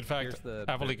 In fact, Here's the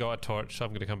I've only bit. got a torch, so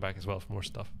I'm going to come back as well for more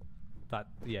stuff.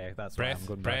 Yeah, that's why I'm Breath,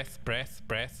 going breath, breath,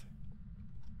 breath.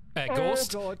 Oh,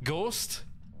 Ghost, God. ghost.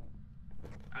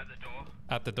 At the door.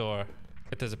 At the door.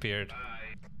 It disappeared.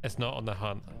 Aye. It's not on the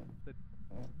hunt. back.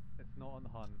 It's not on the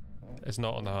hunt. It's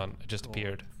not on the hunt. It just God.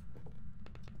 appeared.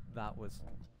 That was.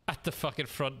 At the fucking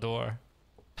front door.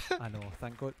 I know.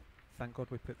 Thank God. Thank God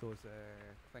we put those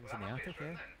things in the attic.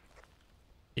 Yeah.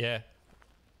 Yeah.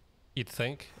 You'd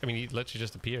think. I mean, he literally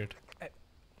just appeared.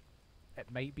 It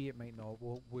might be. It might not.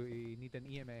 Well, we need an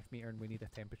EMF meter and we need a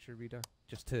temperature reader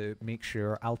just to make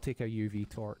sure. I'll take a UV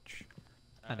torch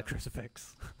and a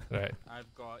crucifix. Right.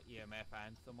 I've got EMF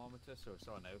and thermometer, so if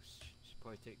someone else should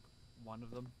probably take one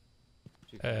of them.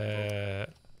 So you can have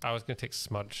both. I was going to take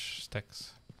smudge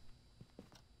sticks.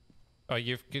 Oh,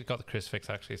 you've got the crucifix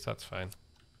actually, so that's fine.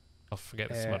 I'll forget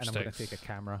the smudge and I'm going sticks. to take a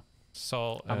camera.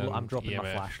 Salt. I'm dropping my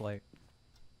EMF. flashlight.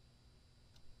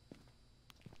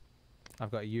 I've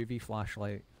got a UV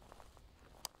flashlight.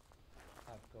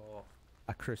 I've got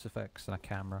a crucifix and a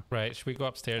camera. Right, should we go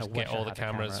upstairs I and get wish I all the had a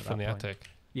camera cameras at from the that point. attic?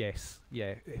 Yes.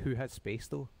 Yeah. Who has space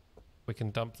though? We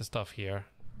can dump the stuff here.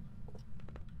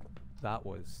 That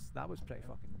was pretty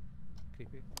fucking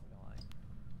creepy. Not gonna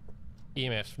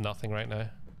lie. EMF's nothing right now.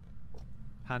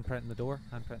 Handprint in the door.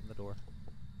 Handprint in the door.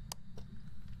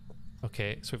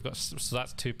 Okay, so we've got so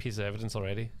that's 2 pieces of evidence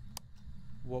already.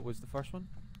 What was the first one?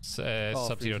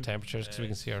 Sub-zero freezing. temperatures because we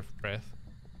can see our breath.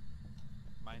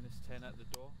 -10 at the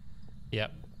door.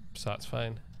 Yep, so that's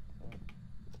fine.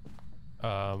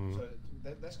 So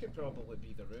this could probably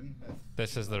be the room. If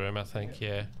This is the room, I think.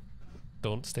 Yeah.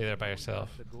 Don't stay there by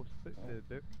yourself. The ghost book. The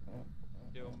book.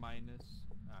 Still minus.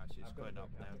 Ah, she's I've got going it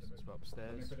up back, now I've got since it we're back. Let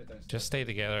me upstairs. put it downstairs. Just stay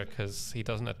together because he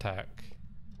doesn't attack.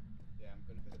 Yeah, I'm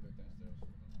gonna put the book downstairs.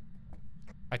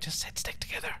 I just said stick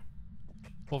together.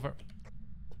 Over.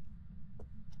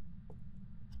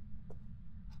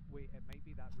 Wait, it might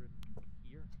be that room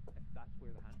here. If that's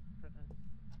where the handprint is.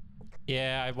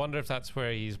 Yeah, I wonder if that's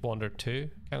where he's wandered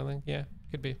to, kind of thing. Yeah,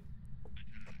 could be.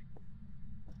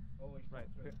 Oh, he's Right.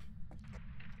 through.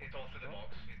 It's all through the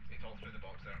box. It's all through the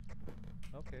box there.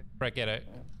 Okay. Right, get out.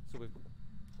 So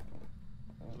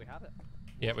we have it.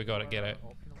 Yeah, we got it. Get out.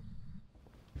 Optional.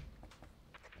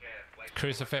 Yeah, like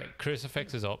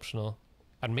Crucifix is optional,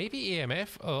 and maybe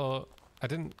EMF. Oh, I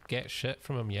didn't get shit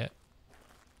from him yet.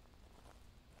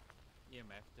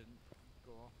 EMF didn't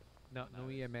go off. No No,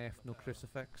 it's EMF, no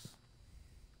crucifix.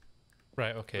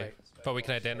 Right. Okay. Right. But we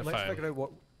can identify Let's him. figure out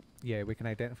what. Yeah, we can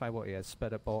identify what he is.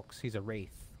 Spirit box. He's a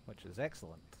wraith, which is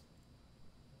excellent.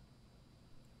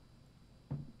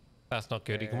 That's not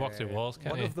good. He can walk through walls,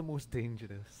 can't One he? of the most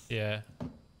dangerous. Yeah.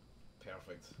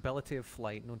 Perfect. Ability of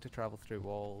flight, known to travel through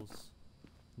walls.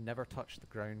 Never touch the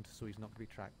ground, so he's not going to be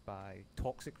tracked by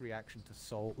toxic reaction to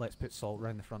salt. Let's put salt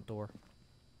around the front door.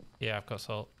 Yeah, I've got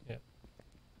salt. Yeah.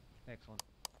 Excellent.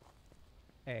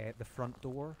 The front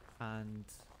door and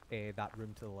that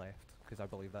room to the left, because I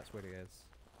believe that's where he is.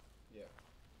 Yeah.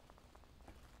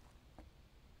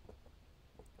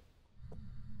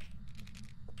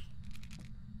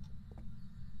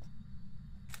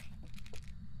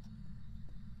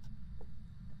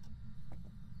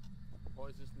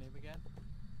 What is his name again?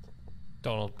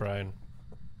 Donald Brown.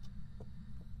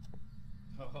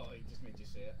 Oh, he just made you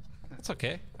say it. It's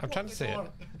okay. I'm trying to Lock say the it.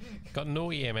 door. Got no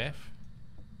EMF.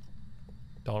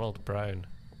 Donald Brown.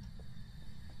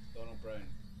 Donald Brown.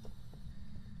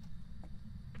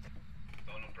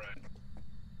 Donald Brown.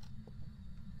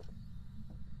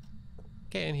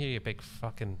 Get in here, you big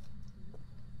fucking...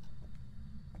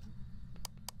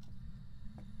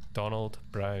 Donald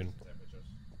Brown. Temperatures.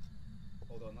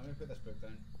 Hold on, let me put this book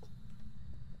down.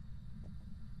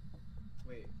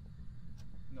 Wait.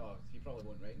 No, he probably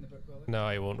won't write in the book, will he? No,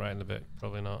 he won't write in the book.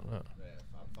 Probably not. No. Right,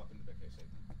 I'm fucking the book outside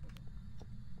now. Hold on.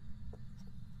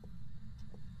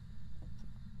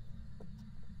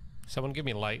 Someone give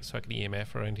me light so I can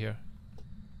EMF around here.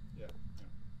 Yeah, yeah.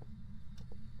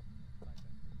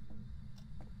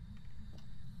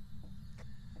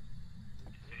 Did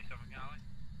you say something, Ali?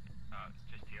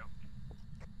 Just here.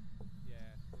 Yeah, I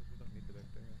suppose we don't need the book,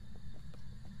 do we?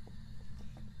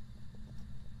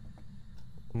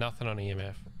 Nothing on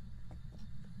EMF.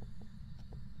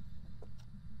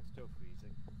 Still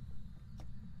freezing.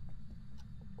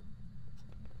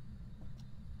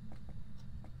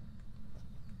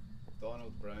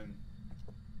 Donald Brown.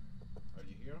 Are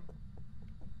you here? I'm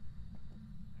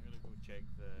gonna go check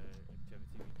the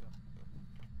activity meter.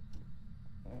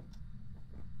 You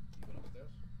going upstairs?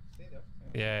 Stay there.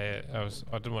 Yeah,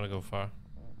 I didn't want to go far.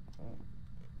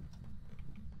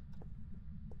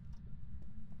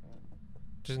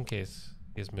 Just in case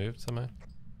he has moved somehow.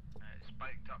 It's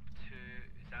spiked up to,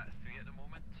 is that 3 at the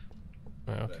moment?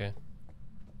 Right, okay.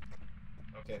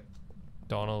 Okay.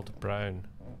 Donald Brown.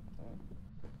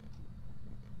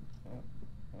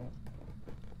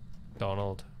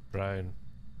 Donald Brown.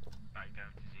 Back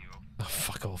down to 0. Oh,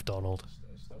 fuck off, Donald.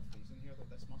 It's still freezing here, though.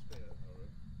 This must be a room.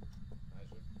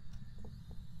 Nice room.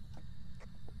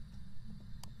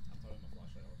 I'm turning my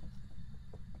flashlight off.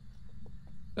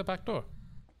 The back door.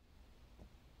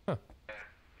 Huh.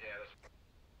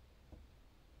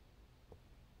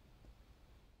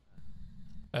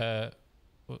 Yeah,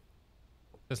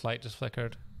 This light just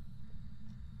flickered.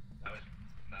 that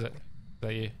was... Is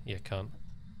that you? You can't.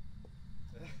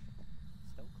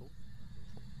 Still cool.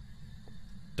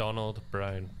 Donald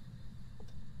Brown.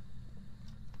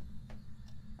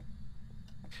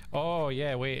 Oh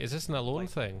yeah, wait, is this an alone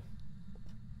thing?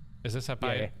 Is this a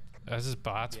buy? Yeah. This is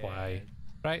that's Yeah. why.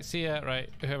 Right, see ya. Right,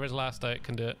 whoever's last out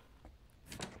can do it.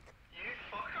 You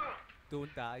fucker!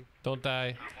 Don't die. Don't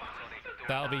die.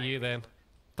 That'll be you then.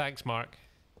 Thanks, Mark.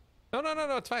 No,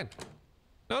 it's fine.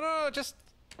 No, just.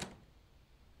 Is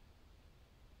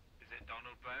it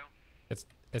Donald Brown?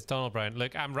 It's Donald Brown.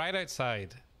 Look, I'm right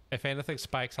outside. If anything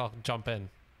spikes, I'll jump in.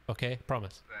 Okay,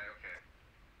 promise. Right, okay.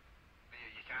 You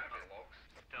can't be locked.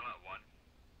 Still at 1.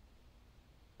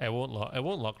 It won't lock. It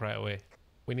won't lock right away.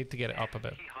 We need to get it up a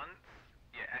bit. If he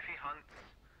hunts,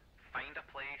 find a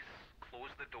place,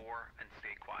 close the door, and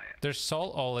stay quiet. There's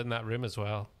salt all in that room as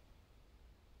well,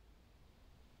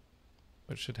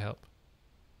 which should help.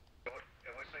 It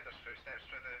looks like there's footsteps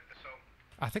through the salt.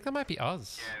 I think that might be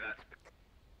us. Yeah, that's...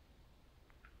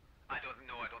 I don't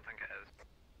think it is.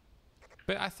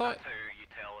 But I thought That's how you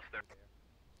tell if they're...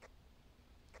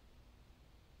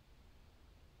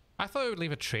 it would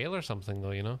leave a trail or something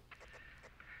though, you know.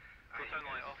 Go turn the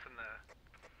light off in the...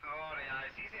 Oh, yeah,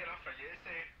 it's easy enough for you to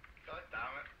say. God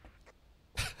damn it.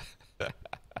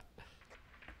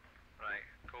 Right,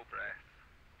 go breath.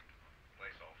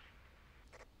 Lights off.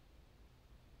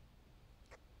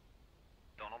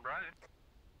 Donald Brown.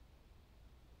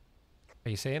 Are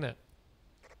you saying it?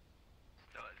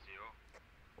 Still at 0.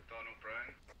 Donald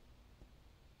Brown.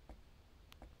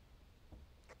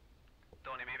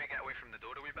 Donnie, maybe get away from the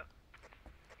door a wee bit.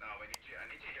 No, we need you. I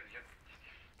need you here.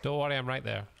 Don't worry, I'm right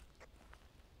there.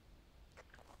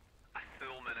 A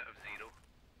full minute of 0.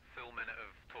 Full minute of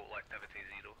total activity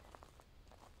 0.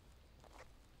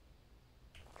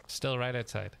 Still right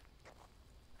outside.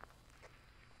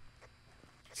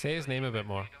 Say his name a bit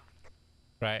more.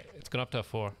 Right, it's gone up to a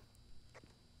 4.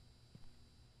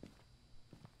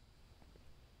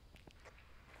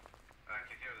 I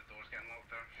can hear the doors getting locked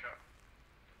there. Shut.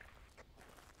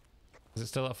 Is it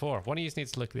still at 4? One of you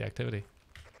needs to look at the activity.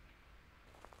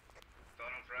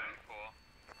 Donald Brown. 4.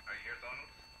 Are you here, Donald?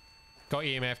 Got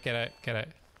EMF, get out, get out.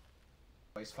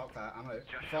 Boys, fuck that. I'm out.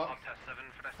 Just shot Fuck. up to 7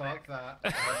 for a Fuck sec. that. I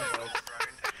heard the voice. Brown,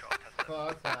 just shot up to 7.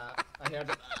 Fuck that. I heard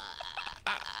it.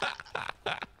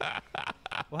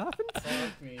 What happened?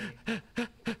 Fuck me.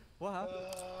 What happened?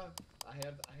 I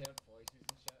heard voices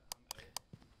and shit. I'm out.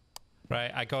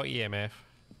 Right, I got EMF.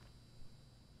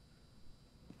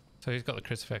 So he's got the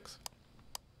crucifix.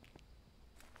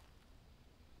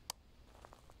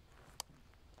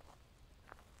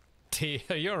 T,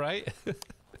 are you alright?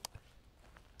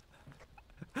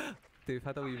 Dave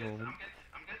had a wee I'm moment. good.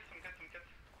 I'm good.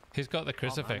 Who's got the Oh, man,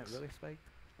 crucifix? it really spiked.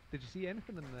 Did you see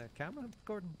anything in the camera,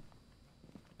 Gordon?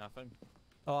 Nothing.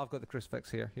 Oh, I've got the crucifix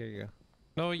here. Here you go.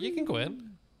 No, you can go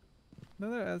in.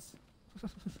 No, there it is.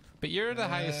 But you're the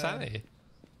highest sanity.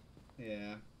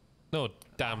 Yeah. No,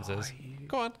 Dams is.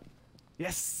 Go on.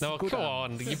 Yes. No, go come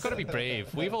down. on. You've got to be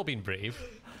brave. We've all been brave.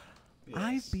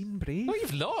 I've been brave. No,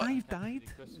 you've not. I've died.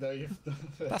 No, you've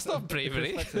That's not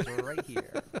bravery. Crucifix is right here.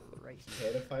 Right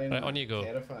here. terrifying. Right, man. on you go.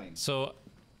 Terrifying. So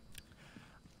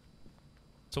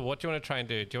what do you want to try and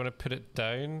do? Do you want to put it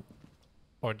down?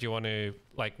 Or do you want to,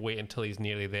 like, wait until he's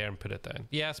nearly there and put it down?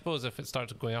 Yeah, I suppose if it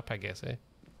starts going up, I guess, eh?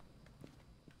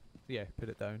 Yeah, put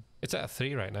it down. It's at a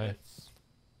 3 right now. It's,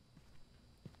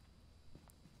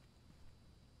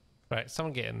 Right,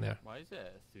 someone get in there. why is it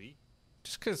at 3?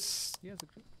 Just because Yeah, it's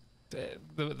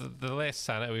a the less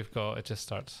sanity we've got, it just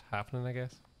starts happening, I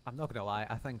guess. I'm not gonna lie.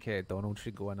 I think Donald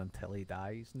should go in until he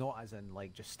dies. Not as in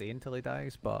like just stay until he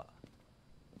dies, but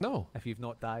No. if you've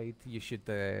not died, you should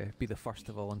be the first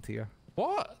to volunteer.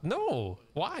 What? No.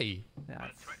 Why? Yeah,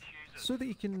 so that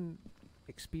you can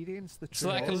experience the. So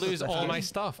that I can true lose horrors of all this my game.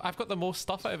 stuff. I've got the most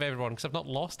stuff out of everyone because I've not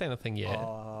lost anything yet.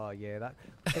 Oh yeah, that.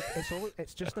 It's all.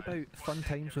 It's just about fun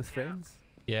times with friends.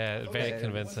 Yeah, I thought very it was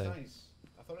convincing. everyone dies.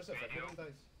 I thought it was if everyone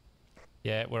dies.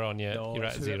 Yeah, we're on you. No, You're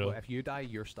it's at who- 0. If you die,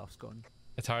 your stuff's gone.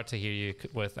 It's hard to hear you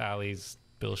with Ali's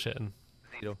bullshitting.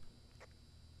 0.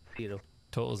 0.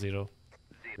 Total 0.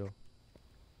 0.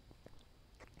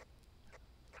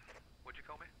 What'd you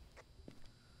call me?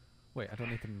 Wait, I don't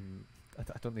need to.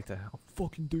 I don't need to. I'll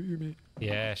fucking do you, mate.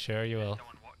 Yeah, sure you will.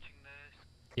 Someone watching this?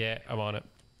 Yeah, I'm on it.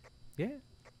 Yeah,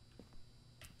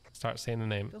 Start saying the he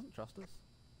name. doesn't trust us.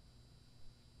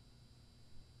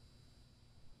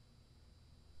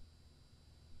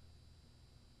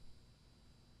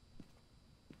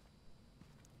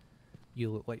 You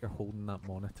look like you're holding that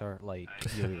monitor like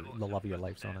the love of your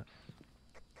life's on it.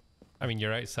 I mean,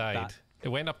 you're outside. That- It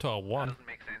went up to a That 1. doesn't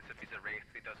make sense if he's a wraith.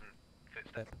 He doesn't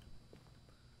footstep. Step.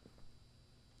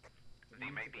 They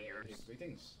might be yours.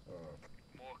 Greetings. Or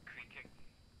More creaking.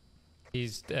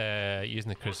 He's using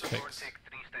the Or crucifix. take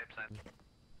 3 steps in.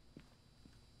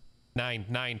 9.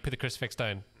 9. Put the crucifix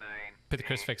down. 9. Put the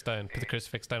crucifix down. Put the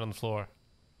crucifix down on the floor.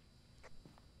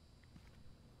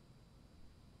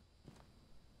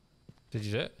 Did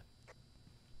you do it?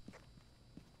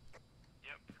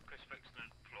 Yep, crucifix on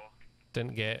the floor.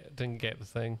 Didn't get the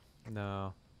thing.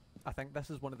 No. I think this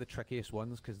is one of the trickiest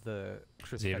ones because the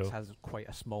crucifix 0. has quite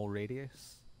a small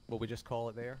radius. Will we just call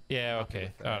it there? Yeah, Happy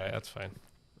okay. with, Alright, that's fine.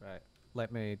 Right.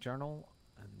 Let me journal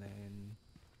and then.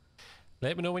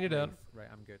 Let me know when you're done. Right,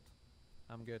 I'm good.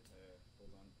 I'm good.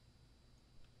 hold on.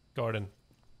 Gordon,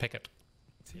 pick it.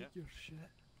 Take Yep. your shit.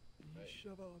 Right.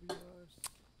 Shove it up your ass.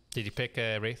 Did you pick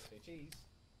Wraith? Say cheese.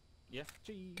 Yeah.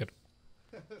 Jeez. Good.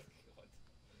 God.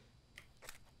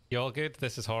 You all good?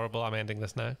 This is horrible. I'm ending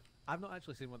this now. I've not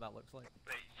actually seen what that looks like.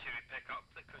 Right, should we pick up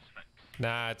the crucifix?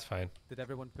 Nah, it's fine. Did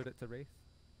everyone put it to Wraith?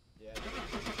 Yeah.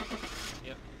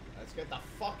 Yep. Let's get the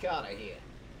fuck out of here.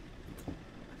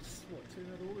 What, 2 in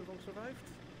a row we've all survived?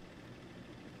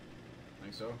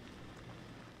 Think so.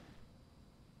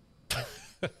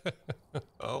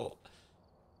 Oh.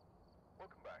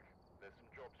 Welcome back. There's some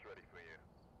jobs ready for you.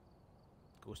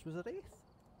 Ghost was a Wraith?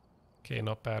 Okay,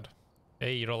 not bad.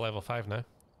 Hey, you're all level 5 now.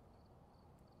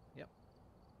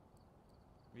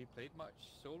 We played much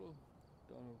solo,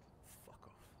 Donald. Fuck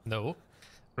off. No.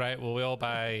 Right, well, we all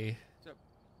buy...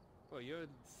 Well, you're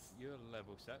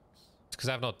level 6. It's because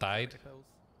I've not died, Pills.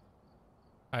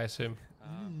 I assume.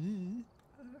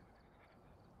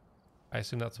 I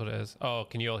assume that's what it is. Oh,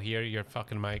 can you all hear your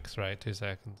fucking mics? Right, 2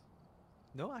 seconds.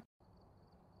 No, I.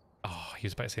 Oh, he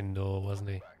was about to say no, wasn't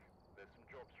he? Back. There's some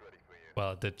jobs ready for you.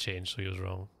 Well, it did change, so he was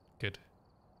wrong. Good.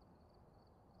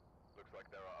 Looks like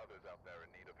there are others out there in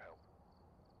need of help.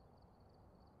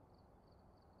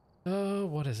 Oh,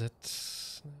 what is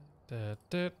it? Da,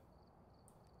 da,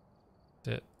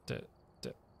 da, da, da.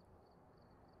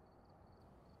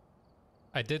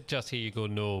 I did just hear you go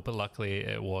no, but luckily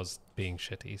it was being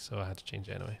shitty, so I had to change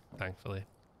it anyway, thankfully.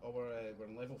 Oh, we're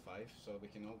in level 5, so we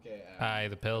can all get. Aye,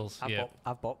 the pills, yeah.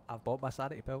 I've bought my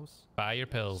sanity pills. Buy your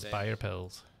pills, buy your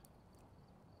pills.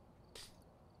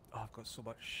 Oh, I've got so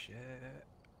much shit.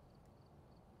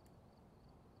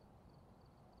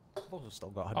 I've also still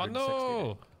got Oh 160.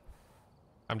 no!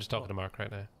 I'm just talking What? to Mark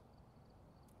right now.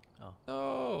 Oh.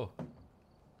 No!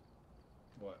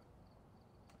 What?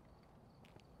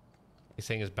 He's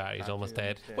saying his battery's Battery almost dead.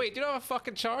 almost dead. Wait, do you not have a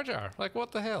fucking charger? Like,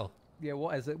 what the hell? Yeah,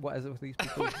 what is it? What is it with these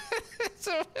people?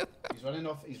 So- He's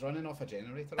running off a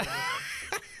generator. Over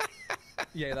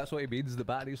Yeah, that's what he means. The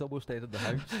battery's almost dead in the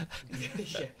house. there.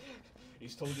 Yeah.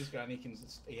 He's told his granny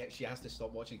she has to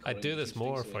stop watching. I'd do this Coronation Street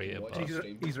more so he for can you, watch but- it he's,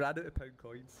 stream. he's ran out of pound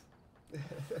coins.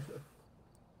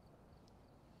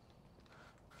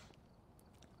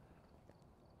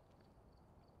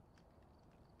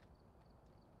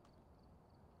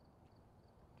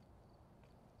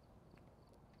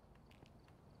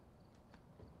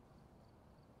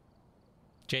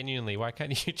 Genuinely, why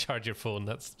can't you charge your phone?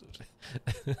 That's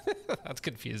that's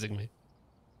confusing me.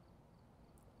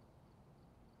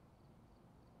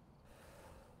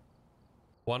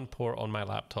 One port on my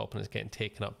laptop and it's getting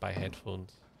taken up by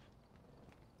headphones.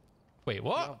 Wait,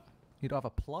 what? You don't have a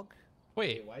plug?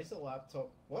 Wait, Why is the laptop?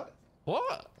 What?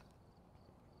 what?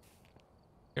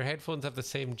 Your headphones have the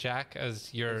same jack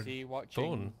as your Is he watching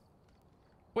phone.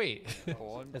 Wait.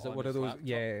 porn Is it on one of his those? laptop?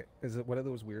 Yeah. Is it one of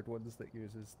those weird ones that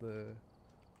uses the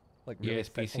like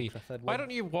USB-C. Why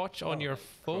don't you watch on your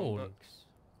phone? Chromebooks.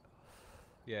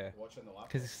 Yeah. Watching the laptop?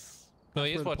 Because No,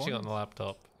 he is watching on the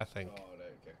laptop, I think. Oh,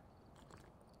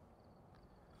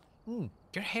 right, okay.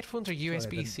 Your headphones are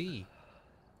USB-C.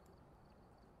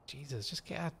 Jesus, just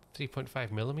get a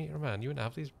 3.5mm, man. You wouldn't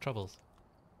have these troubles.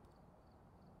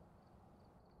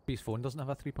 B's phone doesn't have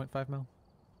a 3.5 mil.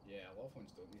 Yeah, a lot of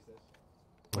phones don't these days.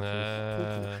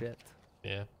 Total shit.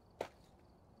 Yeah.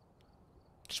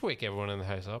 Just wake everyone in the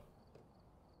house up.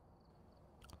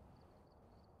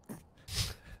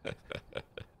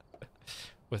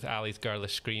 With Ali's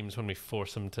girlish screams when we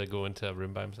force him to go into a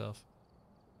room by himself.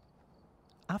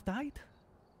 I've died.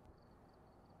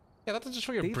 Yeah, that doesn't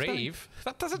show you're Dave's died. brave.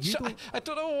 That doesn't You show. don't- I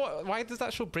don't know why does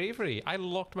that show bravery. I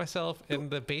locked myself in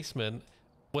the basement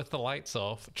with the lights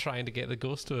off, trying to get the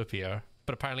ghost to appear.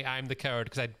 But apparently, I'm the coward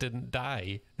because I didn't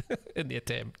die in the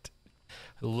attempt.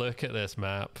 Look at this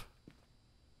map.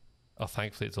 Oh,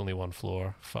 thankfully, it's only one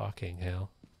floor. Fucking hell.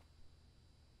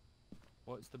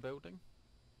 What's the building?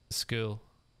 School.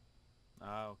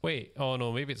 Ah, okay. Wait. Oh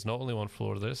no, maybe it's not only one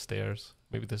floor. There's stairs.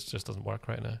 Maybe this just doesn't work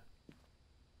right now.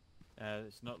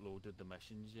 It's not loaded the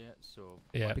missions yet, so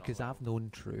Yeah. why not Because level? I've known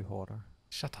true horror.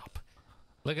 Shut up.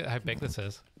 Look at how big this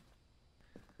is.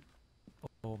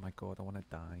 Oh my god, I want to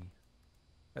die.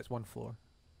 It's one floor.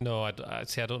 No, I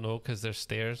see. I don't know because there's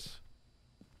stairs.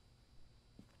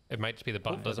 It might just be the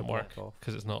button Hopefully doesn't they're work blocked off.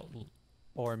 because it's not.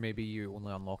 Or maybe you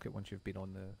only unlock it once you've been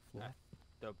on the floor.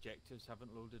 The objectives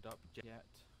haven't loaded up yet.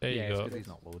 There yeah, you it's go. 'cause he's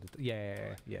not loaded.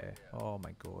 Yeah, yeah. Oh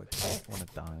my god, I want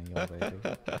to die already.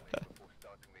 Before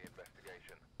starting the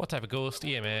investigation. What type of ghost?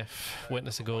 EMF.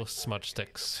 Witness a ghost. Smudge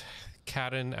sticks.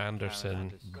 Karen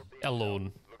Anderson.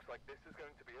 Alone. Looks like this is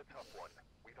going to be a tough one.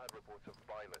 We've had reports of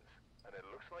violence, and it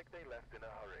looks like they left in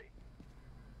a hurry.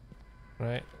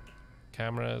 Right.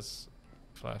 Cameras.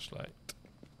 Flashlight.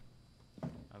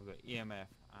 I've got EMF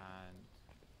and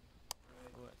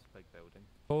oh, it's a big building.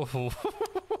 Oh.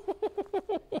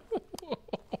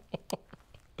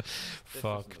 This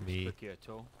Fuck doesn't look me. spooky at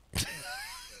all.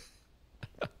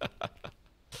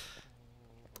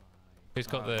 Who's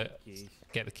got the? keys?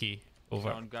 Get the key. Over.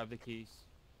 Someone grab the keys.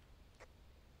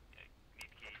 Need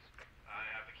keys. I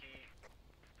have the key.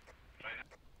 Right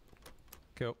now.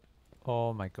 Cool.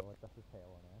 Oh my god, this is hell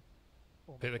on earth.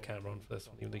 Oh my Put the God, camera on please for this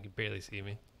don't one, even though you die. can barely see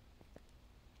me. We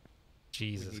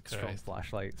Jesus need strong Christ.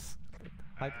 flashlights.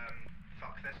 Hi.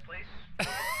 Fuck this place.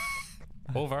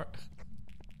 Over.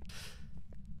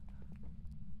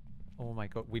 Oh my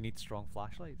god, we need strong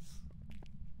flashlights.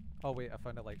 Oh wait, I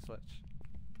found a light switch.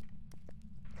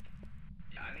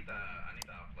 Yeah, I need a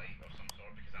light of some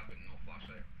sort because I've got no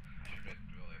flashlight. I should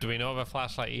really. Do we not have a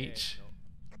flashlight each?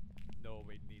 No,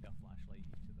 we need a flashlight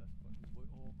each of this. But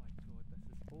oh my god, this is.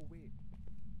 Oh wait,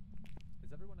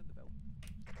 is everyone in the building?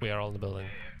 We are all in the building.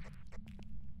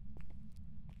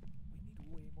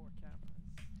 We need way more cameras.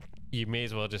 You may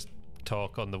as well just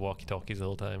talk on the walkie-talkies the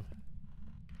whole time.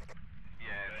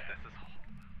 Yeah, this is.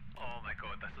 Oh my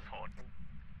god, this is hot.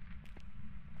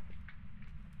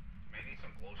 Might need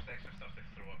some glow sticks and stuff to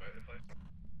throw about the place.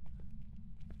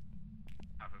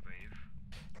 I believe.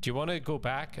 Do you want to go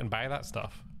back and buy that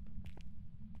stuff?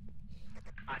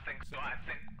 I think so. I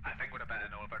think we're a bit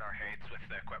in over our heads with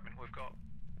the equipment we've got.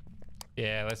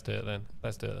 Yeah, let's do it then.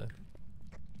 Let's do it then.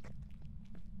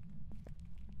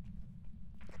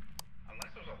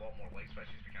 Unless there's a lot more light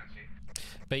switches we can't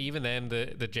see. But even then,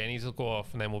 the Jennies will go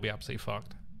off and then we'll be absolutely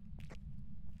fucked.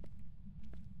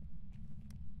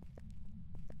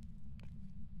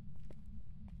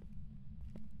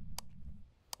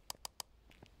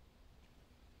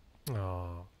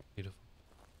 Oh, beautiful.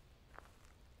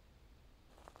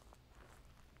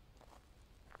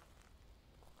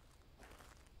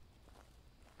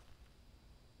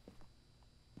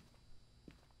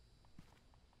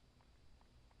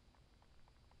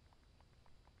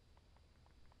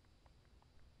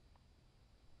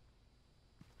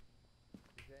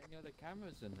 Is there any other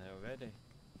cameras in there already?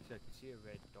 So I can see a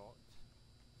red dot.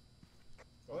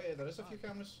 Oh yeah, there is a few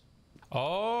cameras.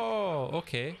 Oh,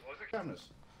 okay. Was it Cameras.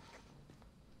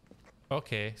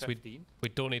 Okay, so 15. we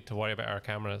don't need to worry about our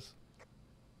cameras.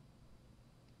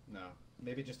 No,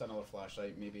 maybe just another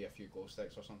flashlight, maybe a few glow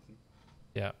sticks or something.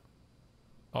 Yeah.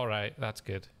 All right, that's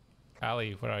good.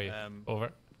 Ali, where are you?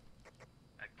 Over.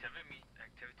 Activity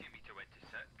meter went to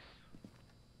 6.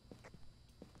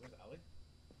 Where's Ali?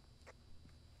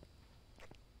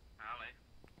 Ali.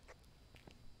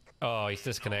 Oh, he's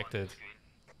disconnected.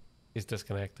 He's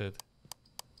disconnected.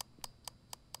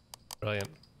 Brilliant.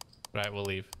 Right, we'll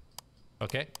leave.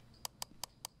 Okay.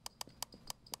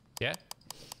 Yeah?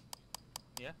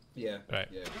 Yeah. Yeah. Right.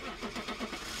 Yeah.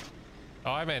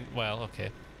 Oh, I meant, well, okay.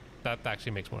 That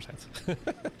actually makes more sense. I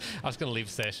was going to leave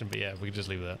session, but yeah, we can just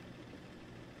leave that.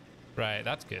 Right,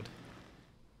 that's good.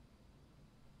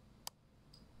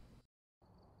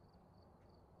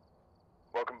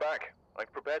 Welcome back.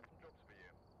 I've prepared some jobs for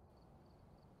you.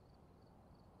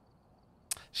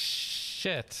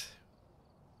 Shit.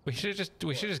 We should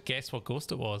just guess what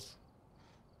ghost it was.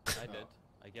 I did.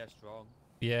 I guessed wrong.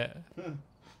 Yeah.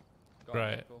 Got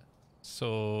Right. Michael.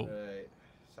 So Right.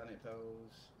 Sanity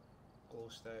pills. Glow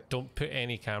stick. don't put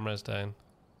any cameras down.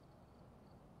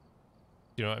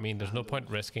 You know what I mean? There's no point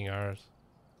risking ours.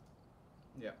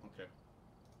 Yeah. Okay.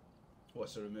 What?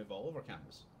 So remove all of our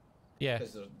cameras? Yeah.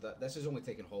 Because this is only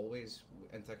taking hallways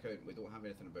into account. We don't have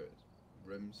anything about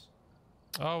rooms.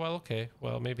 Oh, well, okay.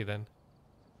 Well, maybe then.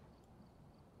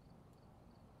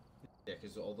 Yeah,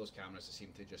 because all those cameras seem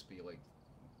to just be like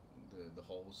the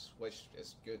halls, which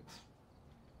is good.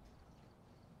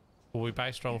 Will we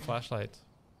buy strong flashlights?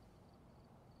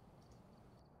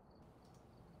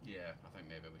 Yeah, I think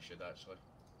maybe we should actually.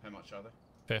 How much are they?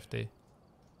 50.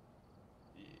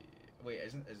 Yeah. Wait,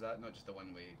 is that not just the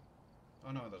one we?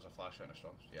 Oh no, there's a flashlight and a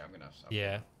strong. Yeah, I'm gonna.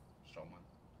 Yeah. Strong one.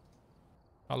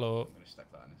 Hello. I'm gonna stick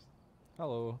that in.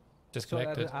 Hello.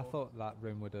 Disconnected. So I thought that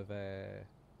room would have.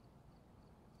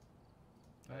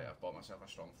 I've bought myself a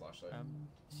strong flashlight.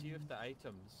 See if the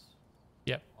items.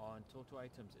 Yep. On total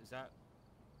items, is that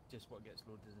just what gets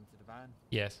loaded into the van?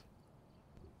 Yes.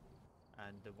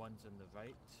 And the ones on the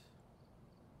right?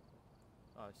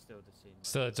 Oh, it's still the same.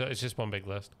 So it's just one big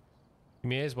list. You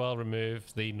may as well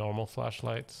remove the normal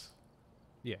flashlights.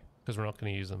 Yeah. Because we're not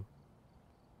going to use them.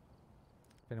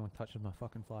 If anyone touches my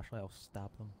fucking flashlight, I'll stab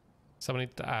them. Someone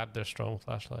need to add their strong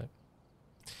flashlight.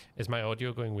 Is my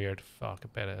audio going weird? Fuck, I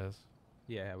bet it is.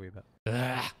 Yeah, a wee bit.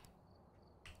 Ah!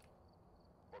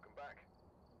 Welcome back.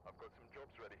 I've got some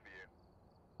jobs ready for you.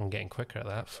 I'm getting quicker at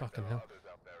that. Looks like Fucking there are hell. others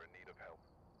out there in need of help.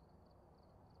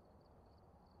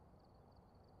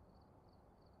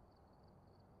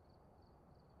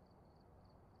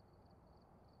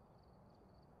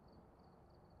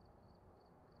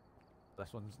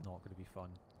 This one's not going to be fun.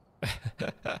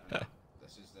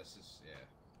 This is yeah.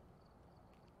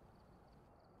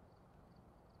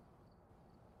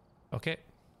 Okay.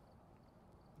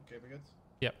 Okay, we good?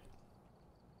 Yep.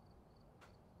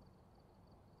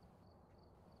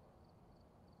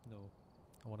 No,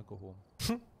 I want to go home.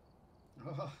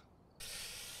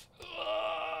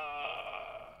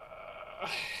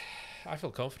 I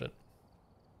feel confident.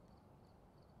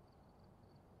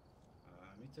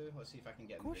 Me too. Let's see if I can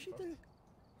get Of in the course you first. do.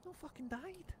 No fucking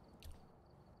died.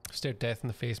 Stared death in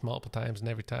the face multiple times, and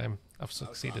every time I've That was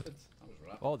succeeded. rapid. That was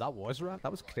rapid. Oh, that was right.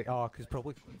 That was great. Oh,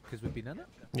 because we've been in it.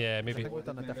 Yeah, I maybe. think we've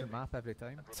done a different map every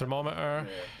time. Thermometer,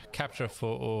 Yeah. capture a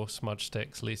photo, smudge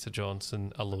sticks, Lisa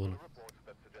Johnson, alone. Reports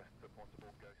that suggest a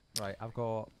possible ghost. Right, I've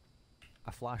got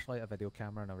a flashlight, a video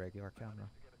camera, and a regular camera.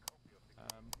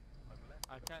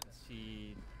 I can't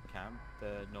see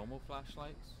the normal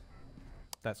flashlights.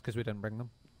 That's because we didn't bring them.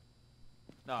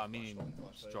 No, I mean Strong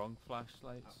flashlight. strong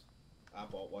flashlights. I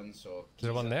bought one, so. Is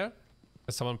there one there?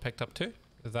 Has someone picked up two?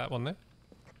 Is that one there?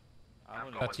 I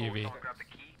wanna That's UV. Someone grab the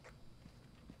key.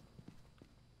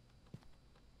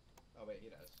 Oh wait,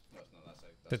 here it is. No, it's not. That's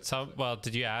out. Did some? Well,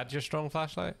 did you add your strong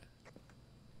flashlight?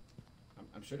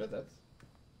 I'm sure I did.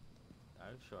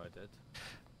 I'm sure I did.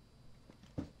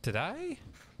 Did I? I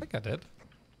think I did.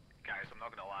 Guys, I'm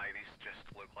not gonna lie, these just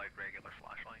look like regular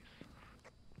flashlights.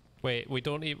 Wait, we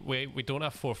don't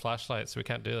have 4 flashlights, so we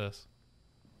can't do this.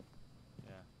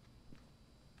 Yeah.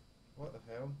 What the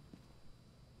hell?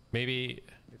 Maybe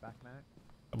Be back now.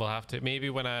 we'll have to. Maybe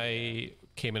when I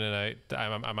came in and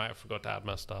out, I might have forgot to add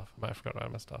my stuff. I might have forgot to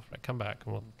add my stuff. Right, come back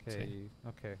and we'll see.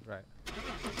 Okay. Okay. Right.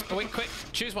 Oh wait, quick!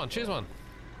 Choose one. Choose one.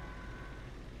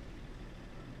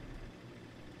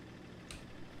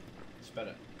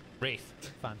 Spirit.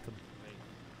 Wraith. Phantom.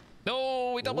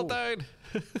 No, we doubled Oh. down.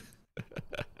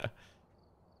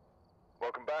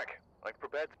 Welcome back. I've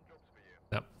prepared some jobs for you.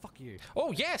 Yep. Fuck you.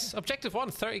 Oh yes, objective 1,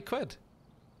 30 quid.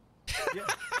 Yeah.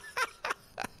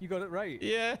 You got it right.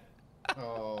 Yeah.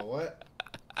 Oh, what?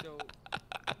 So,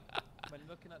 when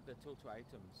looking at the total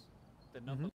items, the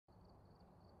number.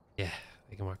 Yeah,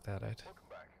 they can work that out. Welcome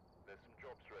back. There's some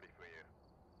jobs ready for you.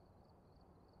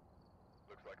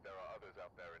 others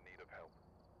out there in need of help.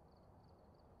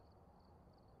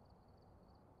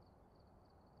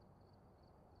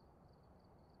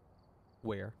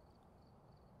 Where?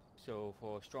 So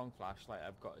for strong flashlight,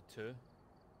 I've got a 2.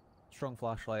 Strong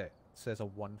flashlight says a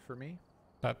 1 for me.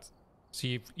 That's so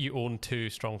you own 2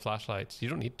 strong flashlights. You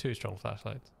don't need 2 strong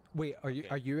flashlights. Wait, are you Okay.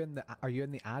 are you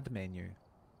in the ad menu?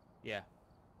 Yeah.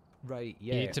 Right.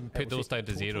 Yeah. You need to it put will those say down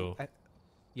to 0.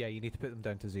 Yeah, you need to put them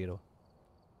down to 0.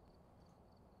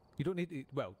 You don't need to,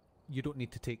 well, you don't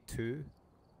need to take 2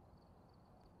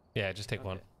 Yeah, just take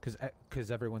one. Okay.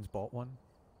 because everyone's bought one.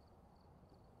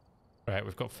 Right,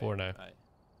 we've got 4 now. Right.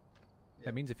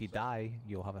 That means if you die,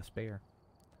 you'll have a spare.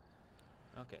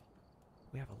 Okay.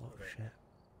 We have a lot of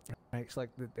shit. Right,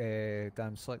 select the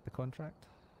select the contract.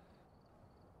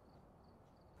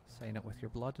 Sign it with your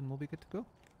blood, and we'll be good to go.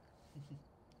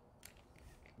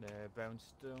 The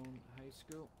Brownstone High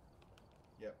School.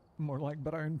 Yep. More like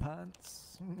brown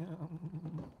pants.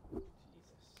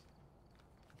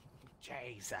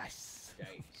 Jesus. Jesus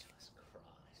Christ.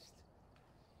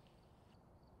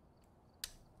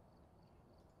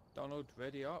 Donald,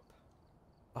 ready up.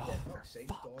 Oh, Yeah, for fuck's sake,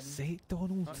 fuck's Donald. sake,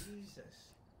 Donald.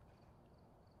 Jesus.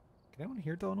 Can anyone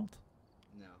hear Donald?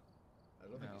 No. I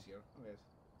don't think No. he's here. Oh, yes.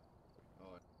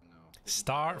 Oh, no.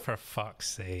 Start for fuck's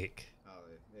sake. Oh,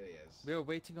 there he is. We were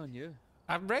waiting on you.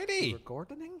 I'm You ready. were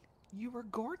Gordoning? You were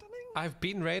Gordoning? I've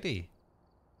been ready.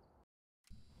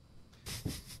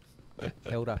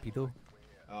 El Rapido.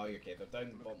 Oh, you're okay. They're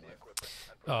down the bottom left.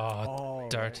 Oh, Oh,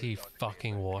 dirty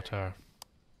fucking water.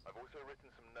 I've also written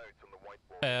some notes on the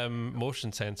whiteboard.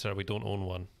 Motion sensor, we don't own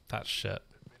one. That's shit.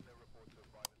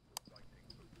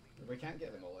 We can't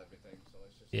get them all every time, so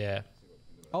let's just Yeah. see what we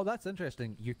can do. Oh, that's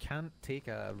interesting. You can't take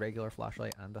a regular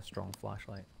flashlight and a strong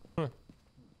flashlight.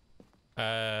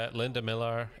 Linda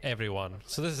Miller, everyone.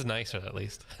 So this is nicer at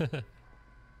least. Who's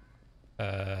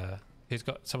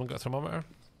got? Someone got a thermometer?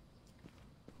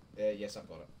 Yes, I've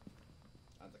got it.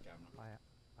 And the camera.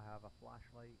 I have a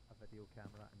flashlight, a video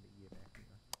camera, and the EMF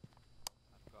meter.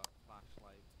 I've got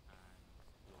flashlight and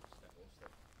glow stick. Glow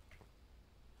stick.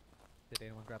 Did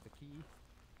anyone grab the key?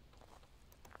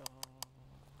 Good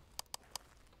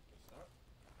start.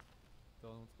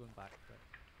 Donald's going back to it.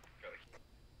 Got the key.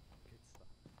 Good stuff.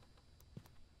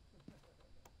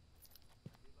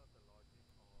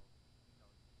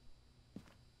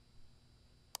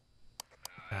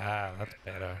 Ah, that's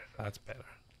better. That's better.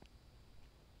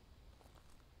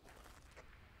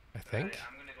 I think.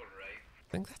 I'm gonna go right. I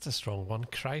think that's a strong one.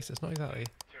 Christ, it's not exactly.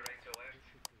 To right to left.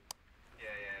 Yeah.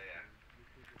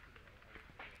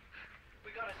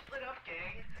 We gotta split up,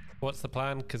 gang. What's the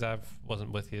plan? Because I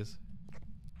wasn't with you.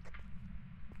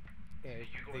 you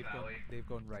go that way. They've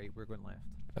gone right. We're going left.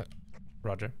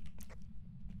 Roger. 15.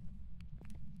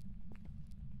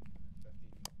 We'll just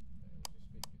speak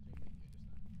between me and you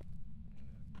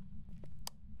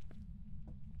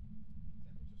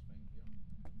just now.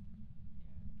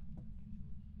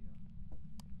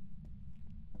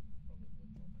 Temperature's fine here. Probably won't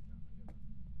drop my camera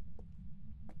here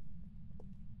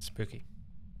then. Spooky.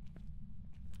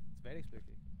 It's very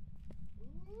spooky.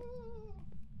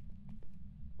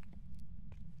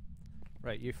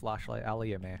 Right, you flashlight, I'll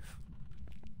EMF.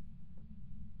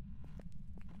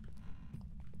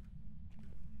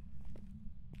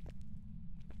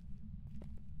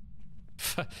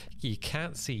 You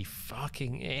can't see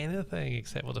fucking anything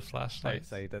except with a flashlight.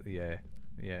 Outside it,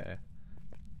 yeah.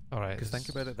 All right. Because think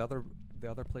about it, the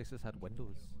other places had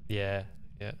windows. Yeah.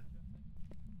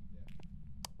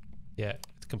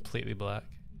 It's completely black.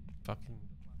 Fucking.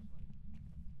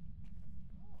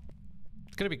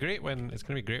 It's gonna be great when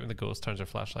the ghost turns her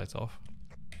flashlights off.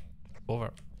 Over.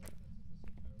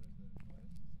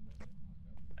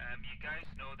 You guys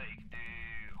know that you can do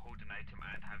hold an item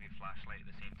and have your flashlight at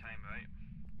the same time, right?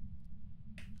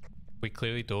 We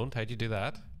clearly don't. How'd you do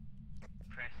that?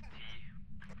 Press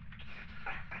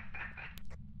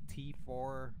T, T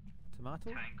for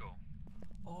tomato? tango.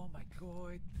 Oh my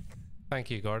god. Thank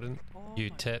you, Gordon. Oh You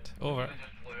my- tit. Over. He just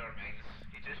blew our minds.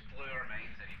 He just blew our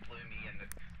minds and he blew me in the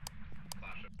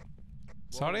classroom.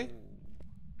 Sorry?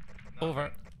 No,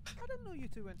 Over. I didn't know you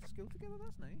two went to school together,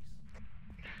 that's nice.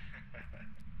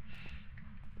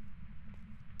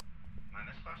 Man,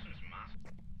 this classroom's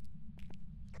massive.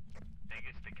 I think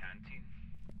it's the canteen.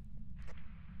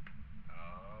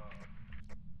 Oh.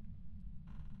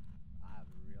 I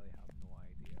really have no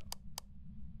idea.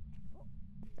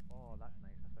 Oh, that's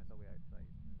nice. I found a way outside.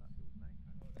 That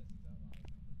feels nice.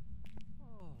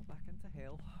 Oh, back into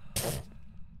hell.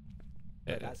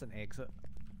 Right, that's an exit,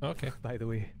 Okay. by the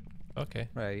way. Okay.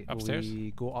 Right, Upstairs?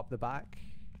 we go up the back.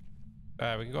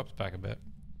 We can go up the back a bit.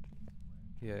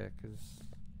 Yeah, because...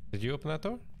 Did you open that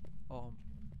door?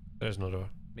 There's no door.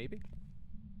 maybe.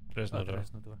 There's no door. There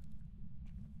is no door.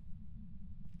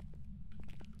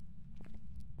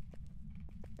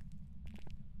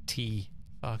 T.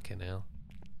 Fucking hell.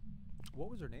 What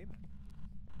was her name?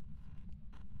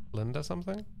 Linda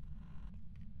something?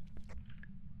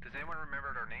 Does anyone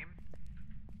remember their name?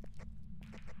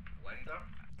 Linda?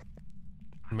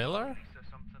 Miller? Lisa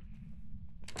something.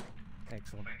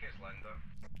 Excellent. I think it's Linda.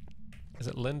 Is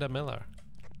it Linda Miller?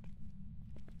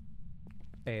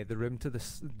 The room to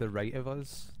the right of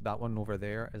us, that one over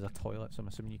there, is a toilet, so I'm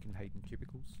assuming you can hide in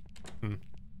cubicles. Hmm.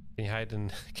 Can you hide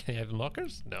in can you hide in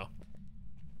lockers? No.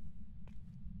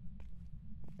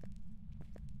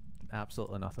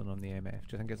 Absolutely nothing on the MF.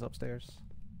 Do you think it's upstairs?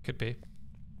 Could be.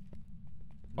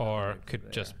 No, Or it's could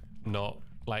there. just not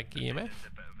like EMF. There's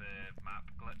a bit of a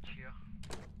map glitch here.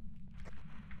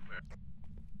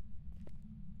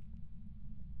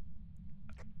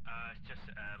 It's just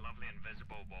a lovely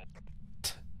invisible wall.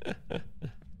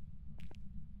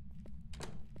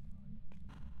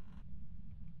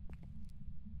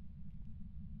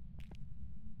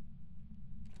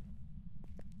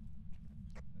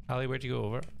 Ali, where'd you go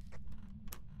over?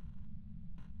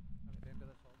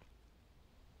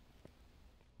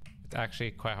 It's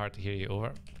actually quite hard to hear you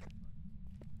over.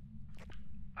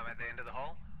 I'm at the end of the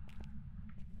hall.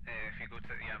 If you go to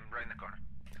yeah, I'm round the corner.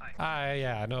 Hi. Ah,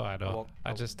 yeah, I know. Well,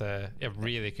 I just, I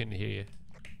really couldn't hear you.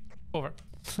 Over.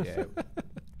 Yeah.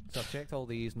 So I've checked all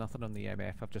these, nothing on the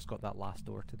MF. I've just got that last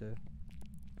door to do.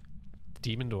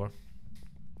 Demon door.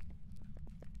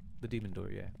 The demon door,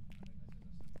 yeah.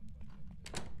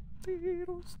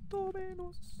 Tiros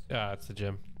Dominos. Yeah, it's the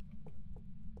gym.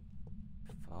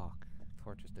 Fuck.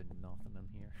 Torch is doing nothing in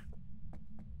here.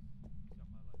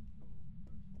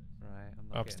 Right, I'm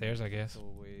not Upstairs, getting I guess.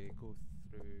 So we go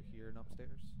through here and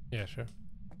upstairs. Yeah, sure.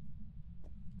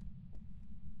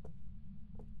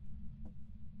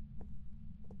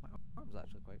 My arm's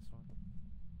actually quite strong.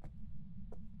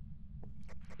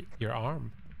 Your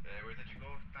arm. Where did you go,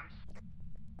 Dance?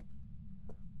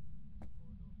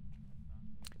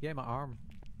 Yeah, my arm.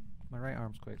 My right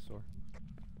arm's quite sore.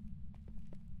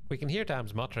 We can hear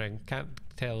Dam's muttering. Can't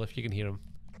tell if you can hear him.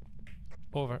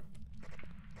 Over.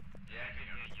 Yeah, I can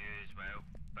hear you. You as well,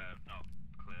 but not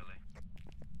clearly.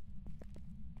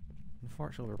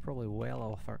 Unfortunately, we're probably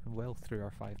well through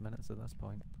our 5 minutes at this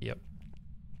point. Yep.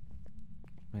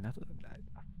 I mean, I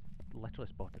literally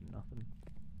spotted nothing.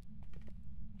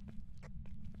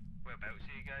 Whereabouts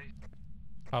are you guys?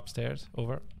 Upstairs.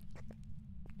 Over.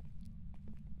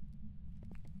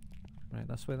 Right,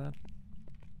 this way then.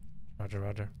 Roger,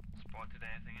 roger. Spotted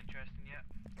anything interesting yet?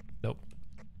 Nope.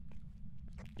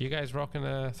 You guys rocking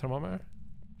a thermometer?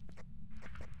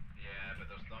 Yeah, but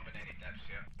there's not been any dips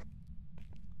yet.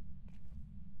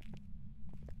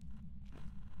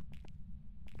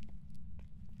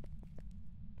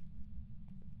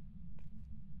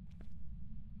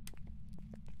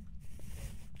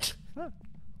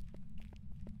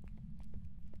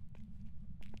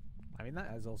 I mean,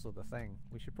 that is also the thing.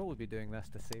 We should probably be doing this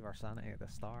to save our sanity at the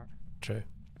start. True.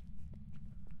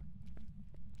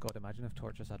 God, imagine if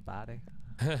torches had baddie.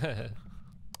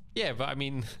 Yeah, but I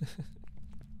mean,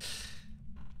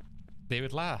 they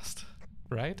would last,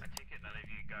 right? I take it none of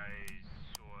you guys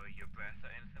saw your breath or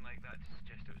anything like that to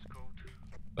suggest it was cold.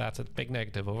 That's a big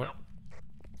negative. Over. Nope.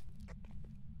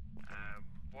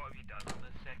 What have you done on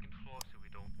the second floor so we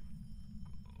don't...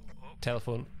 Oh,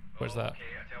 Telephone. Where's that? Okay,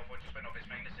 a telephone just went off. It's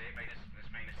 -8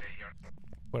 here.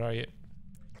 Where are you?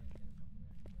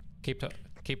 Keep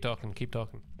talking. Keep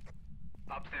talking.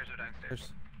 upstairs or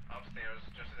downstairs? Upstairs,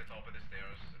 just at the top of the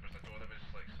stairs, there was a door that was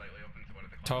like slightly open to one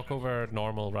of the Talk closets. over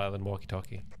normal rather than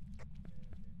walkie-talkie.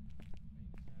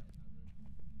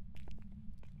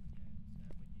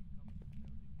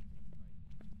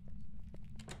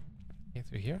 Yeah,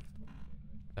 through here?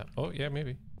 Oh, yeah,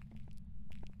 maybe.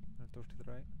 Door to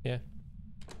the right. Yeah.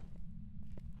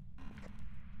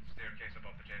 Staircase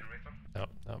above the generator.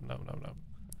 No.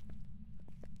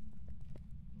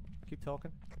 Keep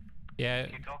talking. Yeah,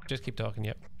 Keep talking? just keep talking,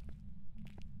 yep.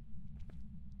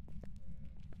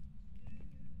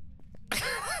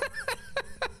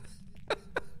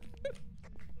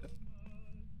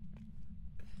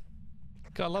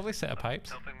 Got a lovely set of pipes.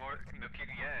 Something more? No,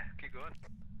 keep going. That's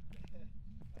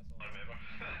all I remember.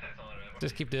 That's all I remember.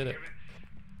 Just keep doing it. Hear me?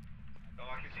 Oh,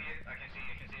 I can see it. I can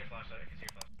see your flashlight. I can see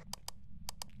your flashlight.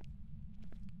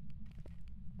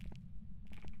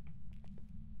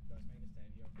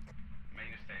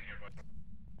 -10 here, bud.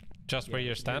 Just where Yeah,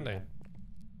 you're yeah. standing.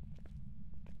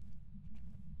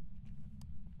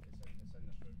 It's in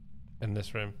this room. In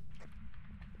this room.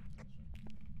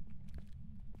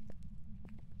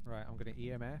 Right, I'm gonna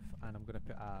EMF and I'm gonna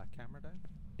put a camera down.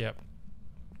 Yep.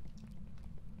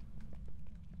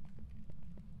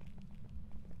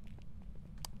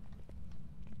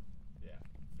 Yeah,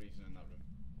 freezing in that room.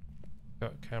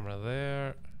 Got a camera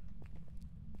there.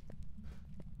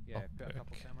 Yeah, Oh, put a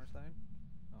couple okay. cameras down.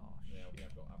 Oh shit. Yeah, okay,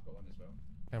 I've got one as well.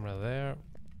 Camera there.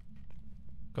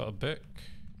 Got a book Okay.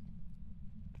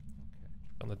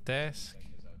 on the desk.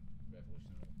 Thing is a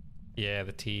revolutionary. Yeah,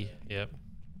 the T. Yep.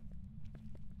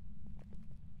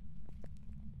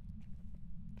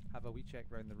 Have a wee check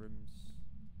round the rooms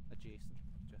adjacent,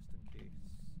 just in case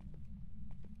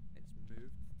it's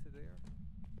moved to there.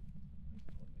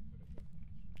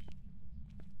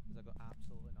 Because I got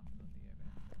absolutely nothing on the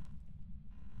EMF.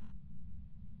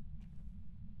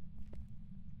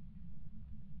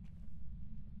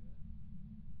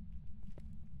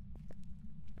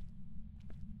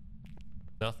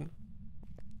 Nothing.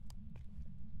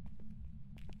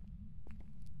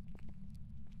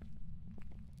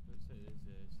 Looks like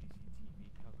there's a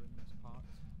CCTV covering this part.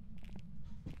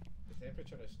 The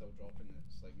temperature is still dropping.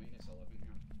 It's like -11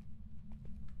 here.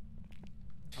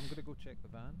 I'm gonna go check the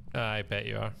van. I bet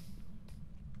you are.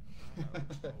 I'll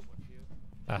go with you.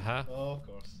 Uh-huh. Oh, of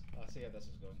course. I see how this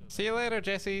is going. See you later,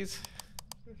 Jessies.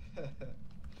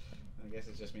 I guess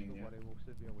it's just me and Don't you. worry, we'll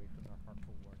still be away from their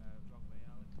hurtful work. Wrong way,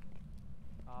 Alex.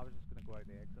 I was just gonna go out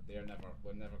the exit.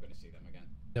 We're never going to see them again.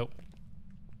 Nope.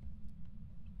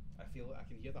 I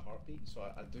can hear the heartbeat, so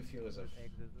I do feel as if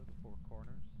Exit at the four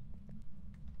corners.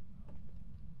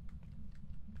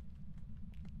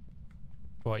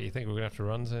 What, you think we're gonna have to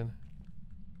run soon?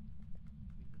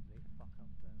 Please, if they fuck up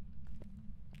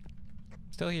then.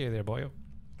 Still here there, boyo.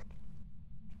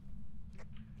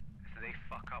 If they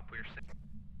fuck up, we're sick.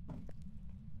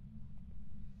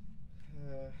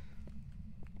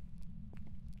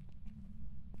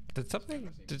 Did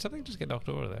something just get knocked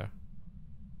over there?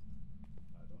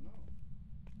 I don't know.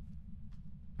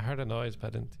 I heard a noise, but I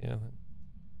didn't see anything.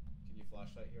 Can you flash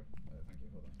right here? Thank you.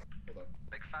 Hold on.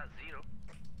 Big fat zero.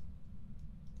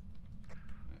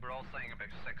 We're all saying about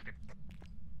 60.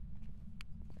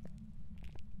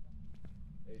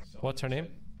 Hey, What's her name?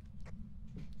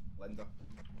 Linda.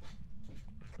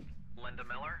 Linda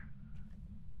Miller.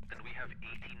 Then we have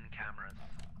 18 cameras.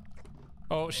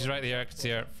 Oh, she's right there. I can see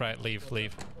her. Right, leave.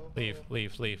 Leave. Leave.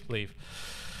 Leave. Leave. Leave.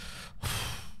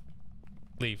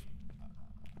 Leave.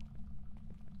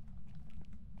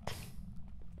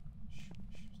 Shh,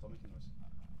 stop making noise.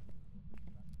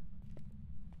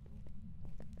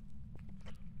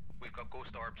 We've got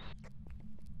ghost orbs.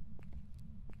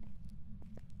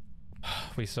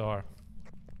 We saw her.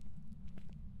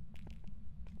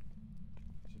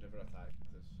 She never attacked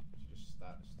us. She just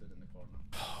stood in the corner.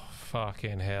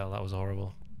 Fucking hell, that was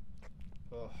horrible.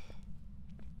 Oh.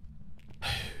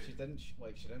 She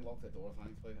didn't lock the door,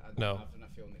 thankfully. No. I'm having a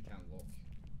feeling they can't lock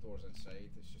doors inside.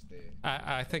 It's just the.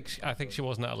 I think she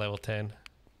wasn't at level 10.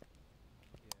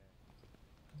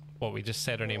 What, we just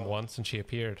said her name once and she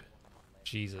appeared.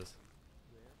 Jesus.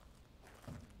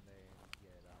 And then, yeah,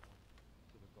 that one.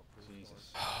 So we've got ghost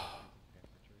Jesus. orbs,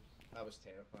 temperatures. That was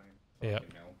terrifying. Yep.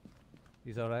 Fucking hell.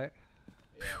 He's alright?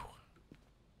 Yeah.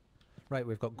 Right,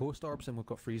 we've got ghost orbs and we've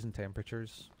got freezing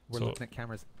temperatures. We're So- looking at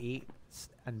cameras 8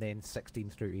 and then 16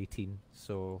 through 18.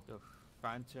 So, So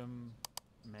Phantom,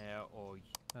 Mare, or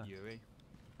Ah. Yuri.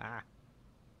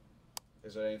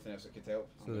 Is there anything else that could help?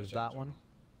 So there's that one,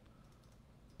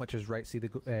 which is right. See the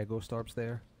ghost orbs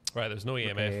there. Right, there's no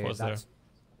EMF, was there? that's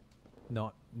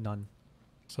none.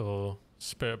 So,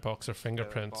 spirit box or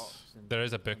fingerprints. box and There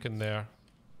is a book in there.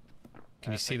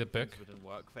 Can you see the book? Fingerprints wouldn't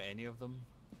work for any of them.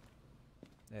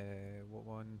 What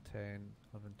one? 10,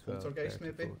 11, 12, Poltergeist,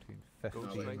 13, maybe? 14,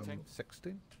 Ghost 15, writing?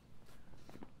 16,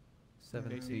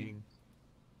 17.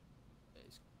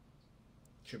 It's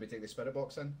Should we take the spirit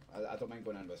box in? I don't mind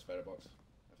going in with the spirit box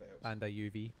if it helps. And a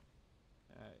UV.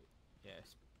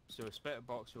 yes. So a spitter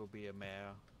box will be a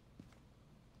Mare.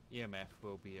 EMF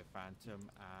will be a Phantom,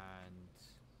 and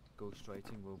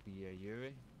ghostwriting will be a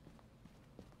Yuri.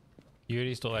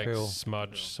 Yuri's don't like Cool. smudge,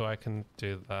 Cool. so I can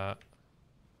do that.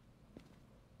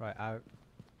 Right out.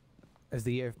 Is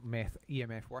the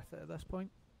EMF worth it at this point?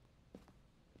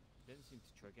 It doesn't seem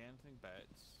to trigger anything, but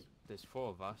there's 4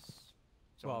 of us.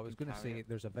 Well, I Someone was can going to carry say it.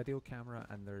 there's a video camera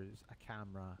and there's a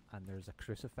camera and there's a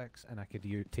crucifix and I could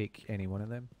take any one of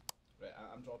them. Right,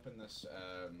 I'm dropping this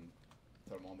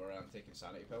thermometer. I'm taking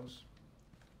sanity pills.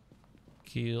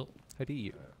 Cool. How do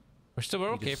you? We're You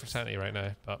okay just- for sanity right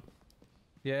now, but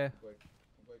Yeah.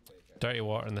 I'm going to take dirty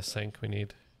water in the sink we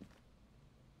need.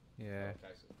 Yeah.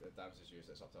 Okay, so the damage is used.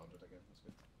 It's up to 100 again. That's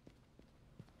good.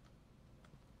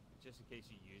 Just in case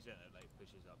you use it, it like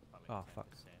pushes up by like Oh, 10%.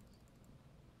 fuck.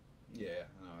 Yeah,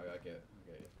 I know. I get it.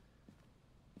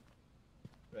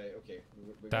 Right. Okay.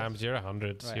 We Dams, you're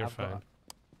 100, so Right, you're I've got fine.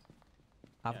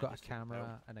 I've Yeah, got a just let me know.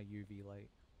 camera and a UV light.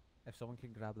 If someone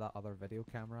can grab that other video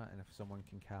camera, and if someone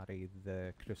can carry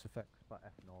the crucifix, but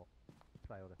if not,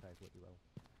 prioritize what you will.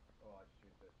 Oh, I just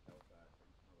used this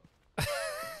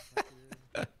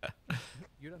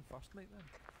You're in first, mate. Then.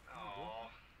 Oh,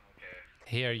 okay.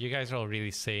 Here, you guys are all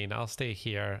really sane. I'll stay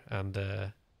here and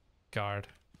guard.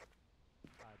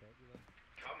 I bet you will.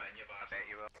 Come in, you I bastard. bet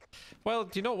you will. Well,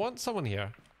 do you not want someone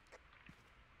here?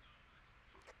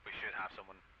 We should have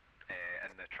someone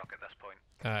in the truck at this point.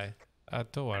 Aye.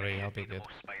 Don't worry, He'd I'll be the good.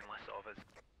 most spineless of us.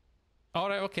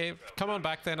 Alright, okay. Come on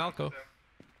back then, I'll go. Oh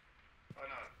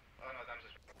no, Dams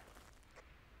is...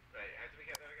 Right, how do we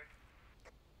get there again?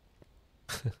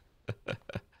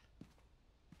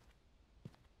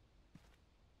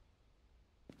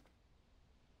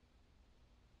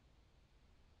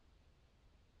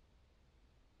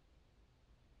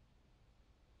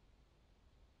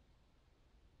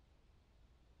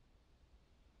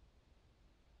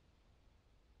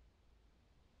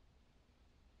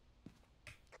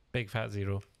 Big fat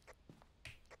zero.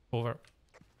 Over.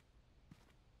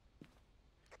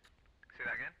 Say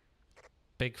that again?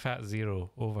 Big fat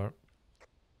zero. Over.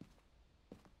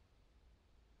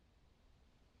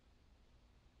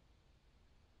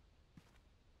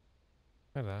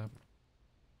 Look at that.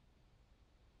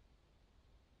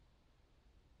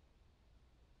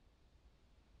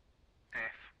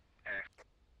 F.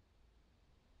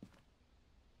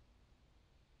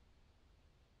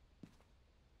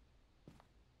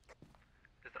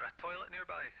 Is there a toilet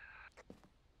nearby?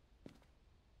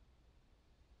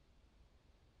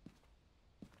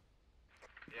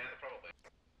 Yeah, probably.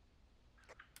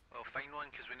 Well, find one,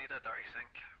 because we need a dirty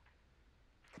sink.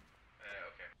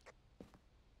 Okay.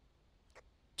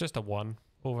 Just a 1.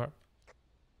 Over.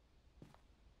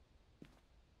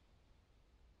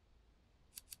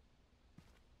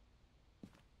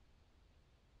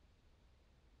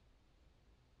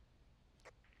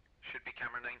 Should be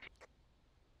camera 19.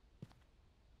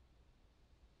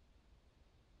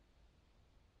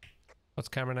 What's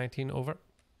camera 19? Over. Does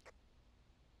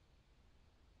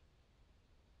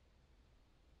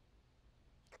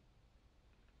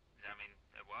that mean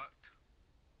it worked?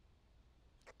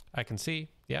 I can see.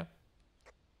 Yeah.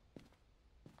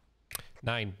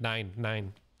 9, 9,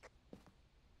 9.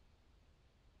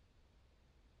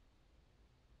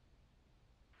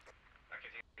 I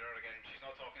can hear her again. She's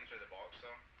not talking through the box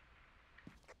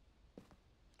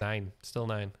though. 9. Still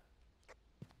 9.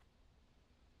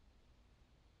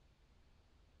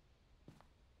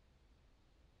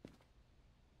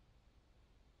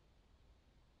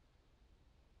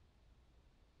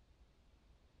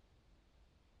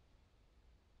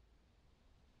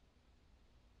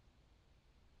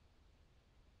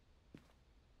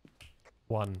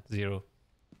 One, 0.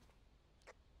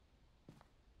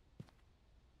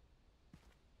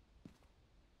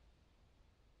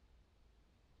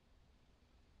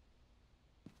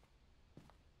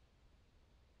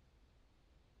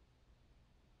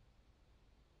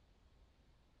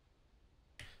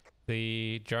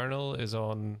 The journal is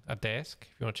on a desk.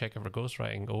 If you want to check if we're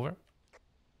ghostwriting, over.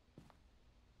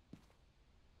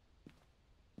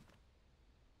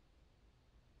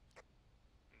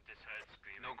 Just heard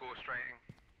screaming. No ghostwriting.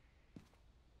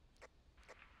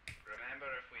 Remember,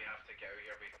 if we have to get out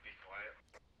here, we be quiet.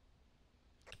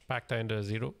 Back down to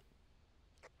 0. Right,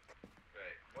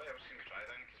 what else can we try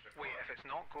then? Cause we've Wait, got... if it's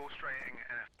not ghostwriting,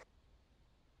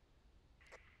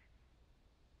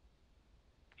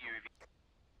 UV.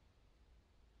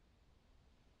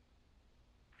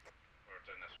 We're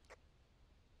doing this.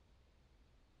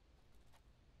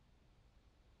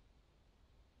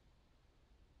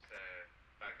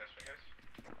 Back this way, guys.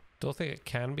 Don't think it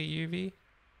can be UV,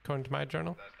 according to my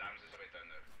journal. That's Dams is way down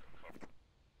the corner.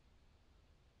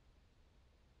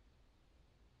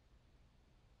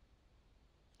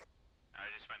 I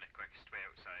just went the quickest way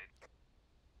outside.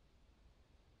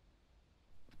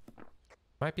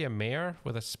 Might be a mayor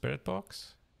with a spirit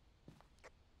box.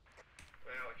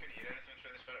 Well, I couldn't hear anything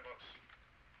through the spirit box.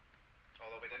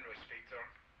 Although we didn't really speak to her.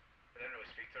 We didn't really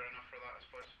speak to her enough for that, I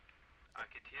suppose. I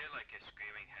could hear like a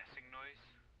screaming, hissing noise.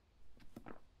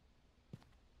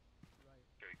 Right.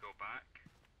 Do we go back?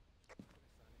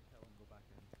 Tell him go back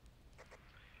in.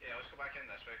 Yeah, let's go back in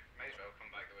this way. Might as well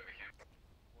come back the way we came.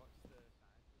 What's the sanity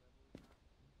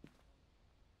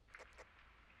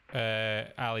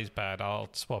level? Ali's bad. I'll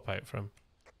swap out for him.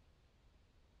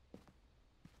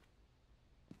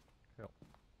 Cool.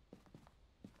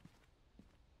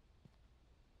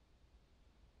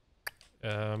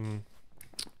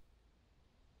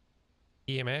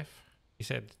 EMF. You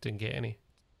said didn't get any.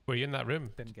 Were you in that room?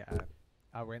 Didn't get a.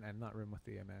 I went in that room with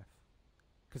the EMF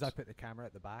because I put the camera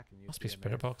at the back and used Must the be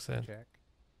spirit EMF box to then. check.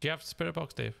 Do you have the spirit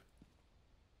box, Dave?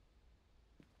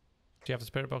 Do you have the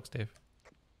spirit box, Dave?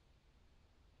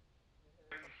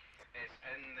 It's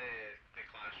in the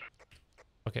classroom.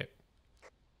 Okay.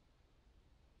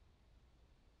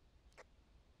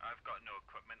 I've got no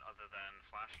equipment other than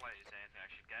flashlight. Is there anything I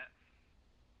should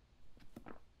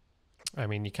get? I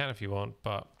mean, you can if you want,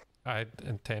 but I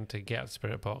intend to get the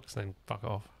spirit box and then fuck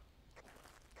off.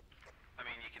 I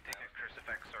mean, you can take a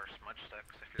crucifix or smudge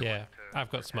sticks if you're Yeah, willing to.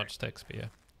 I've got okay. smudge sticks, but yeah.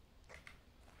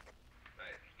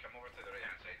 Right, come over to the right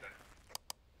hand side then.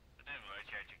 I didn't realize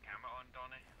you had your camera on,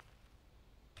 Donnie.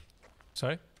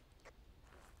 Sorry?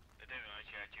 I didn't realize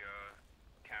you had your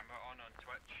camera on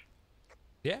Twitch.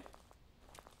 Yeah.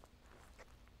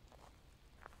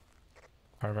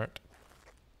 Pervert.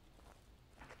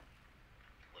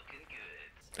 Looking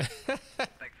good.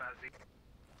 Big Fazzy.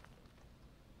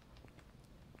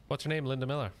 What's your name, Linda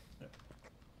Miller?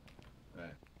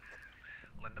 Right.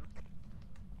 Linda.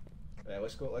 Right,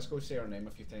 let's go say her name a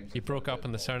few times. You broke up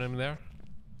in the surname there?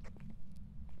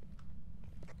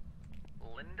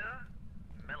 Linda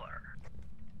Miller.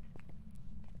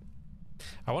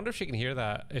 I wonder if she can hear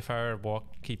that if our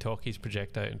walkie-talkies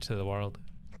project out into the world.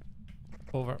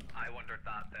 Over. I wondered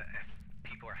that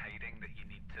if people are hiding, that you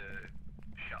need to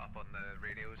shut up on the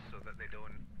radios so that they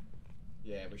don't.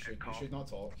 Yeah, we should not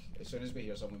talk. As soon as we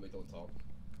hear something, we don't talk.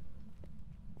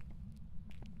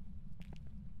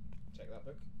 Check that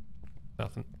book.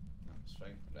 Nothing. No, it's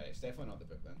fine. Right, it's definitely not the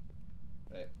book then.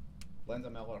 Right, Linda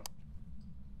Miller.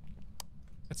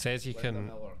 It says you Linda can...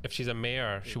 Miller. If she's a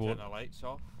mayor, she won't... Turn the lights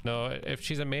off. No, if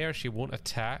she's a mayor, she won't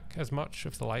attack as much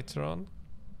if the lights are on.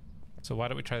 So why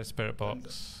don't we try the spirit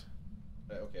box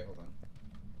Right, okay, hold on.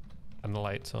 and the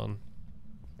lights on?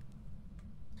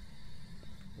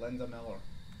 Linda Miller.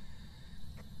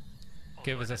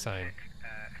 Give us a Also, sign.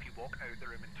 if you walk out the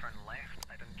room and turn left,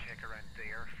 I didn't check around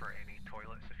there for any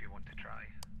toilets if you want to try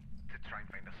and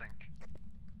find a sink.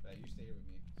 Right, you stay here with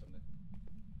me. Somebody.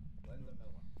 Linda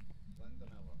Miller. Linda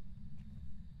Miller.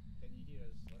 Can you hear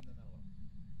us? Linda Miller.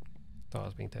 Thought I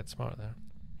was being dead smart there.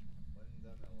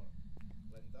 Linda Miller.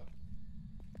 Linda.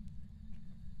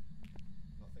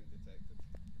 Nothing detected.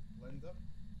 Linda.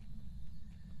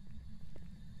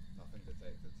 Nothing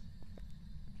detected.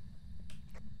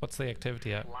 What's the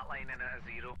activity at? Flatlining at a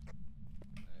 0.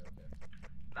 Right, okay.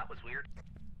 That was weird.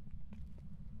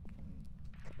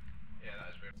 Yeah,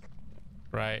 that is weird.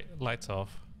 Right, lights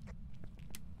off.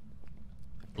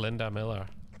 Linda Miller.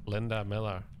 Linda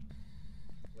Miller.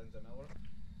 Linda Miller.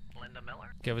 Linda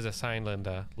Miller? Give us a sign,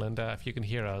 Linda. Linda, if you can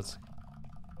hear us.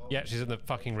 Oh, Yeah, she's in the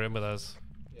fucking room with us.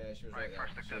 Yeah, she was Right, right there.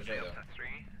 first She was activity right up there. to 3.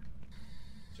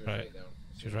 She was Right. right there.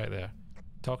 She's right there.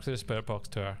 Talk to the spirit box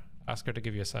to her. Ask her to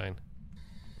give you a sign.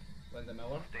 Linda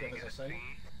Miller, Staying give us at a sign. C.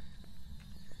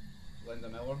 Linda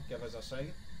Miller, give us a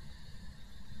sign.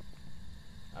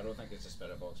 I don't think it's a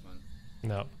spirit box, man.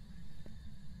 No.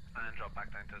 And drop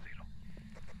back down to 0.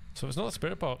 So it's not a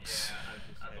spirit box.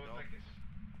 I don't think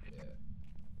it's. Yeah.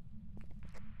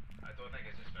 I don't think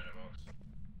it's a spirit box.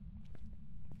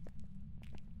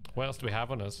 What else do we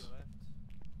have on us?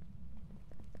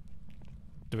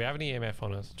 Do we have any EMF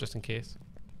on us, just in case?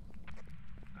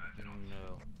 I don't know.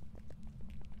 No.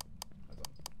 I don't.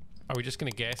 Are we just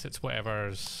going to guess it's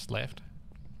whatever's left?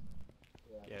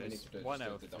 Yeah, we need it's to do 1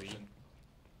 just out do of 3. deduction.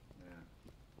 Yeah.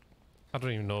 I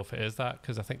don't even know if it is that,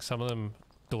 because I think some of them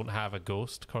don't have a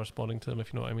ghost corresponding to them,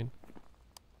 if you know what I mean.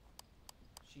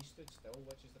 She stood still,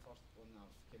 which is the first one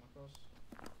I've came across.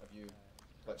 Have you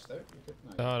glitched out? You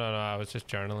could, No, I was just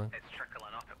journaling. It's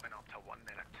trickling up. It went up to 1,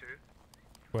 then a 2.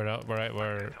 We're out, we're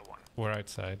Down to 1. we're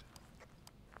outside.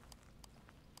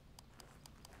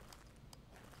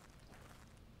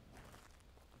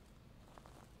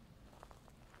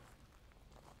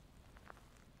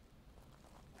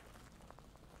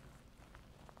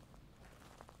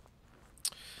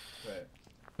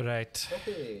 Right. Right.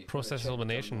 Okay. Process check the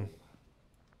elimination. journal.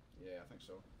 Yeah, I think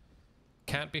so.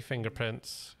 Can't be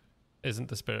fingerprints. Isn't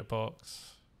the spirit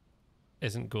box.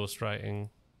 Isn't ghostwriting.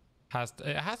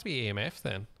 It has to be EMF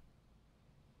then.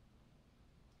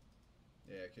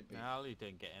 Yeah, it could be. No, Ali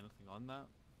didn't get anything on that.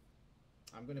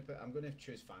 I'm gonna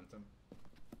choose Phantom.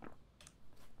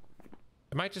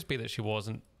 It might just be that she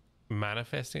wasn't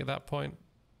manifesting at that point.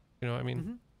 You know what I mean?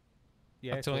 Mhm.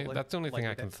 Yeah, That's the only thing we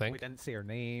I can didn't- think. We didn't say her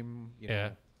name. You Yeah.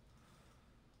 know.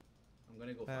 I'm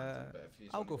gonna go Phantom, but if you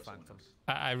I'll wanna go someone Phantom. else.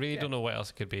 I really Yeah. don't know what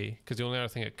else it could be, because the only other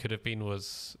thing it could have been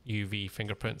was UV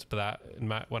fingerprints, but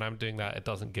that when I'm doing that, it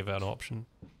doesn't give it an option.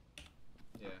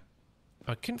 Yeah.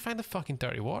 I couldn't find the fucking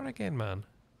dirty water again, man.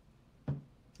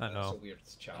 I That's know. a weird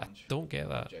challenge. Don't get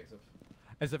that. Objective.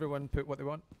 Has everyone put what they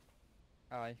want?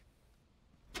 Aye.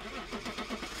 I'll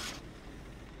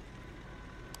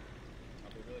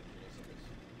be really curious if it's...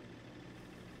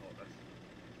 Oh, that's...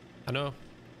 I know.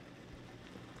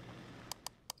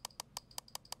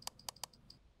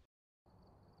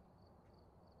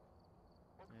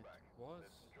 It was.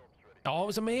 Oh, it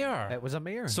was a mayor. It was a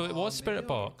mayor. So it Oh, was Spirit mayor.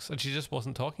 Box, and she just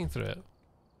wasn't talking through it.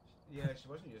 Yeah, she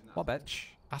wasn't using that. What bitch?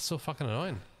 That's so fucking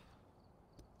annoying.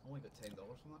 Only got $10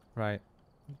 from that. Right.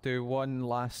 Do one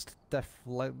last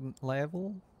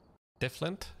level.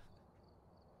 Difflint?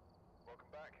 Welcome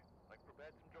back. I've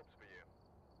prepared some jobs for you.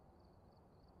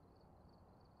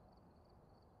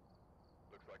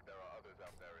 Looks like there are others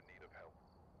out there in need of help.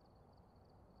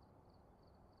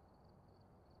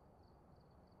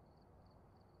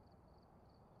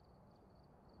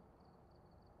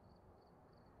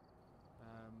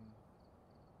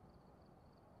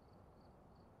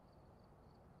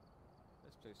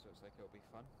 This place looks like it'll be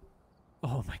fun.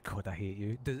 Oh my god, I hate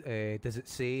you. Does it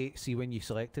say? See when you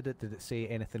selected it, did it say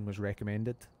anything was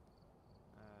recommended?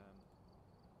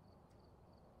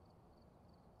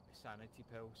 Sanity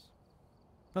pills.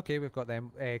 Okay, we've got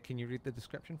them. Can you read the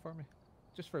description for me?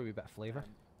 Just for a wee bit of flavour.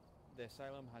 The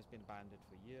asylum has been abandoned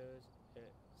for years.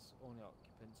 Its only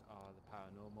occupants are the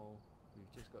paranormal.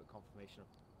 We've just got confirmation of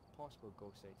possible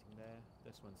ghost sighting there.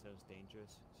 This one sounds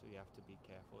dangerous, so you have to be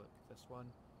careful at this one.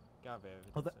 Gather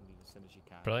evidence and leave as soon as you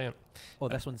can. Brilliant. Oh,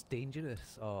 this one's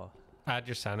dangerous. Oh, Add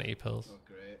your sanity pills. Oh,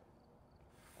 great.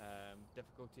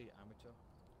 Difficulty amateur.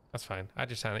 That's fine. Add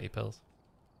your sanity pills.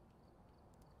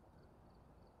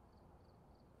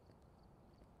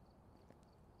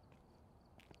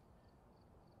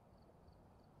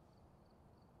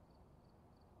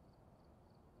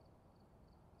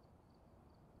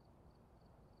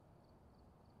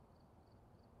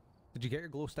 did you get your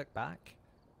glow stick back?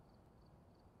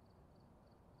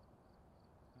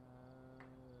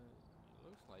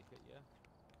 Looks like it, yeah.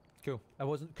 Cool. I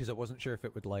wasn't sure if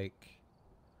it would like.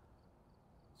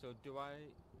 So do I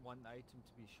want the item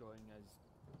to be showing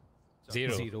as Zero.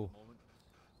 something at the Zero. moment?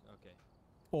 Okay.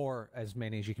 Or as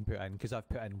many as you can put in, because I've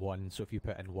put in one, so if you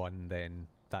put in one, then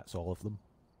that's all of them.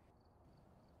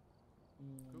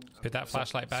 Put that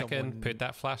flashlight back in. someone- Put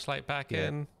that flashlight back Yeah.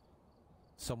 in.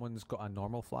 Someone's got a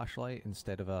normal flashlight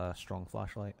instead of a strong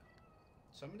flashlight.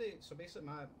 Somebody, so basically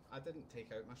I didn't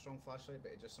take out my strong flashlight,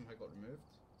 but it just somehow got removed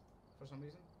for some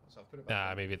reason. So I've put it back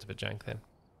Ah, in. maybe it's a bit jank then.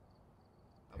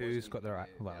 I Who's wasn't got their...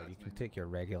 even the Well, you can admin. take your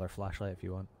regular flashlight if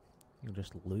you want. You'll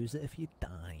just lose it if you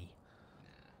die.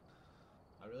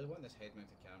 Nah. I really want this head-mounted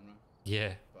camera,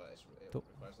 Yeah. but it Don't-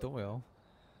 requires like... Don't we all?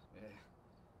 Yeah.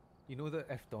 You know that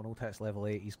if Donald hits level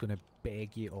 8, he's going to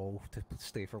beg you all to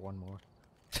stay for one more.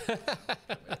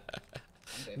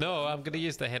 No, I'm going to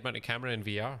use the head-mounted camera in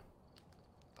VR.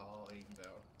 Oh, even better.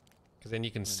 Because then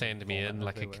you can then send me vomit in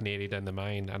like a everywhere. canary down the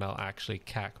mine and I'll actually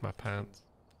cack my pants.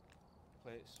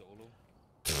 Play it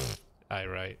solo. Aye,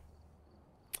 right.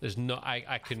 There's no...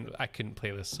 I couldn't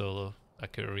play this solo. I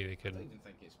really I don't couldn't. even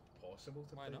think it's possible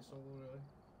to Why play not? it solo, really.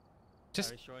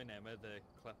 Just... I was showing Emma the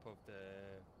clip of the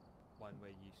one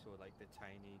where you saw like the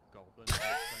tiny goblin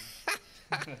type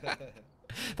thing.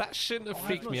 That shouldn't have Oh, I've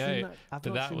freaked not me seen out. that- I've But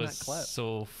not that seen was that clip.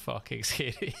 so fucking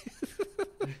scary.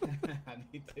 I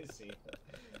need to see it.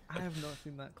 I have not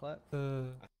seen that clip.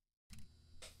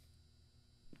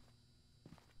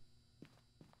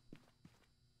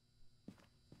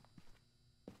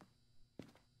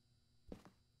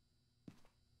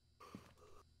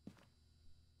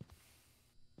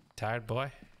 Tired,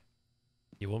 boy?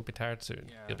 You won't be tired soon.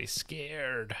 Yeah. You'll be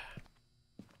scared.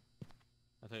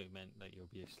 I thought you meant that you'll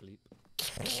be asleep.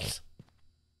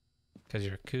 Because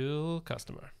you're a cool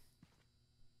customer.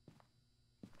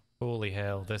 Holy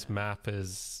hell, this map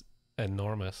is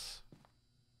enormous.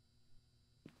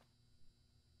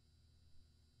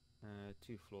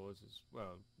 2 floors is,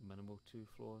 well, minimal 2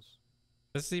 floors.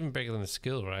 This is even bigger than the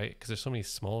school, right? Because there's so many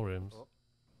small rooms. Oh.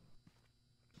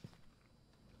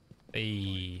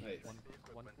 Hey. Right.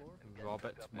 One floor?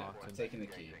 Robert I'm Martin. taking the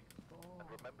key. And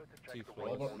remember to check 2 the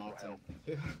floors. Robert Martin.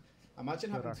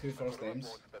 Imagine having 2 first names.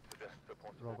 reports that suggest a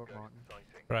possible Robert ghost Martin. sighting.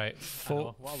 Right.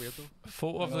 What a weirdo.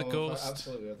 Photo of I the know, ghost.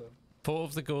 Absolutely weirdo. Photo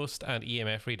of the ghost and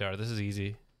EMF reader. This is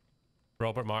easy.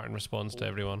 Robert Martin responds to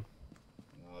everyone.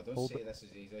 No, don't Hold say it. this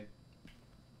is easy.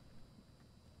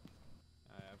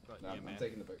 I've got No, I'm EMF.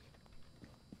 taking the book.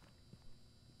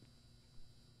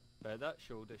 But that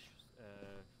shoulder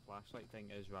flashlight thing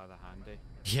is rather handy.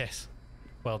 Yes.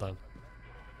 Well done.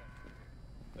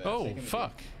 Right, I'm Oh, taking the key.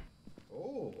 fuck.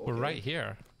 Oh, We're okay. right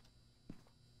here.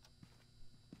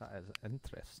 That is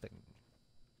interesting.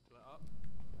 Split up.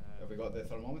 Have we got the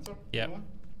thermometer? Yep. Anyone?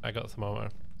 I got the thermometer.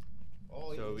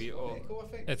 Oh, So it's we got all- an echo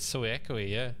effect. It's so echoey,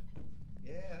 yeah.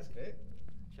 Yeah, that's great.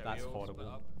 Shall That's we all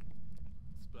horrible.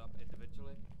 split up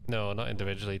individually? No, not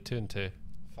individually, 2 and 2.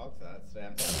 Fuck that. Right,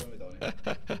 I'm going with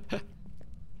Donnie.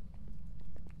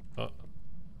 Oh,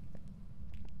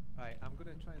 Right, I'm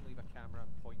gonna try and leave a camera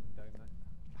pointing down the.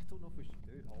 I don't know if we should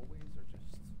do hallways or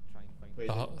just try and find. Wait,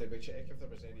 Uh-huh. did we check if there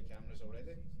was any cameras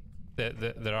already?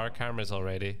 there are cameras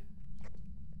already.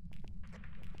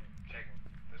 Check.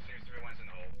 There seems to be ones in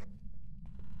the hall.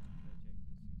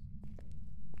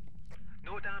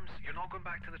 No, Dams, you're not going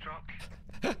back to the truck.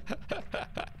 Alright,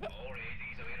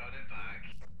 he's away running back.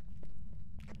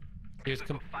 Here's We've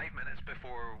got 5 minutes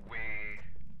before we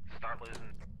start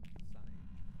losing.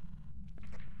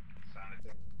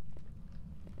 Sanity.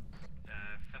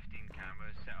 15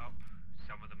 cameras set up,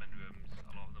 some of them in rooms,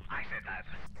 a lot of them. I said that.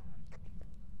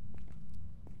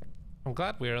 I'm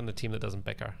glad we're on the team that doesn't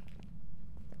bicker.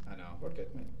 I know. We're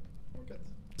good, mate. We're good.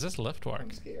 Does this lift work?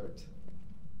 I'm scared.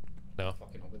 No.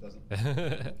 Fucking hope it doesn't. I'm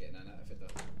getting in it if it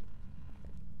does.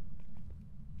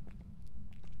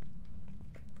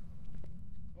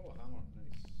 Oh, a hammer.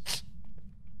 Nice.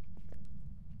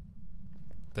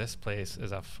 This place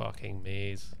is a fucking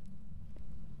maze.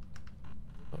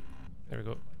 Oh, there we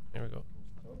go. There we go.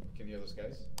 Oh, can you hear those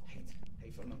guys? Hide.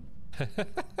 Hide from them. That's way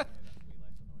less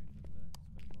annoying than the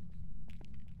split box.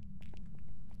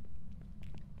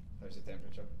 How's the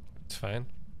temperature? It's fine.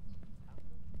 Is that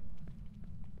just the noise of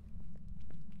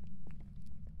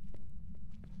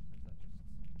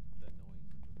the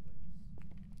place?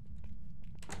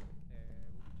 Will we check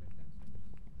downstairs?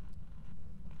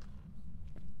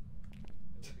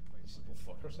 It would be quite Just go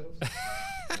fuck ourselves.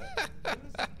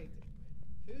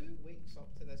 Who wakes up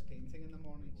to this painting in the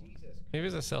morning? Jesus Maybe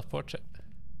it's a self-portrait.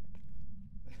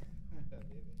 Maybe.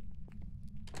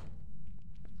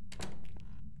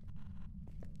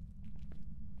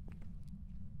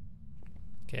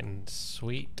 Getting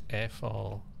sweet F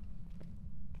all.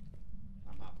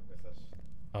 I'm happy with this.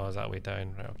 Oh, is that way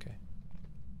down? Right, okay.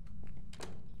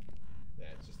 Yeah,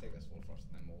 let's just take this floor first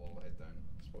and then we'll all head down,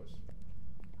 I suppose.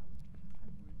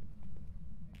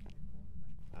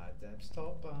 Deb's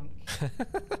top bunk.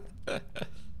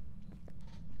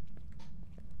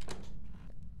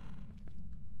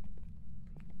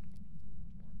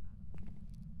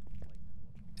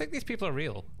 I think these people are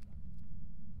real.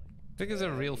 I think it's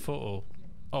a real photo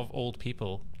of old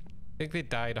people. I think they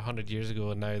died 100 years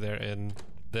ago and now they're in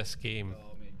this game.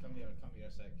 Oh mate, come here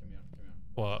a sec, come here.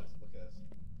 What? Look at this.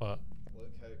 What?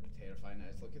 Look how terrifying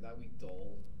it is. Look at that wee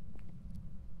doll.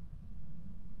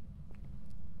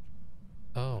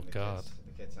 Oh in the god.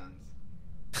 The kid's hands.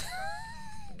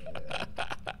 Yeah.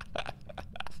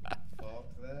 Fuck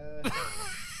this.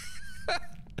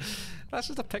 That's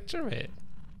just a picture, mate.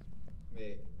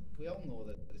 Mate, we all know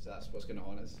that that's what's going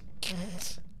on is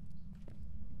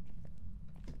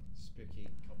spooky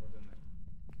cupboard in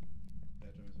the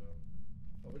bedroom as well.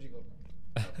 Where would you go?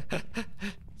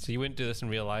 So you wouldn't do this in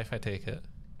real life, I take it.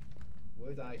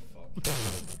 Would I fuck?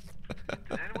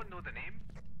 Does anyone know the name?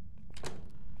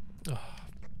 Oh,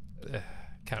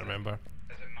 can't remember.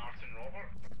 Is it Martin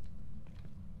Robert?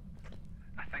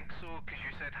 I think so, because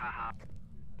you said haha.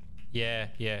 Yeah.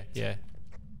 You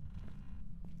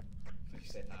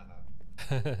said haha.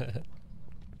 I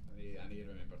need to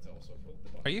remember to also hold the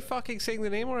button. Are you fucking saying the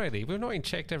name already? We've not even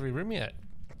checked every room yet.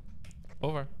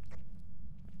 Over.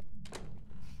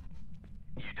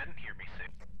 You didn't hear me say.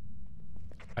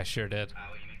 I sure did.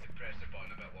 Ali, you need to press the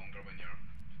button a bit longer when you're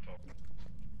talking.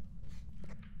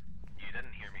 You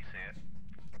didn't hear me say it.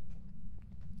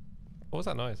 What was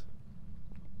that noise?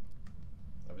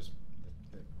 That was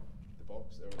the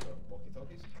box. There was our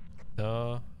walkie-talkies.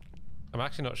 No. I'm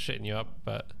actually not shitting you up,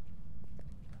 but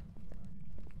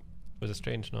it was a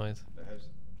strange noise. The house.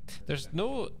 There's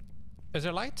no... Is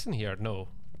there lights in here? No.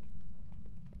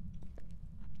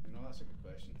 You know, that's a good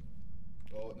question.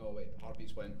 Oh no, wait.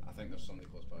 Heartbeats went. I think there's somebody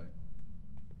close by.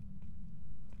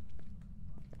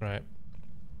 Right.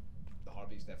 The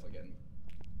heartbeat's definitely getting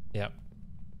Yep.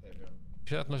 heavier.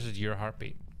 Sure that's not just your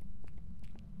heartbeat.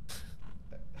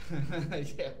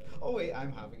 Yeah. Oh wait,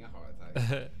 I'm having a heart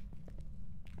attack.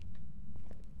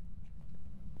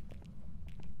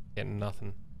 Getting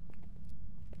nothing.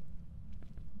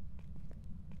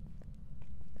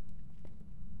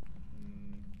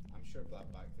 I'm sure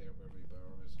that back there where we were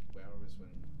was when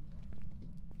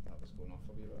that was going off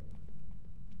a wee bit.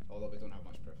 Although we don't have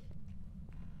much proof.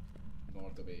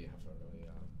 Nor do we have a really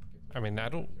good I mean, I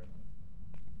don't... here.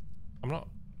 I'm not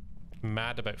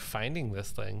mad about finding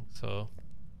this thing, so...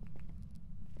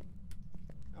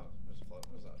 Oh, there's a flip.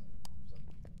 What was that? Was that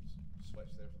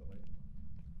switch there for the light?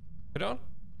 Put it on?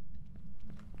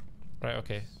 Right,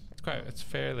 okay. It's quite, it's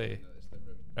fairly... No, it's the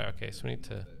room. Right, okay, so we need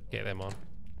to get them on.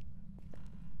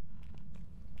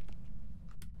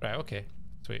 Right, okay.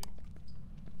 Sweet.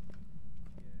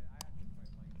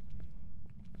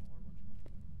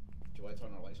 Do you want to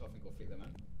turn our lights off and go freak them in?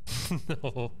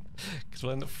 No, because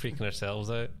we'll end up freaking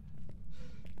ourselves out.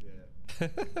 Yeah.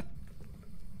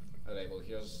 Alright, well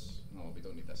here's... No, we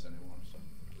don't need this anymore, so...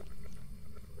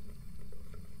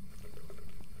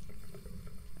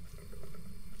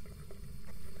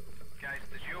 Guys,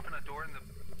 did you open a door in the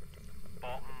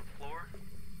bottom floor?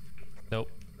 Nope.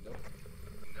 Nope.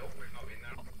 Nope, we've not been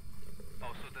there.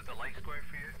 Oh, so did the lights go out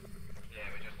for you? Yeah,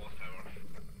 we just lost power.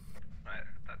 Right,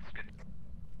 that's good.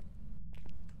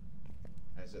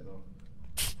 Is it though?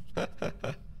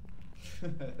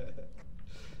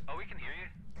 Oh, we can hear you.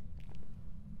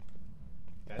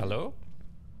 Can you? Hello?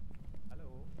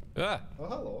 Hello. Ah! Oh,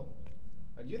 hello.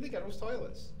 Are you in the girls'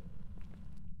 toilets?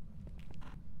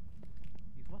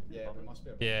 You must be Yeah, above we it. must be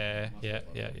above. Yeah, Must be yeah,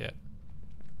 above. yeah, yeah.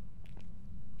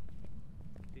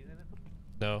 Seen anything?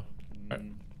 No.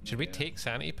 Mm, Should we yeah. take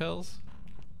sanity pills?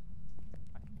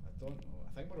 I don't know.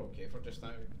 I think we're okay for just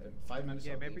now. 5 minutes.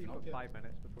 Yeah, I'll remember leave you've and got I'll get- 5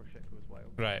 minutes before shit goes wild.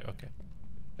 Right, okay.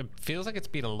 It feels like it's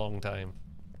been a long time.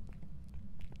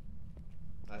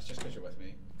 That's just because you're with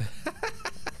me.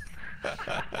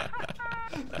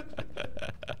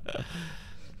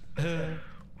 Ooh,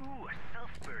 a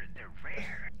self-bird, they're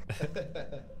rare.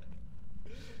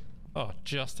 Oh,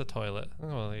 just a toilet. Oh,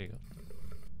 well, there you go.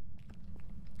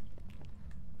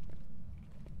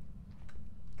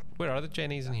 Where are the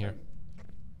Jennies in here?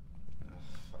 Oh,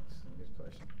 fuck, that's a good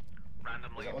question.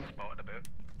 Randomly Is that one? spotted about.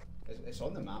 It's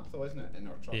on the map though, isn't it? In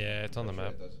our truck. Yeah, it's on the I'm sure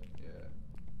map. It does.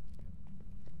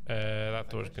 Yeah. That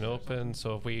door's been open,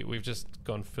 so if we've just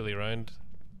gone fully round.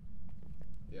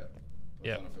 Yeah. We've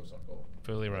Yep. done a full circle.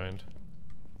 Fully round.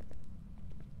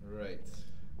 Right.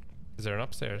 Is there an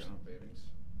upstairs? Getting our bearings.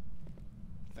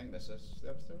 I think this is the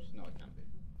upstairs. No, it can't be.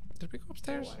 Did we go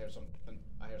upstairs? Oh, I hear something.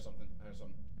 I hear something. I hear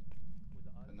something Was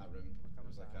it us? in that room. We're It coming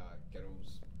was like back. a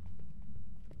girls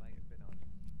Might have been us.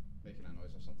 making a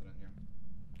noise or something in here.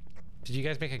 Did you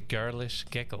guys make a girlish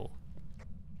giggle?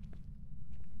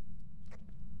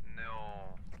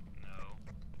 No. No.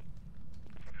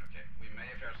 Okay, we may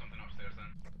have heard something upstairs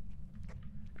then.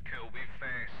 Cool, we've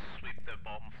swept the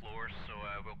bottom floor, so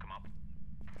we'll come up.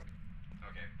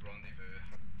 Okay, rendezvous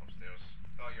upstairs.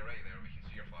 Oh, you're right there, we can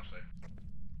see your flashlight.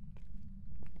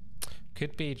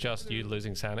 Could be just you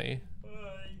losing sanity. Bye.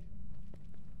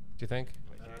 Do you think?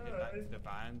 Should I get back to the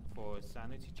van for a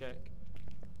sanity check?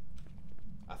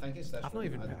 I think it's this I've not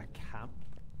room. even I- put a camp.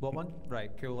 What one?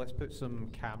 Right, cool. Let's put some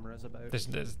cameras about.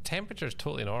 There's temperature's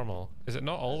totally normal. Is it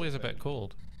not always a bit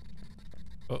cold?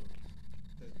 Oh, Does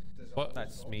it What? always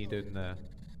That's drop, me though? doing the.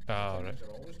 oh right. Temperature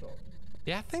always drop.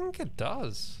 Yeah, I think it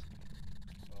does.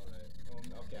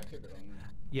 Alright. Okay, I could be wrong then.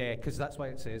 Yeah, because that's why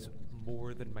it says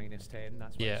more than -10.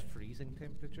 That's why Yeah. it's freezing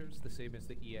temperatures. The same as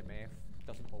the EMF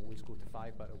doesn't always go to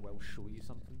 5, but it will show you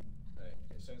something. Right.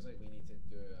 It sounds like we need to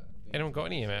do a... Anyone got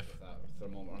an EMF? With that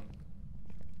thermometer.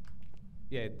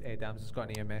 Yeah, Dams has got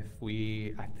an EMF.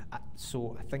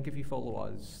 So I think if you follow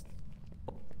us,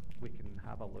 we can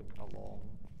have a look along.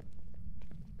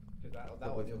 'Cause that But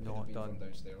audio we've could have not been done- from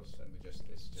downstairs and we just...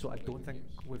 It's just So I really don't think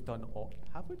confused. we've done all.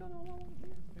 Have we done all along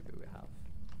here? Maybe we have.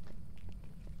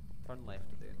 Turn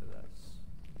left at the end of this.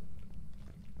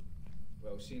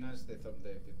 Well, seeing as the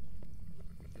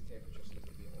temperature seems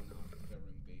to be on a per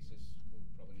room basis, we'll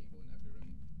probably need to go in every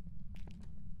room.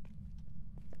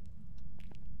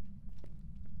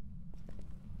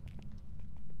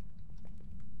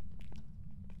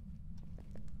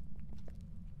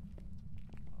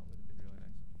 Oh, it would have been really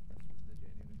nice if this was the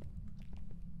Jenny room.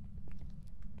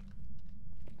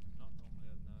 Not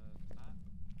normally on the map.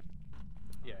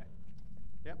 Yeah.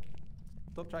 Yep.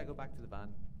 Don't try to go back to the van.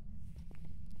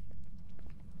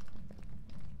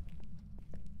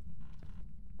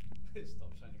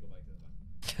 Stop trying to go back to the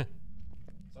van.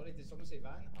 Sorry, did someone say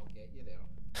van? I'll get you there.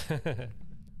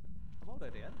 I'm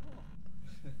already in. Oh.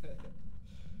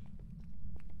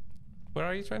 Where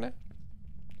are you right now?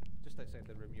 Just outside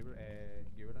the room you were in.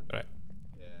 Right.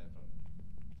 Yeah,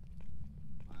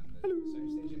 probably. And the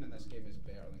sound staging in this game is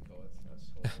better than COD.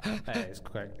 That's horrible. It's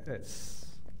quick. It's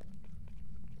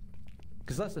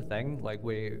because that's the thing. Like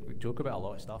we joke about a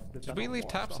lot of stuff. They've Did done we a leave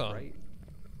lot of taps stuff on? Right?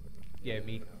 Yeah,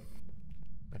 me.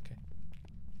 Okay.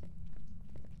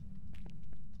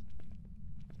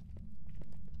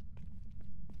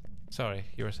 Sorry,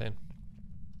 you were saying.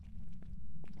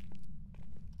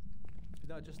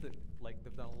 No, just that like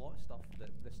they've done a lot of stuff that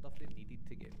the stuff they needed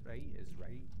to get right is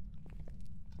right.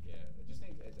 Yeah, it just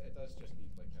needs. It does just need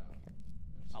like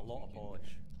A lot of polish.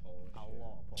 Polish. A yeah.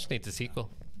 lot of polish. Just needs a sequel.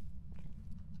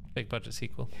 Big budget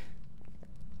sequel.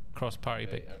 Cross party,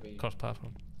 Right, are we- cross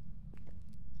platform.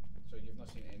 So you've not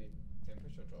seen any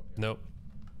temperature drop here? Nope.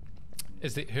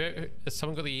 Is the has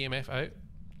someone got the EMF out?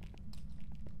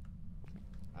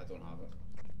 I don't have it.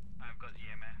 I've got the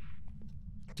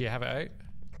EMF. Do you have it out?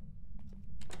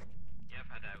 Yeah, I've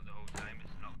had it out the whole time.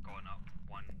 It's not gone up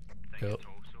one thing Cool. at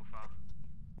all so far.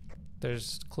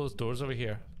 There's closed doors over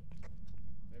here.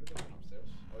 Maybe there's one upstairs.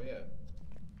 Oh yeah.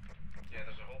 Yeah,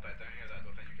 there's a whole bit down here that I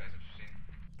don't think you guys have seen.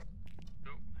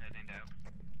 Oh, heading down.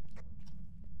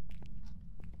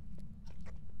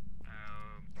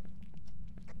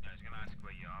 I was gonna ask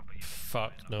where you are, but you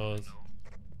Fuck might not knows. know.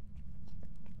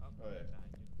 Oh yeah.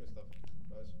 Good stuff.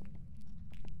 Guys.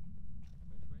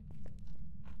 Which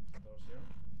way? Doors here.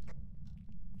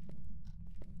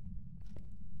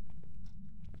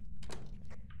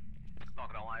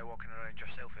 Not gonna lie, walking around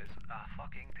yourself is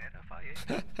fucking terrifying.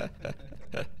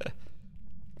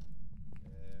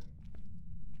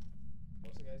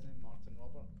 What's the guy's name? Martin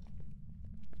Robert?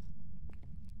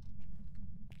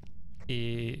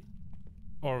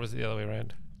 Or was it the other way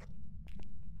around?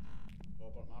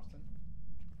 Robert Martin?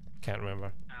 Can't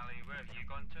remember. Ali, where have you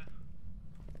gone to?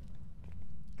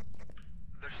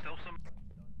 There's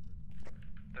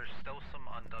still some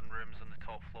undone rooms on the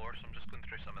top floor, so I'm just going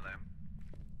through some of them.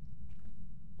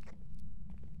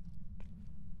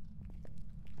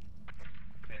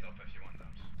 Head up if you want them.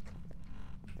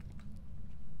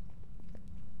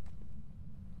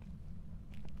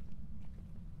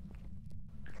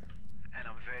 And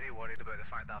I'm very worried about the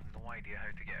fact that I have no idea how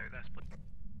to get out of this place.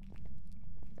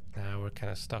 Nah, we're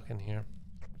kind of stuck in here.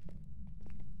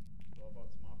 Robert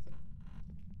Martin?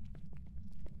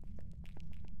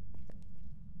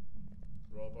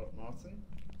 Robert Martin?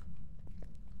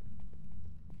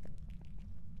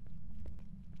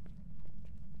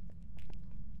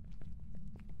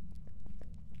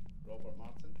 Robert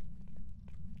Martin?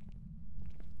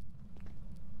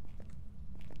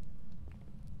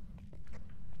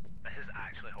 This is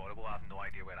actually horrible. I have no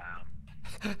idea where I am.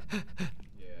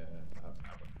 Yeah.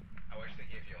 I wish they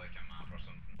gave you like a map or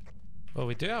something Well,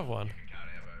 we do have one. you can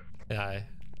carry about. Aye.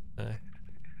 Aye.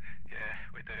 Yeah,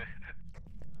 we do. I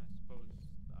suppose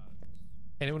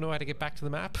that's... Anyone know how to get back to the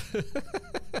map? That's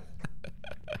what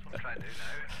I'm trying to do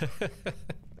now.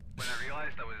 When I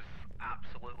realised I was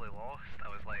absolutely lost, I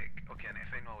was like, okay, I need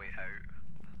to find my way out.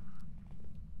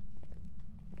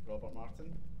 Robert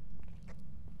Martin?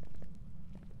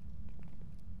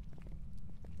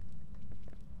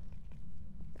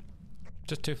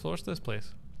 Just 2 floors to this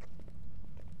place.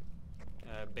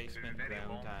 Basement, Very ground,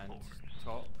 long and floors.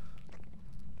 top.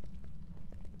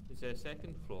 Is there a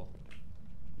second floor?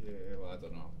 Yeah, well, I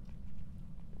don't know.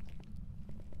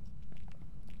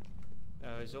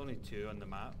 There's only 2 on the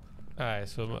map. Aye,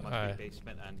 so It must aye. be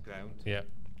basement and ground. Yeah.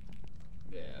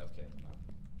 Yeah, okay. No.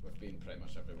 We've been pretty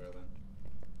much everywhere then.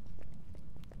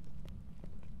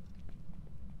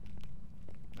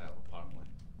 Well, apparently.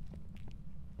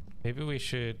 Maybe we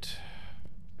should.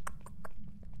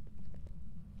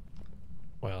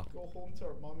 Well, Go home to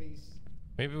our mummies.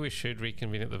 maybe we should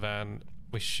reconvene at the van.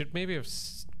 We should maybe have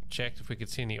checked if we could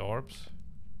see any orbs.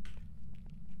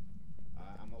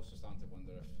 I'm also starting to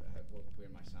wonder if where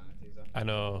my sanity is at. I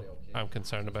know, Probably okay. I'm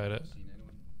concerned Just about haven't it. seen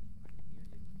anyone.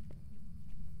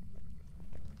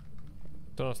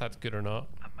 Don't know if that's good or not.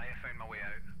 I might have found my way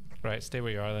out. Right, stay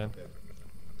where you are then. Okay.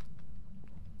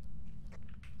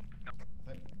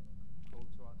 I think. Go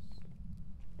to us.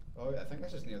 Oh, yeah, I think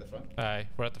this is near the front. Aye,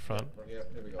 we're at the front. We're here.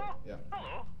 Here we go. Oh, Yeah.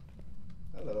 hello.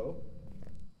 Hello.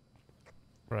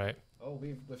 Right. Oh,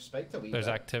 we've spiked a wee There's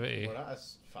bit. Activity. We're at a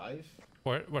 5.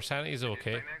 Where sanity's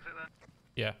okay. Find the exit then?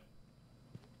 Yeah.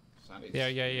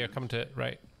 Sanity's Yeah, come to it.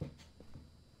 Right.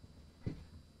 Fine,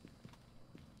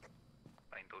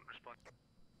 don't respond.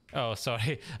 Oh,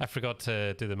 sorry. I forgot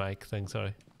to do the mic thing,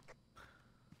 sorry.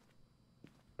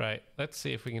 Right, let's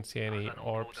see if we can see any That was an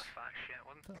old orbs. load of fat shit,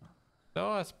 wasn't it?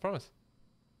 No, that's a promise.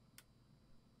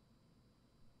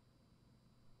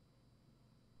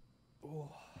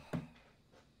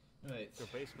 Right. The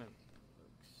basement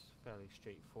looks fairly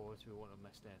straightforward, so we won't have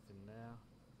missed anything there.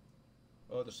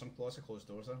 Oh, there's some lots of closed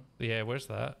doors there. Yeah, where's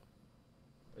that?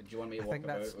 Do you want me to I walk think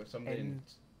about that's with somebody? in.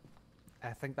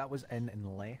 I think that was in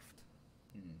and left.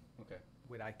 Okay.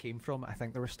 Where I came from, I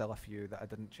think there were still a few that I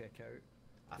didn't check out.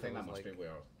 I There think that was, must be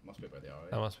like- where they are.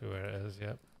 That must be where it is,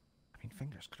 yep. I mean,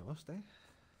 fingers crossed, eh?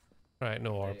 Right,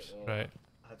 no orbs. well, Right.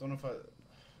 I don't know if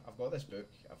I've got this book,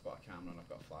 I've got a camera, and I've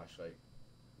got a flashlight.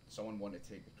 Someone want to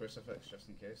take the crucifix just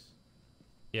in case?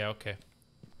 Yeah, okay.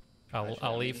 I'll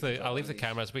we leave need to drop I'll one leave of the these.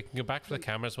 cameras. We can go back for the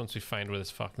cameras once we find where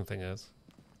this fucking thing is.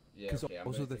 Yeah, Because okay, I'm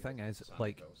also gonna the take thing is, sand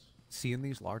like, pills. seeing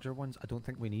these larger ones, I don't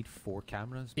think we need 4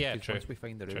 cameras. Yeah, because true, once we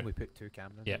find the room, true. we put 2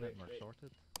 cameras Yeah. in it and we're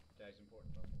sorted. Guys,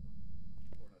 important stuff.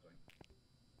 Pouring a drink.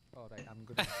 Alright, I'm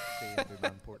gonna stay and do my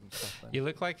important stuff then. You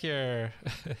look like you're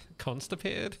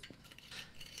constipated.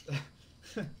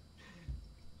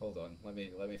 Hold on, let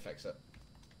me fix it.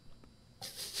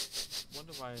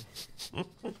 Wonder why.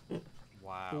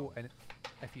 Wow. Oh, and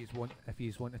if you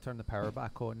want to turn the power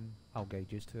back on, I'll guide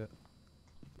you to it.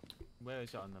 Where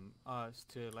is it on them? Oh, it's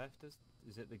to the left. Is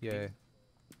it the Yeah. green?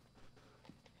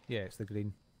 Yeah, it's the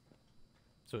green.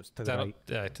 So it's to Is the that right. up?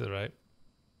 Yeah, to the right.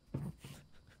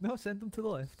 No, send them to the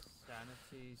left.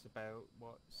 Sanity's about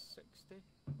what, 60?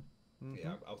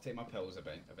 Yeah, I'll take my pills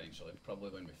eventually. Probably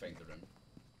when we find the room.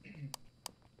 I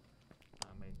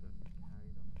may as well carry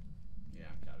them. Yeah,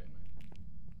 I'm carrying mine.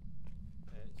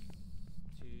 It's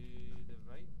to the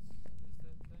right. Is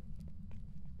the thing?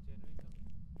 Generator.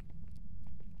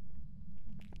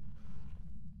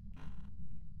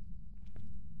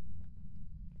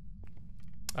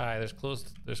 Aye,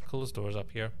 there's closed doors up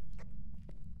here.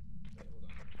 Wait,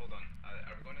 hold on.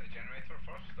 Are we going to the generator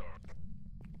first, or?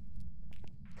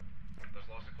 There's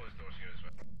lots of closed doors here as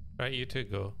well. Right, you two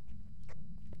go.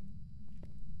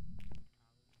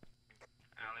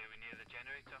 Ali, we near the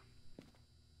generator.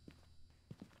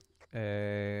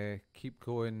 Keep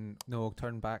going. No,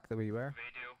 turn back the way you were.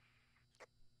 Radio.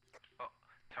 Oh,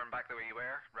 turn back the way you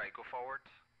were. Right, go forward.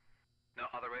 No,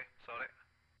 other way. Sorry.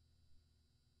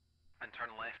 And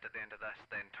turn left at the end of this,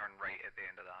 then turn right at the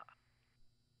end of that.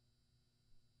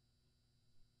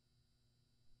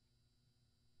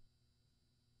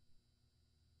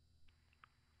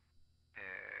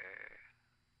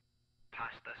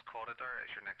 Past this corridor,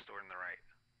 it's your next door on the right.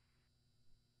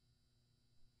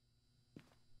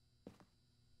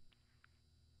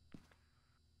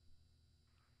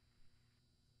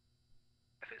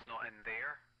 If it's not in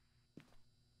there,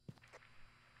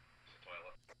 It's a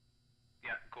toilet.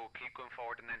 yeah, keep going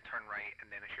forward and then turn right, and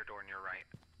then it's your door on your right.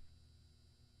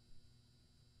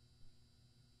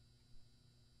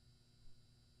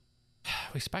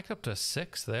 We spiked up to a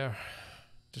 6 there,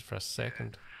 just for a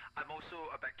second. I'm also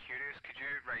a bit curious, could you,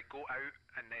 go out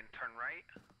and then turn right?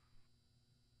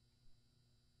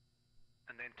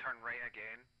 And then turn right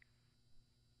again?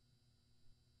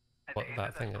 At What the end that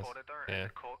of thing this is, corridor,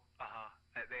 yeah.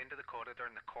 at the end of the corridor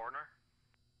in the corner.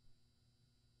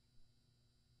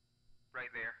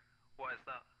 Right there. What is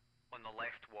that? On the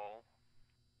left wall.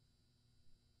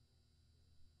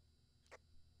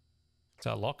 Is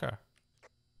that a locker?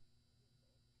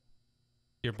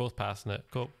 You're both passing it.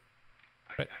 Go.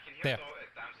 I Right, can hear there.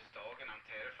 Dam's dog, and I'm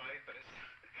terrified, but it's.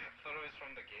 I thought it was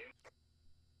from the game.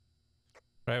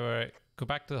 Right. Go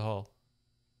back to the hall.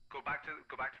 Go back to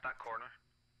that corner.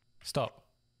 Stop.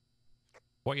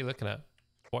 What are you looking at?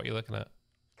 What are you looking at?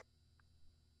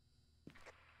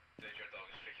 Dude, your dog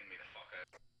is freaking me the fuck out.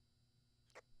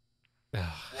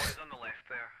 What is on the left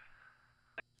there?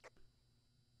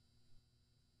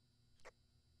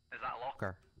 Is that a locker?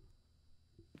 Locker.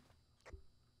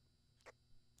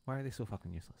 Why are they so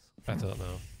fucking useless? I don't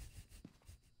know.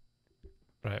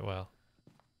 Right, well.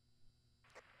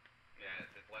 Yeah,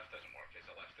 the left doesn't work. It's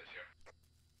a left this year.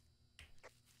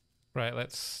 Right,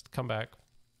 let's come back.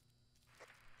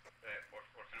 Right,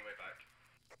 working our way back.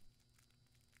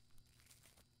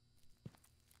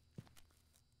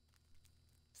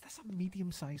 Is this a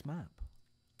medium-sized map?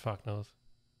 Fuck knows.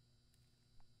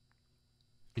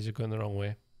 These are going the wrong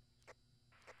way.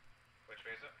 Which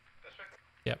way is it? This way?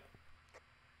 Yep.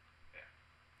 Yeah.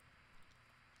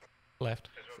 Left.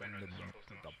 Because we're going round the circles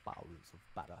too much. bowels of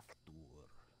Barastur.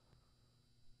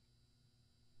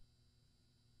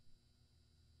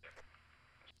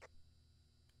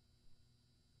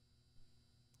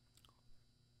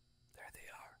 There they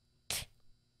are.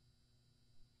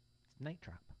 Night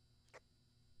trap.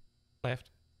 Left.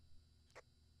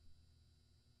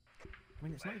 I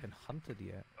mean, it's not even hunted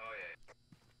yet. Oh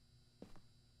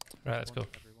yeah. Right, let's go.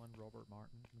 Everyone, Robert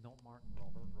Martin. Not Martin,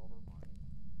 Robert Martin.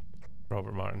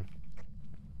 Robert Martin.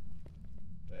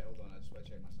 Right, hold on, I just want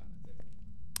to check my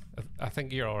sanity. I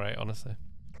think you're alright, honestly.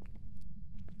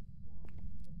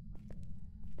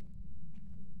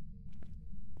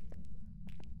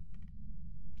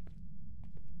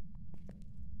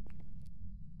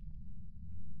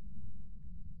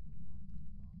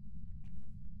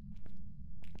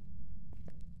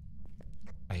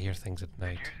 I hear things at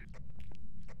night.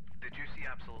 Did you see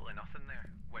absolutely nothing there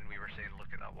when we were saying look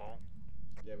at that wall?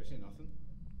 Yeah, we see nothing.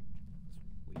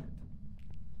 It's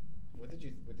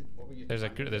weird. What were you? There's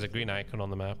a green icon on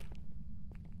the map.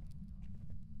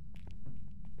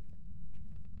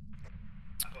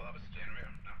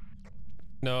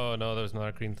 No, no, there's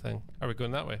another green thing. Are we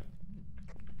going that way?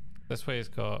 This way's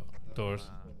got doors.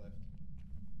 Go left.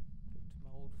 Put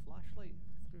my old flashlight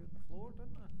through the floor,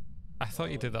 didn't I? I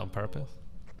thought you did that on purpose.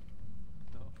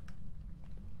 No.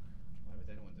 Why would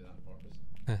anyone do that on purpose?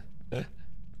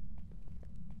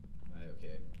 Right,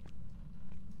 okay.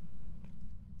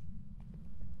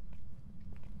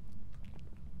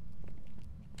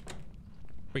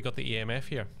 We got the EMF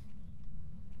here.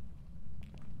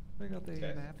 We got the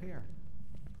Okay. map here.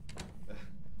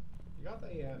 You got the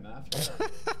EMF here. We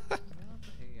got the map.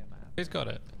 Who's got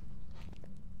it?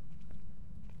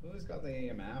 Who's got the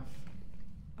EMF?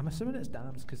 I'm assuming it's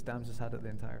Dams, because Dams has had it the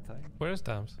entire time. Where is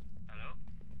Dams? Hello?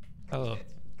 Hello. Shit.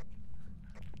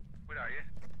 Where are you?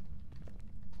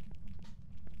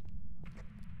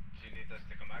 Do you need this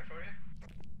to come back for you?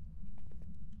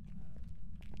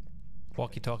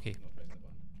 Walkie talkie. No, pressing the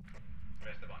button.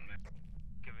 Press the button, mate.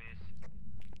 Give me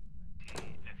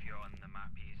if you're on the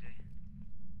map easy.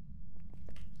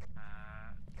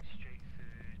 Straight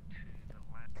through to the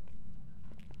left.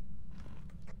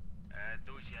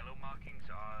 Those yellow markings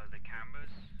are the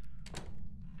cameras.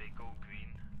 They go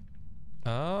green.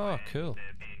 Oh, when cool.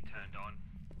 They're being turned on.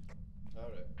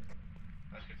 Alright.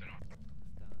 That's good to know.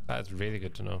 That's really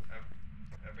good to know.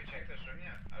 Have we checked this room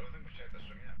yet? I don't think we've checked this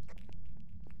room yet.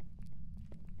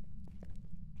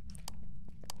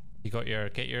 You got your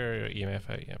get your EMF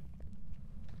out, yeah.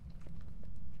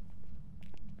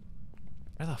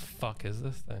 Where the fuck is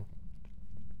this thing?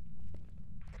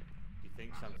 You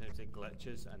think sometimes it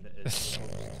glitches and it is.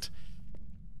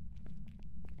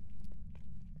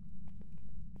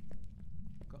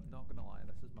 Not gonna lie,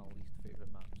 this is my least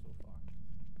favourite map so far.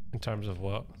 In terms of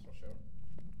what? That's for sure.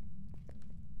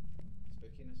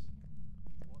 Spookiness.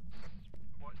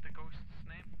 What's the ghost's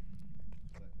name?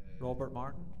 Robert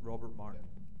Martin? Robert Martin.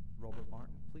 Robert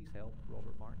Martin? Please help.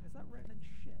 Robert Martin. Is that written in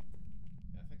shit?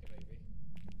 Yeah, I think it might be.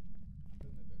 I'm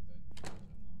putting the book down. Actually,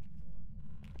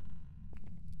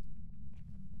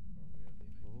 I'm not. Until I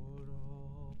know. Or where they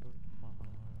might be. Robert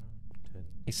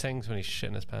Martin. He sings when he's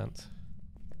shitting his pants.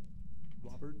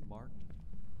 Robert Martin.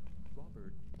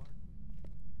 Robert Martin.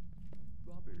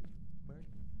 Robert Martin.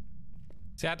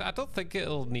 See, I don't think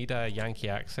it'll need a Yankee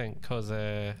accent because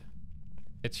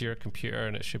it's your computer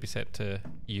and it should be set to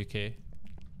UK.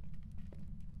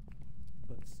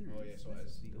 But sir, Oh, yes, so it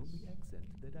this is. is the only accent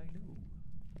that I know.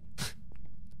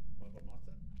 Robert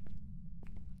Martin?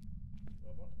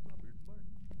 Robert? Robert Martin.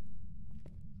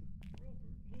 Robert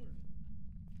Martin.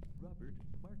 Robert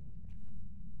Martin.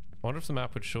 I wonder if the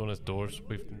map would show us doors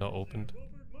we've not opened. Robert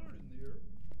Martin there.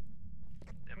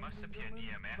 There must appear an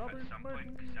EMF Robert at some point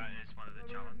Martin. because that is one of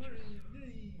the challenges.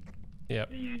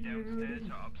 Yep. Are you downstairs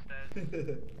or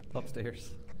upstairs?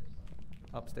 Upstairs.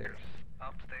 Upstairs.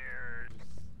 Upstairs.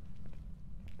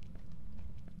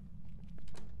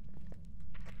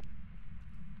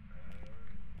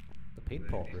 The paint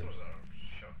pot These room. doors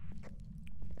are shut.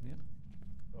 Yeah.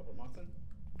 Robert Martin?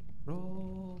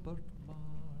 Robert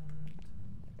Martin.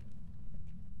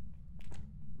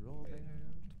 Robert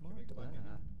Can we go back in Martin.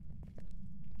 now?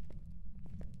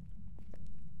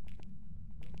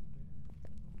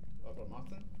 Robert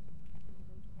Martin?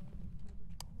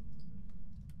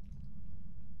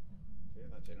 Okay,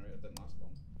 that generator didn't last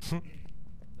long.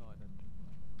 No, I didn't.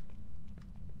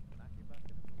 When I came back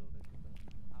in, it was loaded,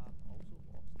 but I'm also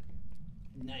lost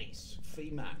again. Nice. Free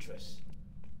mattress.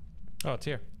 Oh, it's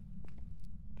here.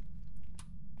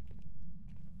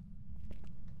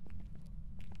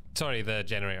 Sorry, the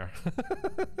generator. I don't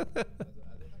think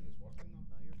it's working though.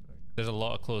 No, you're fine. There's a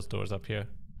lot of closed doors up here.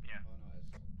 Yeah. Oh no,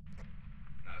 it's.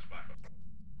 No, it's back up.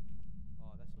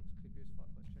 Oh, this looks creepy as fuck.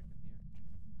 Let's check in here.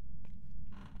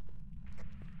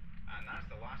 And that's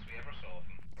the last we ever saw of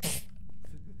them.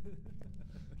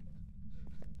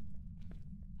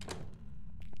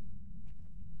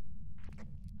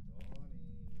 Donnie.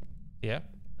 Yeah,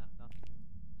 Nothing.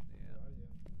 Where Yeah. are you?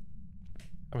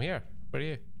 I'm here. Where are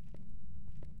you?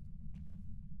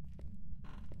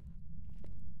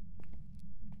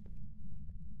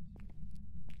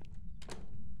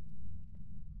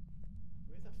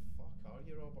 Where the fuck are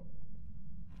you, Robert?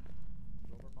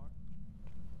 Robert Martin.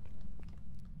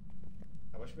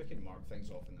 I wish we could mark things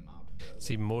off in the map.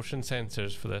 See, motion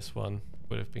sensors for this one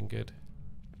would have been good.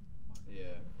 Yeah.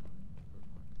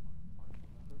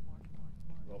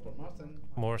 Robert Martin.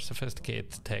 More sophisticated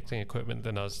detecting equipment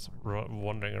than us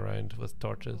wandering around with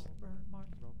torches.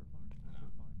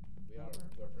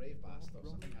 We're brave bastards.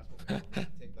 I think that's what we have.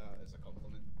 Take that as a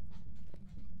compliment.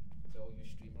 To all you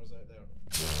streamers out there.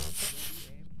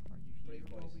 Brave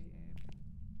boys.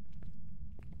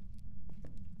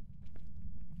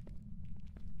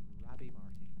 Robbie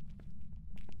Martin.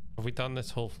 Have we done this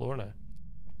whole floor now?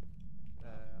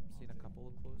 I'm seeing a couple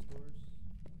of closed doors.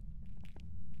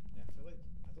 Yeah, I feel like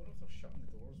I don't know if they're shutting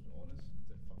the doors on us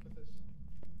to fuck with us.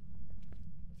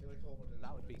 I feel like all we're doing.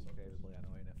 That is would be going in circles. incredibly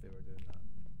annoying if they were doing that.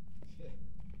 Yeah.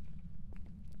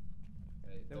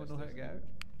 Right, They would know how to get out.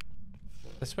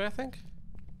 This way, I think.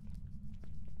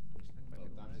 Well,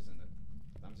 Dams is in the.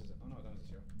 Dams is. Oh no, Dams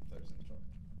is here. I thought he was in the truck.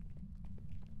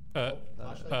 Uh,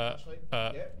 Flashlight.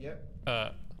 Yep.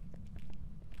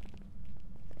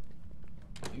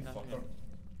 You Nothing. fucker.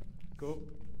 Go.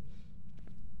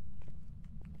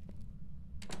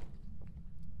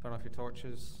 Turn off your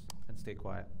torches and stay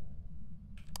quiet.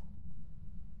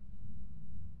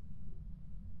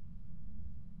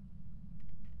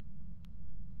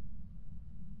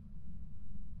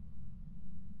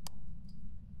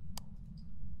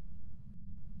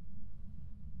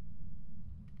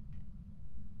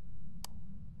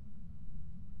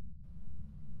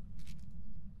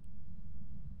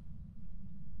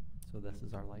 So this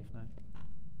is our life now.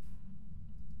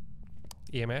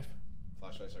 EMF.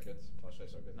 Flashlights are good.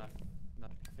 Flashlights are good.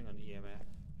 Nothing on EMF.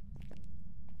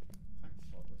 Thank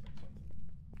fuck we found something.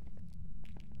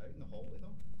 Out in the hallway though.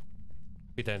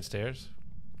 Be downstairs.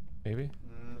 Maybe.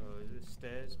 So the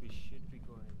stairs, we should be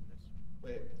going this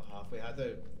way. Wait, have we had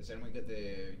the? Has anyone got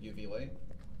the UV light?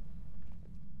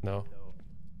 No. No.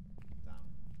 Damn.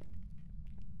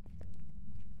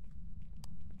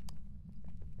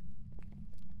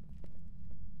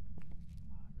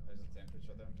 How's the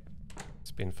temperature there?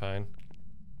 It's been fine.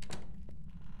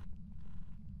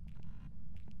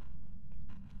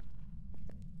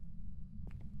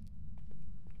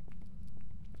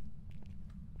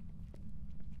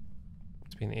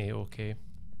 It's been A-okay.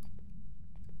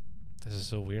 This is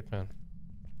so weird, man.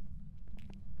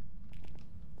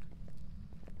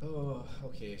 Oh,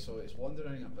 okay, so it's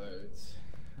wandering about.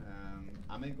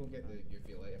 I might go get the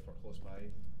UV light if we're close by.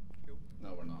 Cool.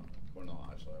 No, we're not. We're not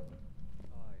actually, are we?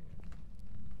 Oh,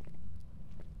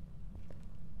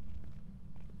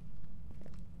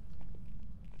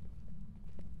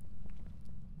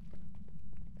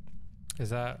 Is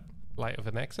that light of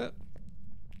an exit?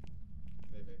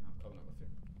 Maybe. I'm coming up with you.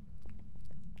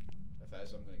 If it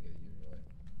is, I'm going to get the UV light.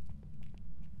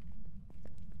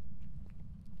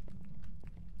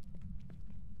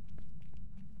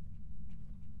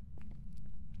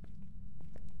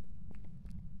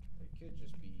 It could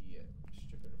just be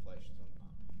stupid reflections on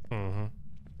the map. Mm-hmm.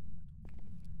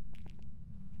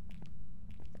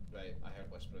 Right, I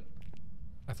heard whispering.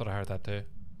 I thought I heard that too.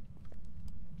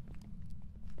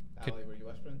 Could- Ali, were you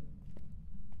whispering?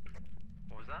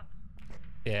 What was that?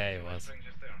 Yeah, it was. Whispering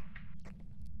just there.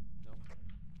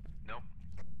 Nope.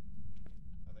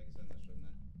 I think it's in this room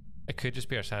then. It could just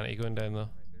be our sanity going down though. right,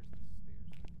 there's the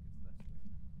stairs. I think it's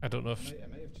this way. I don't know It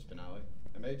if... may have just been Ali.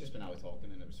 It may have just been Ali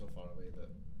talking and it was so far away that...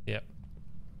 Yep.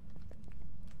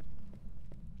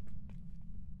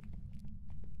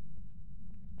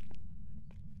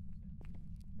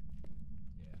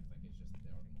 Yeah, I think it's just the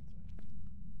early morning.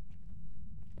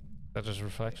 That just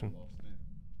reflection. I'm lost, mate.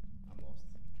 I'm lost.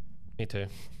 Me too.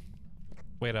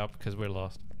 Wait up, because we're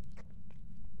lost.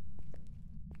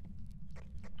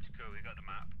 Cool, we got the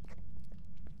map.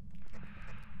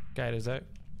 Guide us out.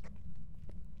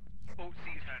 Oh,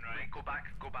 see, wait, go back.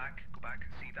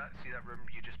 See that room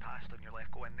you just passed on your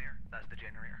left? Go in there. That's the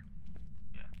generator.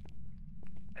 Yeah.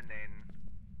 And then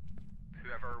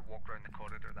whoever walked around the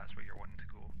corridor, that's where you're wanting to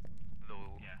go.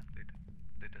 Though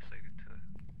they decided to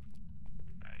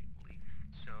leave.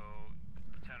 So,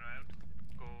 turn around,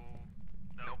 go...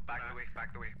 No, back the way.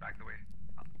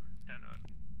 Turn around.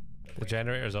 The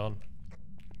generator's on.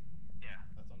 Yeah.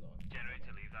 I turned it on.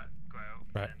 Generator, leave that, go out,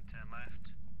 Right. and then turn left,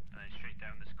 and then straight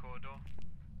down this corridor.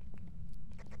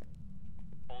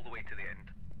 All the way to the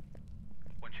end.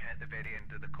 Once you hit the very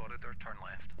end of the corridor, turn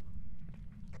left.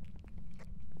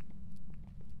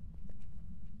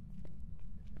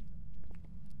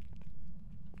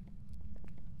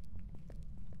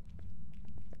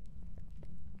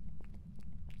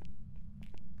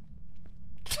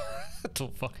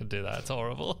 Don't fucking do that, it's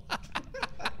horrible.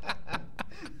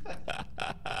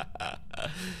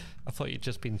 I thought you'd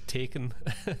just been taken.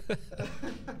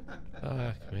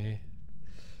 Ah, me.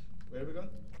 Where are we going?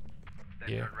 Then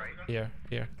Here, turn right. here.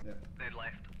 Yeah. Then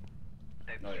left.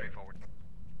 Then Oh, yeah. straight forward.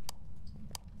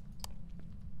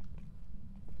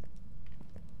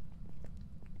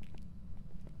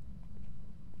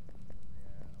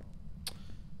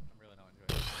 I'm really not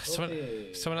enjoying it.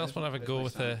 Someone, someone else want to have a How's go my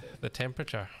with sanity? the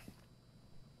temperature?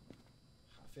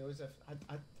 I feel as if...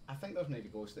 I think there's maybe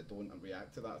ghosts that don't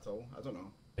react to that at all. I don't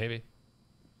know. Maybe.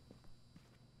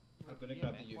 I'm going to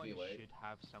grab the EMF one UV light. should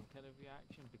have some kind of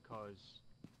reaction because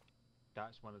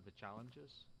That's one of the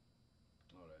challenges.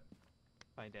 Alright.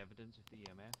 Find evidence of the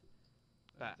EMF.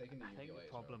 I'm But taking the I UV think the light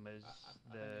as problem well. is I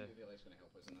think the the UV light's going to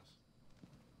help us in this.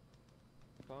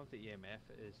 problem with the EMF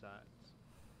is that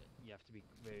you have to be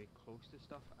very close to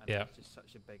stuff, and Yeah. it's just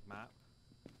such a big map.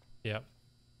 Yep.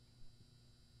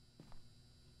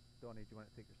 Donnie, do you want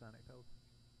to take your sanity pills?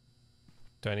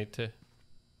 Do I need to?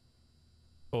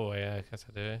 Oh yeah, I guess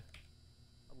I do.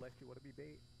 Unless you want to be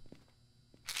bait.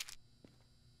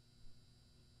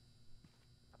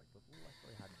 Alex, we've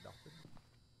literally had nothing.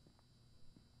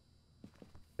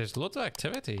 There's loads of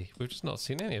activity. We've just not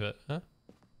seen any of it, huh?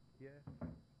 Yeah.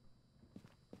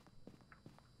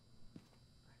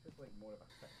 This is like more of a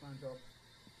stickman job.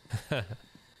 I'm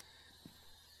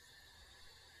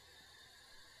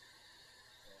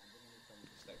going to need someone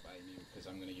to stick by me because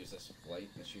I'm going to use this light,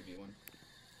 this UV one.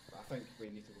 But I think we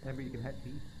need to go. Remember, you can hit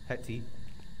T. Hit T.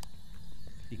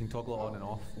 You can toggle it on and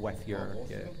off with your. both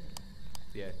of Yeah. them?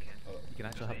 Yeah. Oh, You can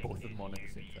actually have both of them on at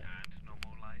the same time. And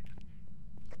normal light.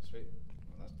 sweet.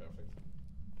 Well, that's perfect.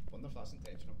 Wonder if that's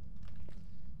intentional.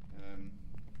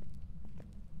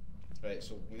 Right,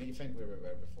 so we need to think where we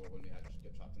were before when we had to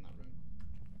get trapped in that room.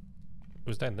 It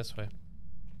was down this way.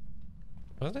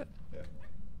 Wasn't it? Yeah.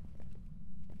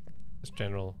 This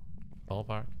general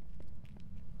ballpark.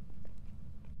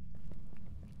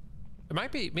 It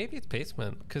might be, maybe it's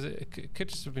basement, because it could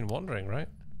just have been wandering, right?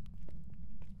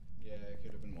 Yeah, it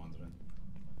could have been wandering.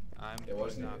 I'm It going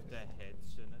wasn't- after head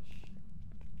soonish.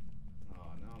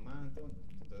 Oh no, man, don't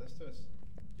do this to us.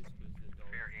 Just because the dog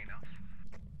Fair enough.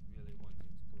 really wanted to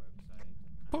go outside.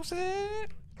 and Post it! I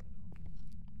Okay,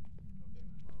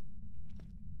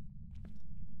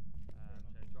 man.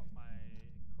 should I drop my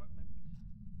equipment?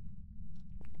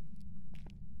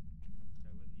 Should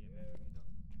I let the EMF reader?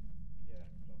 Yeah,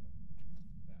 drop it.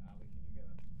 Ali, can you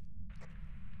get that?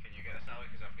 Can you get this, Ali?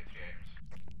 Because I've got 3 items.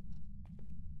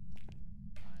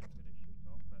 I'm going to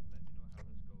shoot off, but let me know how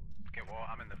this goes. Okay, well,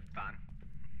 I'm in the van.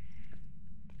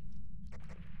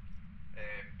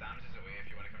 Dan's is away if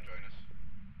you want to come join us.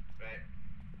 Right.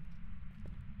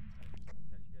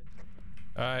 Catch you guys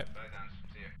later. Alright, Bye, Dan.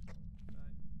 See you.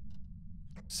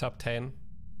 Bye. sub 10.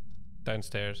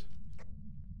 Downstairs.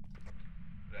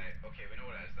 Right, okay, we know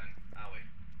what it is then. Ali.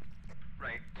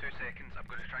 Right, 2 seconds. I'm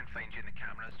going to try and find you in the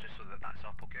cameras just so that that's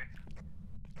up, okay?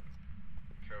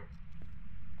 Cool.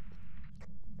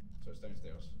 So it's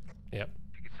downstairs. Yep.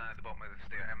 If you could stand at the bottom of the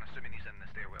stair. I'm assuming he's in the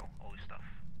stairwell, all his stuff.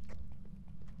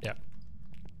 Yep.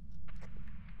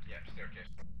 Yeah, staircase.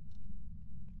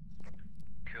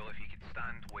 Cool, if you could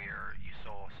stand where you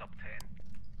saw sub 10.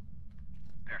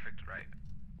 Perfect, right.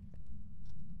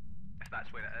 If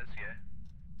that's where it is,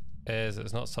 yeah.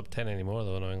 It's not sub 10 anymore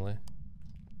though, annoyingly.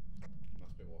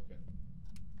 Must be walking.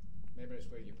 Maybe it's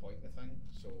where you point the thing.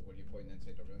 So were you pointing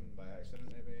inside the room by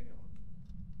accident, maybe?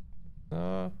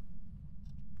 Or...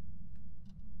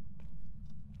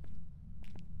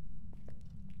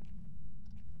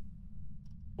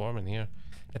 Warm in here.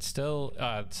 It's still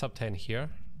sub 10 here,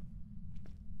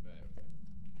 Right, okay.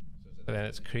 So is it but then this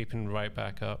it's thing? creeping right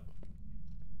back up.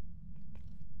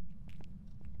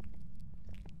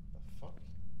 The fuck?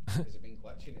 Has it been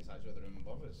glitching? It's actually the room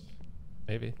above us.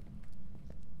 Maybe.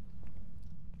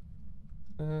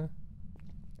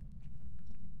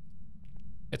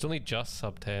 It's only just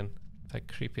sub 10. It's like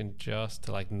creeping just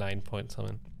to like 9 point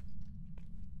something.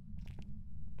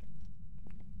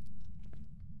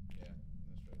 Yeah,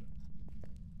 that's right.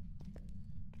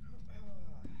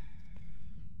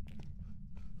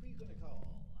 Who are you gonna call?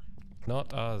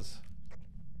 Not us.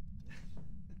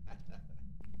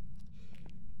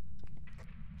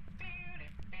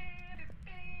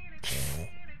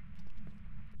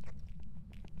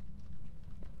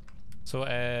 So,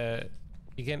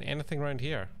 you getting anything around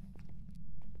here?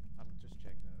 I'm just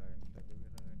checking around everywhere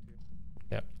around here.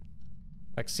 Yep.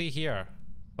 Like, see here.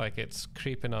 Like, it's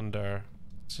creeping under.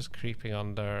 It's just creeping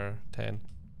under 10.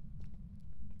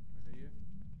 Where are you?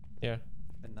 Here.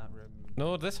 In that room.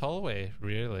 No, this hallway,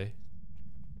 really.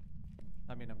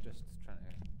 I mean, I'm just trying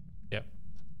to. Yep.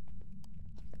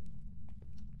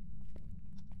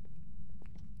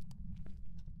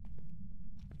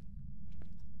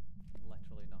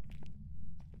 Literally nothing.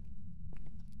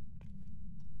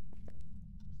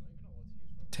 There's not even a lot to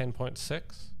use for 10.6.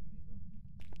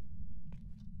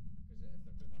 because if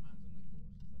they're putting their hands on like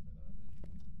doors and stuff like that, then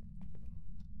I don't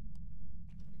know.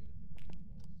 It'd be good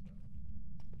if they put them on walls as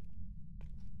well.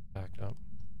 Back up.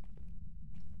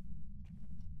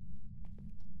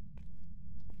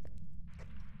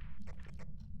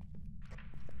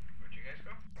 Where'd you guys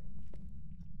go?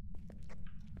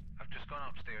 I've just gone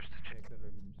upstairs to check Check the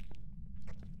rooms.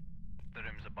 the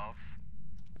rooms above.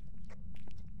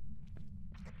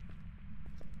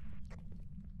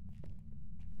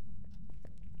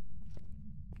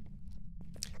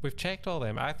 We've checked all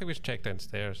them. I think we should check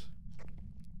downstairs.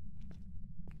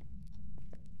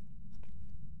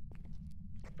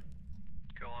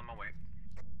 Cool, on my way.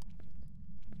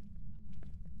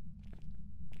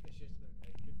 It's just that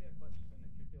it could be a glitch and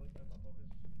it could be like that above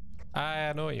us.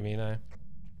 I know what you mean.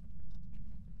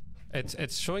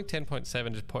 It's showing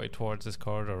 10.7 just pointed towards this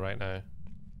corridor right now.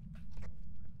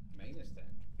 -10.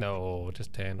 No,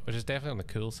 just 10, which is definitely on the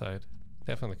cool side.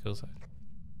 Definitely on the cool side.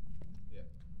 Yeah.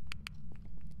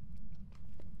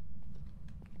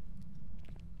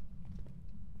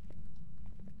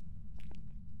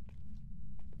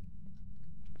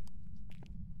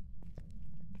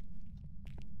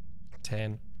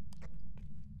 Ten.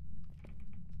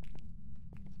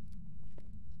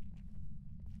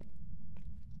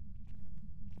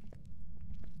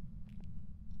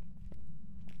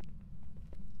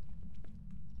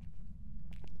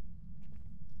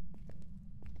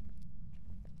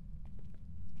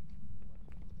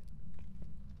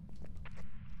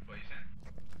 What are you saying?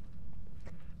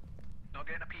 Not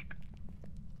getting a peep.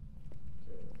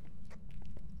 Cool.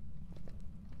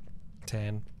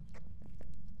 10.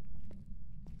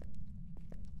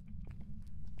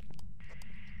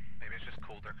 Maybe it's just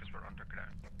colder because we're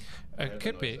underground. It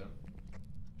could be,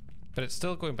 but it's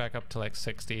still going back up to like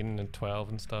 16 and 12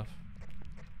 and stuff.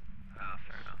 Ah,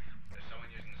 fair enough. Is someone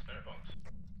using the spirit box?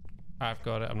 I've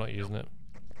got it. I'm not using it.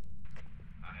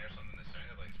 I heard something that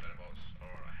sounded like spirit box or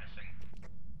a hissing.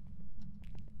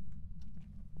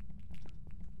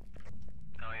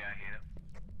 Oh yeah, I hate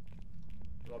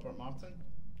it. Robert Martin?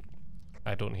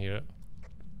 I don't hear it.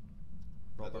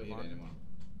 I Robert don't hear it Martin. anymore.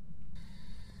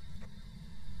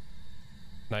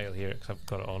 Now you'll hear it because I've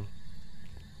got it on.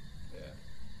 Yeah.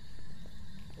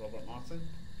 Robert Martin?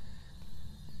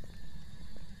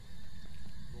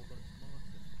 Robert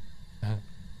Martin.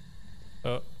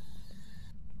 Oh.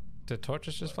 Did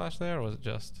torches just flash there, or was it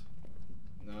just?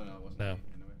 No, it wasn't No. me,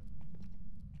 anyway.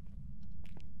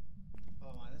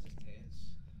 Oh man, this is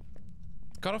tense.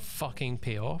 Gotta fucking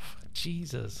pay off.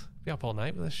 Jesus. Be up all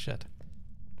night with this shit.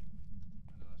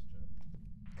 I know that's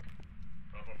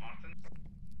true. Robert Martin?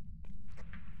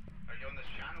 Are you on this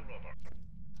channel, Robert?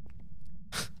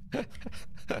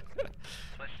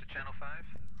 Switch to channel 5.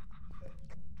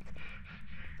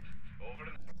 Over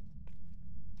and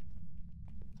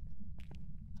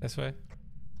This way?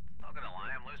 Not gonna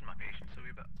lie, I'm losing my patience a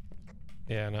wee bit.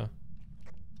 Yeah, I know.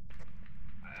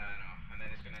 I know, and then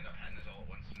it's gonna end up hitting us all at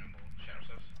once and then we'll shit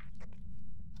ourselves.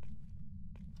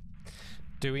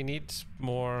 Do we need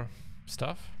more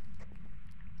stuff?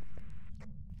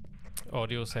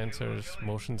 Audio sensors, feel like-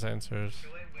 motion sensors. I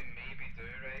feel like we maybe do,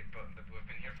 right? But we've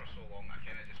been here for so long, I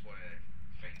kinda just wanna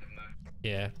find them now.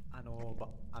 Yeah. I know, but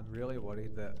I'm really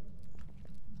worried that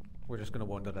we're just going to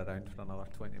wander around for another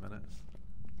 20 minutes.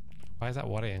 Why is that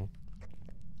worrying?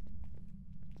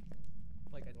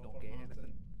 Like, and not Robert get Martin.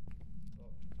 anything. Well,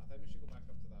 I think we should go back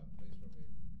up to that place where we.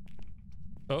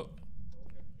 Oh, Oh, we're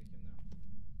creaking now.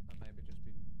 That might be just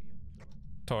been me on the door.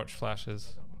 torch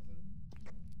flashes. Robert Martin?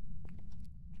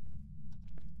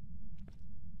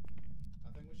 I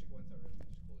think we should go into a room and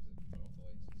just close it, turn off the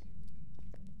lights and see if we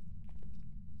can.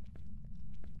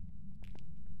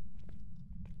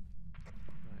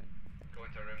 Right. Go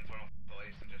into a room, turn off the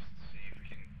lights and just see if we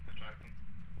can attract them.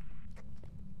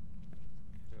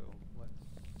 So,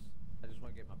 I just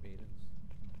want to get my bearings.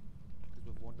 Because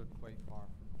we've wandered quite far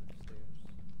from the stairs.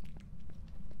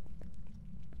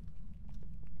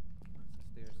 That's the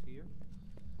stairs here.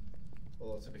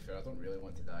 Although, to be fair, I don't really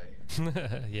want to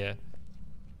die. Yeah.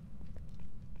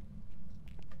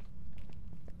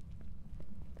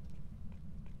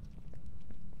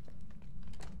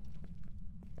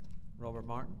 Robert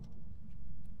Martin.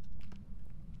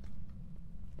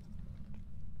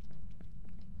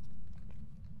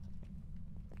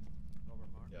 Robert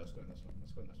Martin. Yeah, let's go in this one.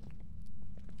 Let's go in this one.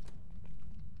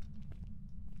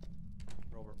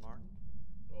 Robert Martin.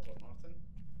 Robert Martin?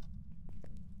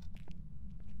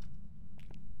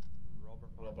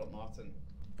 Robert Martin. Robert Martin.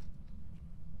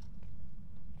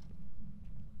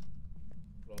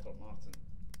 Robert Martin.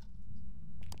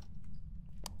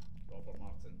 Robert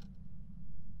Martin.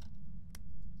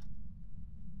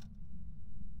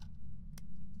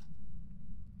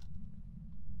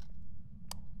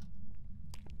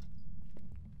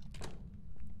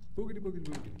 Boogity boogity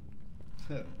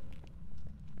boogity.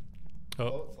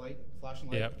 Oh, Flight, flashing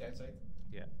light, Yep. get inside.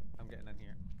 Yeah, I'm getting in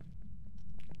here.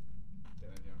 Get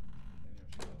in here. Get in here,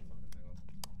 shut that fucking thing off.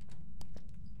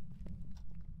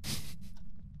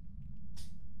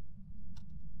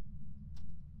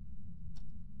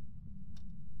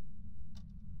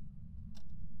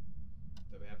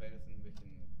 Do we have anything we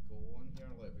can go on here?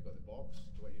 Like, we got the box.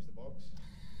 Do you want to use the box?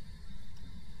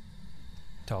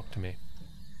 Talk to me.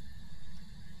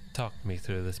 Talk to me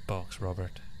through this box,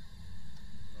 Robert.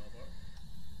 Robert.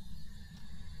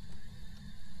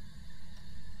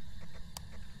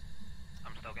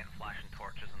 I'm still getting flashing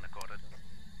torches in the corridor.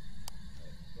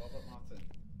 Right. Robert Martin.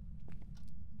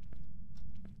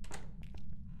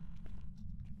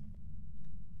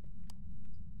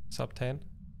 Sub 10.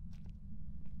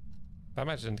 I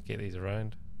might just indicate these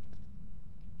around.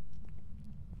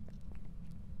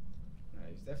 Right,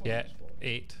 he's definitely Yeah, on the spot.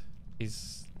 8.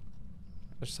 There's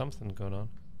something going on.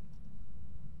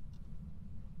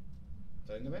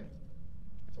 Down the way?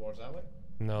 Towards that way?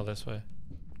 No, this way.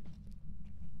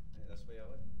 Right, this way,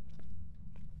 Ali.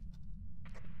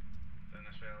 Down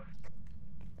this way, Ali.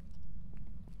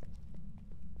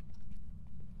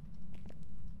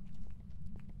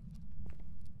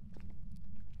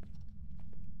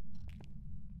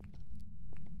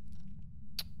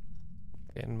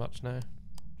 Getting much now.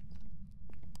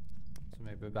 So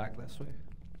maybe back this way.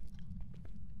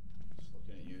 Just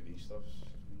looking at UV stuff.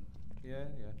 Yeah,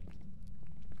 yeah.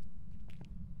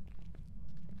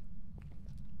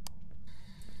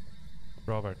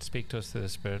 Robert, speak to us through the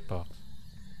spirit box.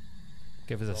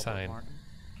 Give us a Robert sign. Martin.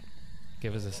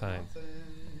 Give us a Robert sign. Martin.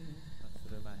 That's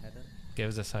the room I head in. Give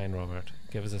us a sign, Robert.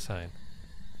 Give us a sign.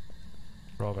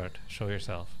 Robert, show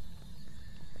yourself.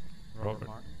 Robert.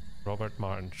 Martin. Robert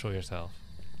Martin, show yourself.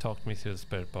 Talk to me through the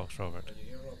spirit box, Robert. Are you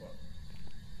here, Robert?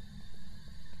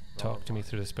 Talk to me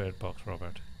through the spirit box,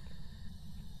 Robert.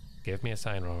 Give me a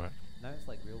sign, Robert. Now it's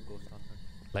like real ghost hunting.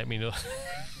 Let me know.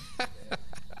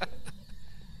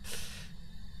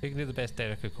 You can do the best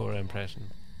Derek Okora impression.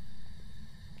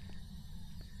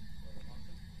 Robert Martin?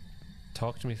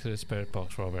 Talk to me through the spirit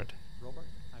box, Robert. Robert,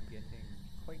 I'm getting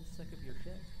quite sick of your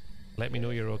shit. Let me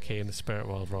know you're okay in the spirit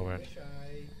world, Robert. Wish I...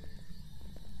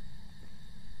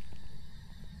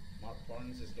 Mark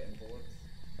Burns is getting bored.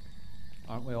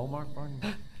 Aren't we all, Mark Burns?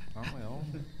 Aren't we all?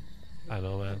 I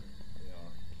know, man. They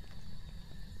are.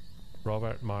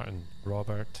 Robert Martin.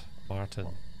 Robert Martin.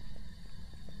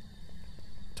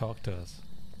 Talk to us.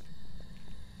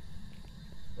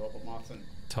 Robert Martin.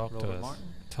 Talk to Robert us. Martin?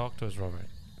 Talk to us, Robert.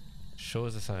 Show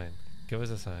us a sign. Give us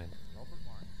a sign. Robert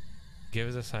Martin. Give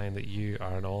us a sign that you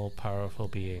are an all-powerful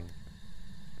being.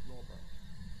 Robert.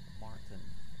 Martin.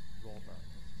 Robert.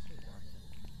 Martin.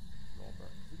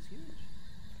 Robert. It's huge.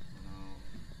 No.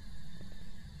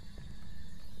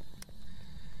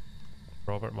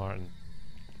 Robert Martin.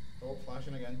 Oh,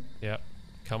 flashing again. Yep.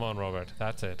 Come on, Robert.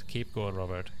 That's it. Keep going,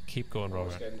 Robert. Keep going, Oh,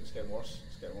 it's Robert. getting worse.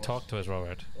 It's getting worse. Talk to us,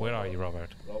 Robert. Where are you,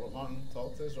 Robert? Robert Martin,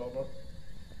 talk to us, Robert.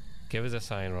 Give us a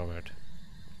sign, Robert.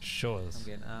 Show us. I'm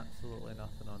getting absolutely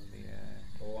nothing on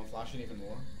the. Oh, I'm flashing even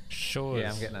more. Show us.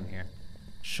 Yeah, I'm getting in here.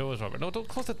 Show us, Robert. No, don't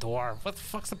close the door. What the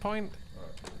fuck's the point?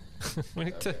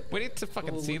 Alright. we need to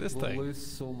fucking see this we'll thing. lose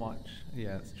so much.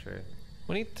 Yeah, it's true.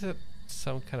 We need to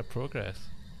some kind of progress.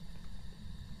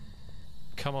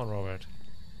 Come on, Robert.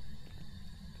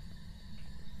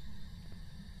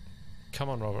 Come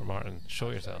on, Robert Martin. Show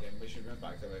yourself. Again, we should move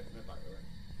back the way. Move back the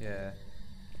way. Yeah.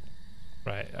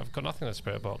 Right, I've got nothing in the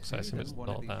spirit box, so I Maybe assume in it's one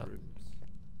of not these that. rooms.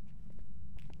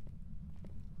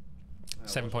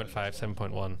 7.5,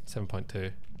 7.1, 7.2.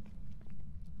 Here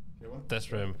one?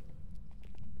 This room.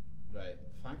 Right.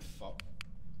 Thank fuck.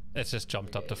 It's just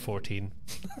jumped up to 14.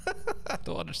 I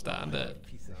don't understand it.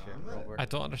 Piece of shit, Damn it. Robert. I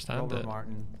don't understand Robert it.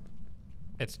 Martin.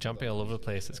 It's jumping all over the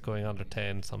place. It's going under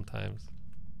 10 sometimes.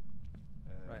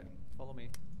 Right, follow me.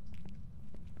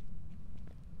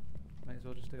 Might as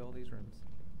well just do all these rooms.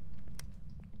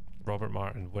 Robert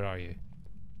Martin, where are you?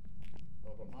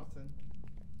 Robert Martin.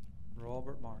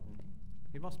 Robert Martin.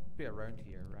 He must be around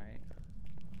here, right?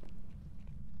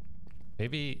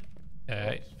 Maybe.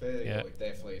 It's very Yeah. good.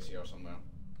 Definitely is here somewhere.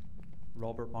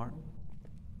 Robert Martin.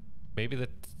 Maybe the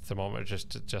thermometer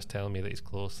just telling me that he's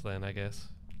close. Then I guess.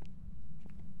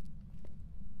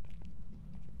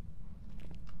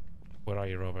 Where are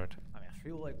you, Robert? I mean, I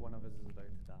feel like one of us is about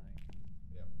to die.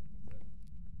 Yep. Me too.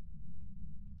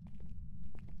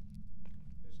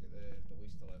 Who's got the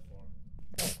least to live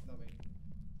for? Not me.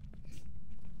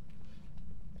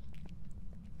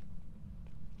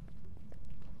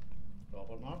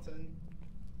 Robert Martin.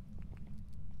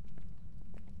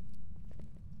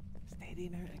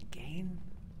 Steadying out again.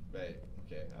 Right.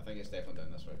 Okay. I think it's definitely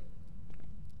down this way.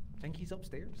 Think he's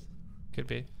upstairs? Could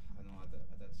be. I know. I did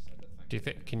think. Do you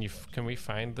think? Can we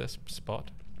find this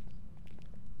spot?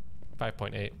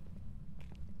 5.8.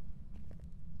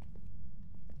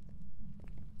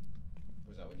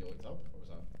 Was that when you looked up, or was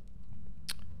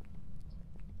that?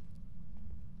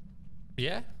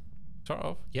 Yeah. Sort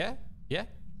of. Yeah. Yeah.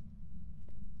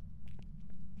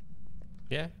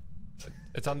 Yeah.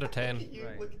 It's under 10. You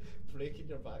Right. look breaking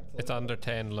your back. To It's look under up.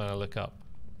 10 when I look up.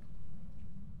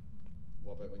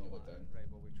 What about when you look down? Right,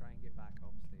 well, we try and get back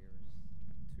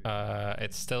upstairs.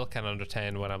 It's still kind of under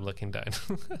 10 when I'm looking down.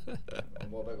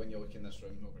 And what about when you look in this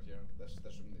room over here? This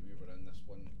room that we were in, this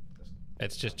one. This.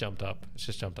 It's just jumped up. It's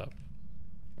just jumped up.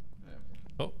 Right, okay.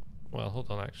 Oh, well, hold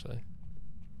on, actually.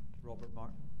 Robert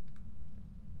Martin.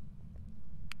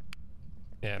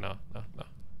 Yeah, no.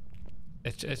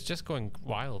 It's just going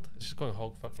wild. It's just going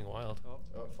hog fucking wild. Oh,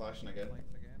 Oh, flashing again.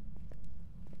 lights again.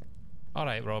 All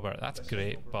right, Robert, that's This is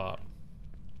great, Robert. but I'm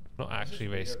not This is actually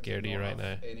very weird to scared of you not right now.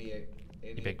 have Any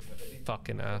You big activity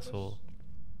fucking with this. asshole.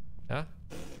 Huh?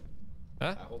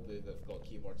 Huh? I hope they've got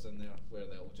keywords in there where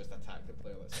they'll just attack the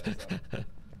player that says that.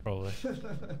 Probably.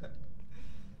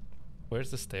 Where's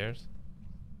the stairs?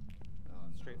 Oh,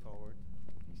 no. Straightforward.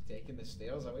 He's taking the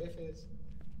stairs away from us.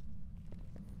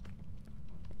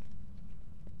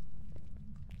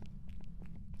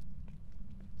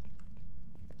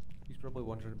 He's probably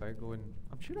wondering about going,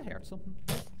 I'm sure I heard something.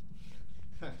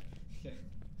 Yeah.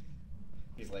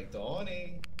 He's like,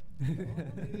 Donnie.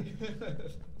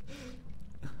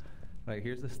 Right,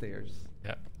 here's the stairs.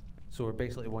 Yeah. So we're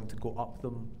basically wanting to go up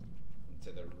them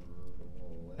To the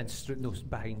and left. no,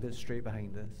 behind us, straight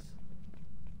behind us.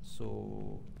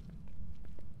 So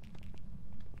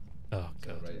Oh, To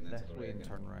the God. right and then this to the way right and again.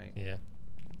 turn right. Yeah.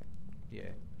 Yeah.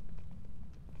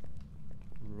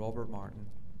 Robert Martin.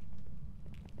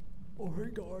 Oh,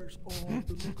 hey guys. Oh, I've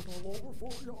been looking all over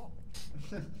for you.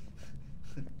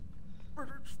 But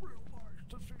it's real nice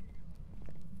to see you.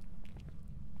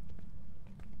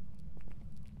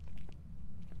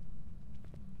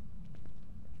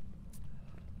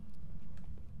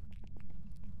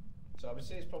 So I would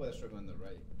say it's probably this room on the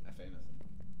right, if anything.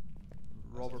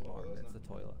 That's the Robert toilet, Martin. isn't It's it? the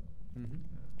toilet.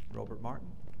 Mm-hmm. Robert Martin.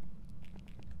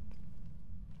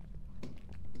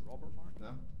 Robert Martin.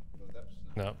 No? No dips?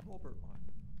 No. Robert Martin.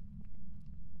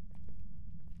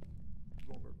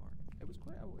 Robert Martin. It was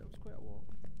quite a walk.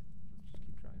 Let's just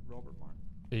keep trying. Robert Martin.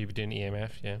 Are you doing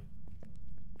EMF? Yeah.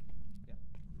 Yeah.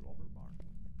 Robert Martin.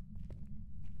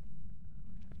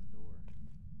 The door.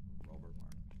 Robert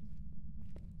Martin.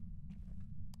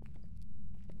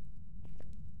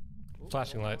 Oh,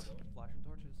 Flashing oh, lights. oh, flashing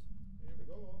torches. Here we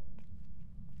go.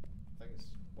 I think it's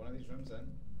one of these rooms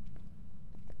in.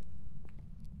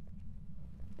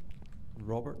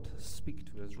 Robert, speak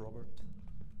to us, Robert.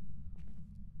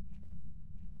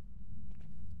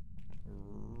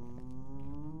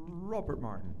 Robert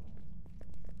Martin.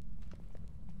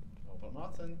 Robert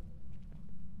Martin.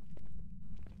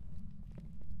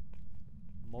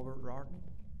 Robert Martin.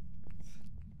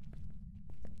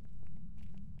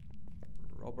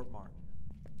 Robert Martin.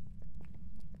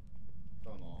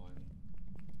 Come on.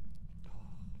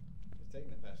 You're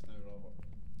taking the piss now, Robert.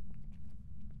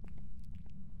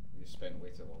 You spent way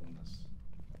too long on this.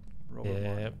 Robert Yep.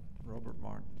 Martin. Robert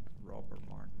Martin. Robert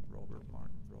Martin. Robert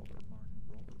Martin. Robert Martin.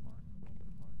 Robert Martin. Robert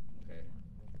Martin. Okay.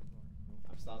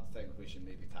 I'm starting to think we should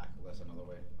maybe tackle this another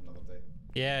way, another day.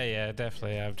 Yeah,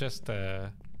 definitely. I've just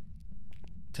doing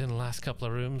the last couple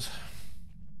of rooms.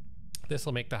 This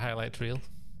will make the highlight reel.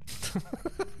 Yes, of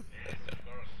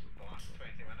course. The last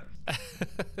 20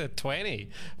 minutes. 20?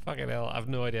 Fucking hell. I've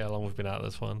no idea how long we've been at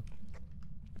this one.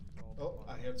 Oh,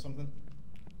 I heard something.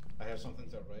 I heard something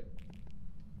to our right.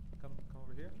 Come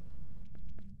over here.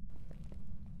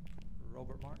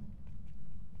 Robert Martin.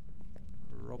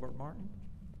 Robert Martin.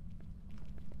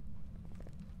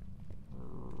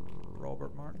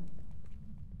 Robert Martin.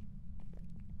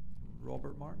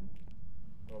 Robert Martin.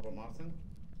 Robert Martin.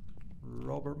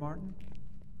 Robert Martin.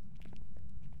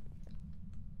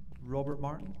 Robert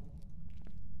Martin.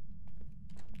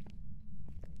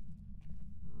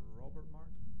 Robert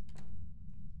Martin.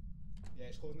 Yeah,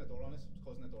 it's closing the door on us. It's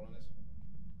closing the door on us.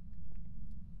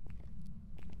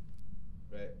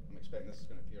 Right, I'm expecting this is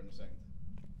going to appear in a second.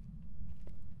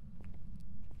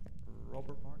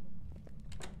 Robert Martin.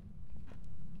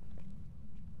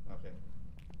 Okay.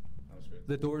 That was weird.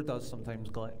 The door does sometimes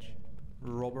glitch.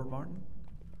 Robert Martin.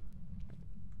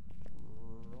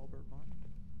 Robert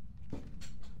Martin.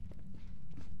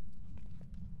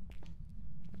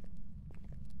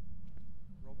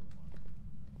 Robert Martin.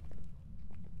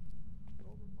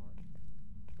 Robert Martin.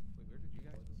 Wait, where did you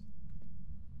guys go?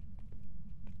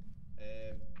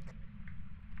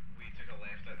 We took a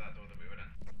left out that door that we were in.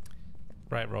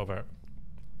 Right, Robert.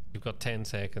 You've got 10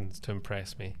 seconds to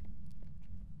impress me.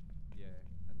 Yeah,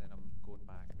 and then I'm going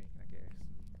back making a guess.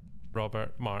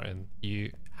 Robert Martin,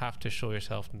 you have to show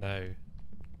yourself now.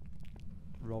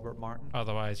 Robert Martin.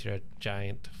 Otherwise, you're a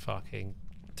giant fucking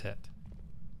tit.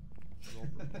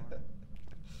 Robert Martin.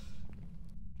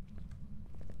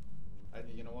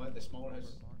 And you know what? The smaller Robert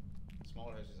house. Martin.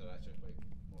 Smaller houses are actually quite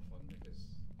more fun because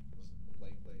there's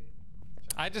likely.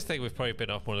 I just think we've probably been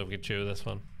off more than we can chew this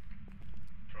one.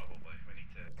 Probably. We need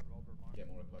to. Robert Martin. Get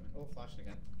more equipment. Oh, flashing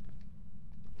again.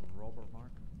 Robert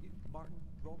Martin.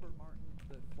 Robert Martin.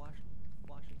 The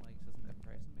flashing lights isn't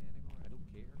impressing me anymore. I don't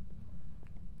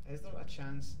care. Is there a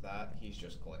chance that he's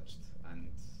just glitched and?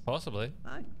 Possibly.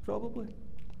 Aye, probably.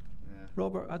 Yeah.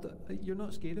 Robert, you're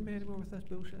not scared of me anymore with this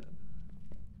bullshit.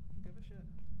 Don't give a shit.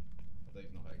 I don't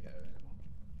even know how to get out anymore.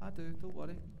 I do. Don't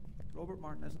worry. Robert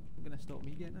Martin isn't going to stop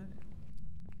me getting out.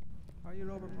 Are you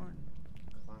Robert Martin?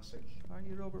 Classic. Are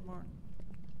you Robert Martin?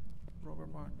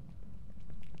 Robert Martin.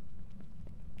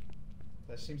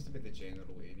 This seems to be the general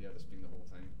area that's been the whole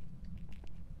time.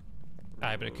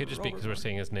 Aye, but it could just be because we're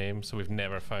saying his name, so we've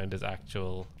never found his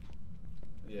actual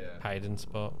Yeah. hiding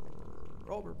spot.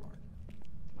 Robert Martin.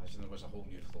 Imagine there was a whole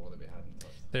new floor that we hadn't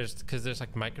touched. Because there's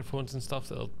like microphones and stuff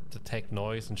that'll detect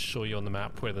noise and show you on the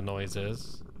map where the noise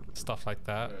is, stuff like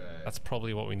that. Right. That's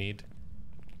probably what we need,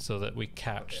 so that we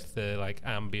catch the like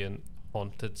ambient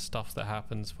haunted stuff that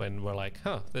happens when we're like,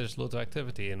 huh, there's loads of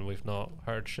activity and we've not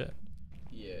heard shit.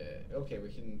 Yeah. Okay, we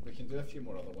can do a few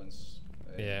more other ones.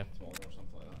 Yeah. Tomorrow or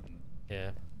something like that.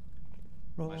 And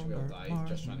Robert imagine we all died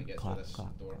just trying to get clap, through this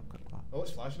clap, door. clap, clap. Oh,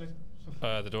 it's flashing.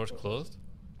 The door's closed.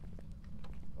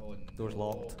 Oh no. Door's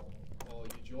locked. Oh,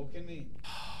 you joking me?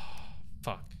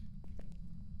 Fuck.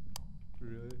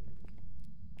 Really?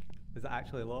 Is it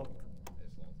actually locked?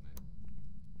 It's locked now.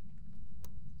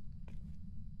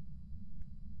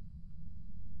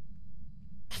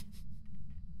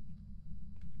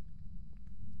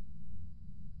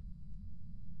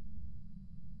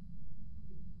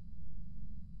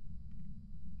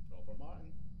 Robert Martin.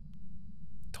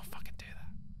 Don't fucking do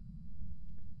that.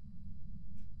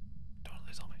 Don't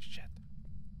lose all my shit.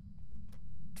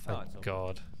 Oh, Thank it's okay.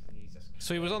 God. Jesus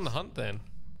So he was on the Christ. hunt then.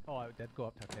 Oh, it did go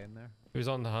up to 10 there. He was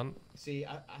on the hunt. See,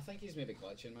 I think he's maybe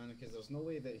glitching, man, because there's no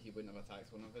way that he wouldn't have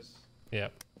attacked one of us. Yeah.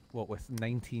 What, with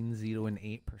 19, 0 and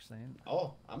 8%?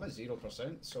 Oh, I'm at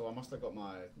 0%, so I must have got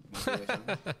my daily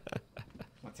challenge.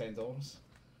 My $10.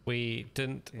 We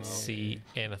didn't see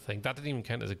anything. That didn't even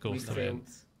count as a ghost We event.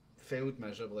 failed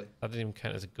miserably. That didn't even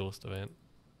count as a ghost event.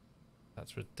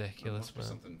 That's ridiculous,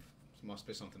 man. Must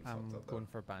be something I'm fucked up going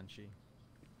for Banshee.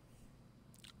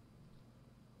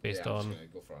 Based I'm on. just gonna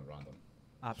go for a random.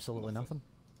 Absolutely nothing.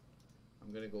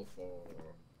 I'm gonna go for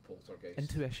poltergeist.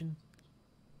 Intuition.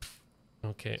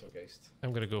 Okay. Poltergeist.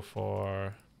 I'm gonna go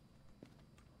for.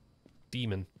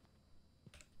 Demon.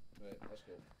 Right, let's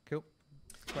go. Cool.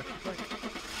 Quick.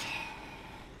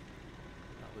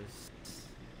 That was...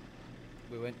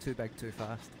 We went too big too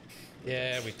fast.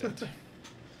 Yeah, we did.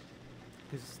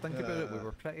 Because think about it, we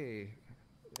were pretty...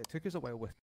 It took us a while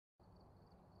with...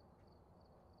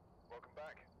 Welcome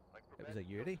back. I've It was prepared a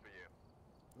Yuri. for you.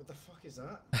 What the fuck is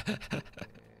that?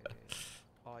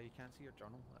 Oh, you can't see your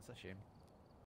journal. That's a shame.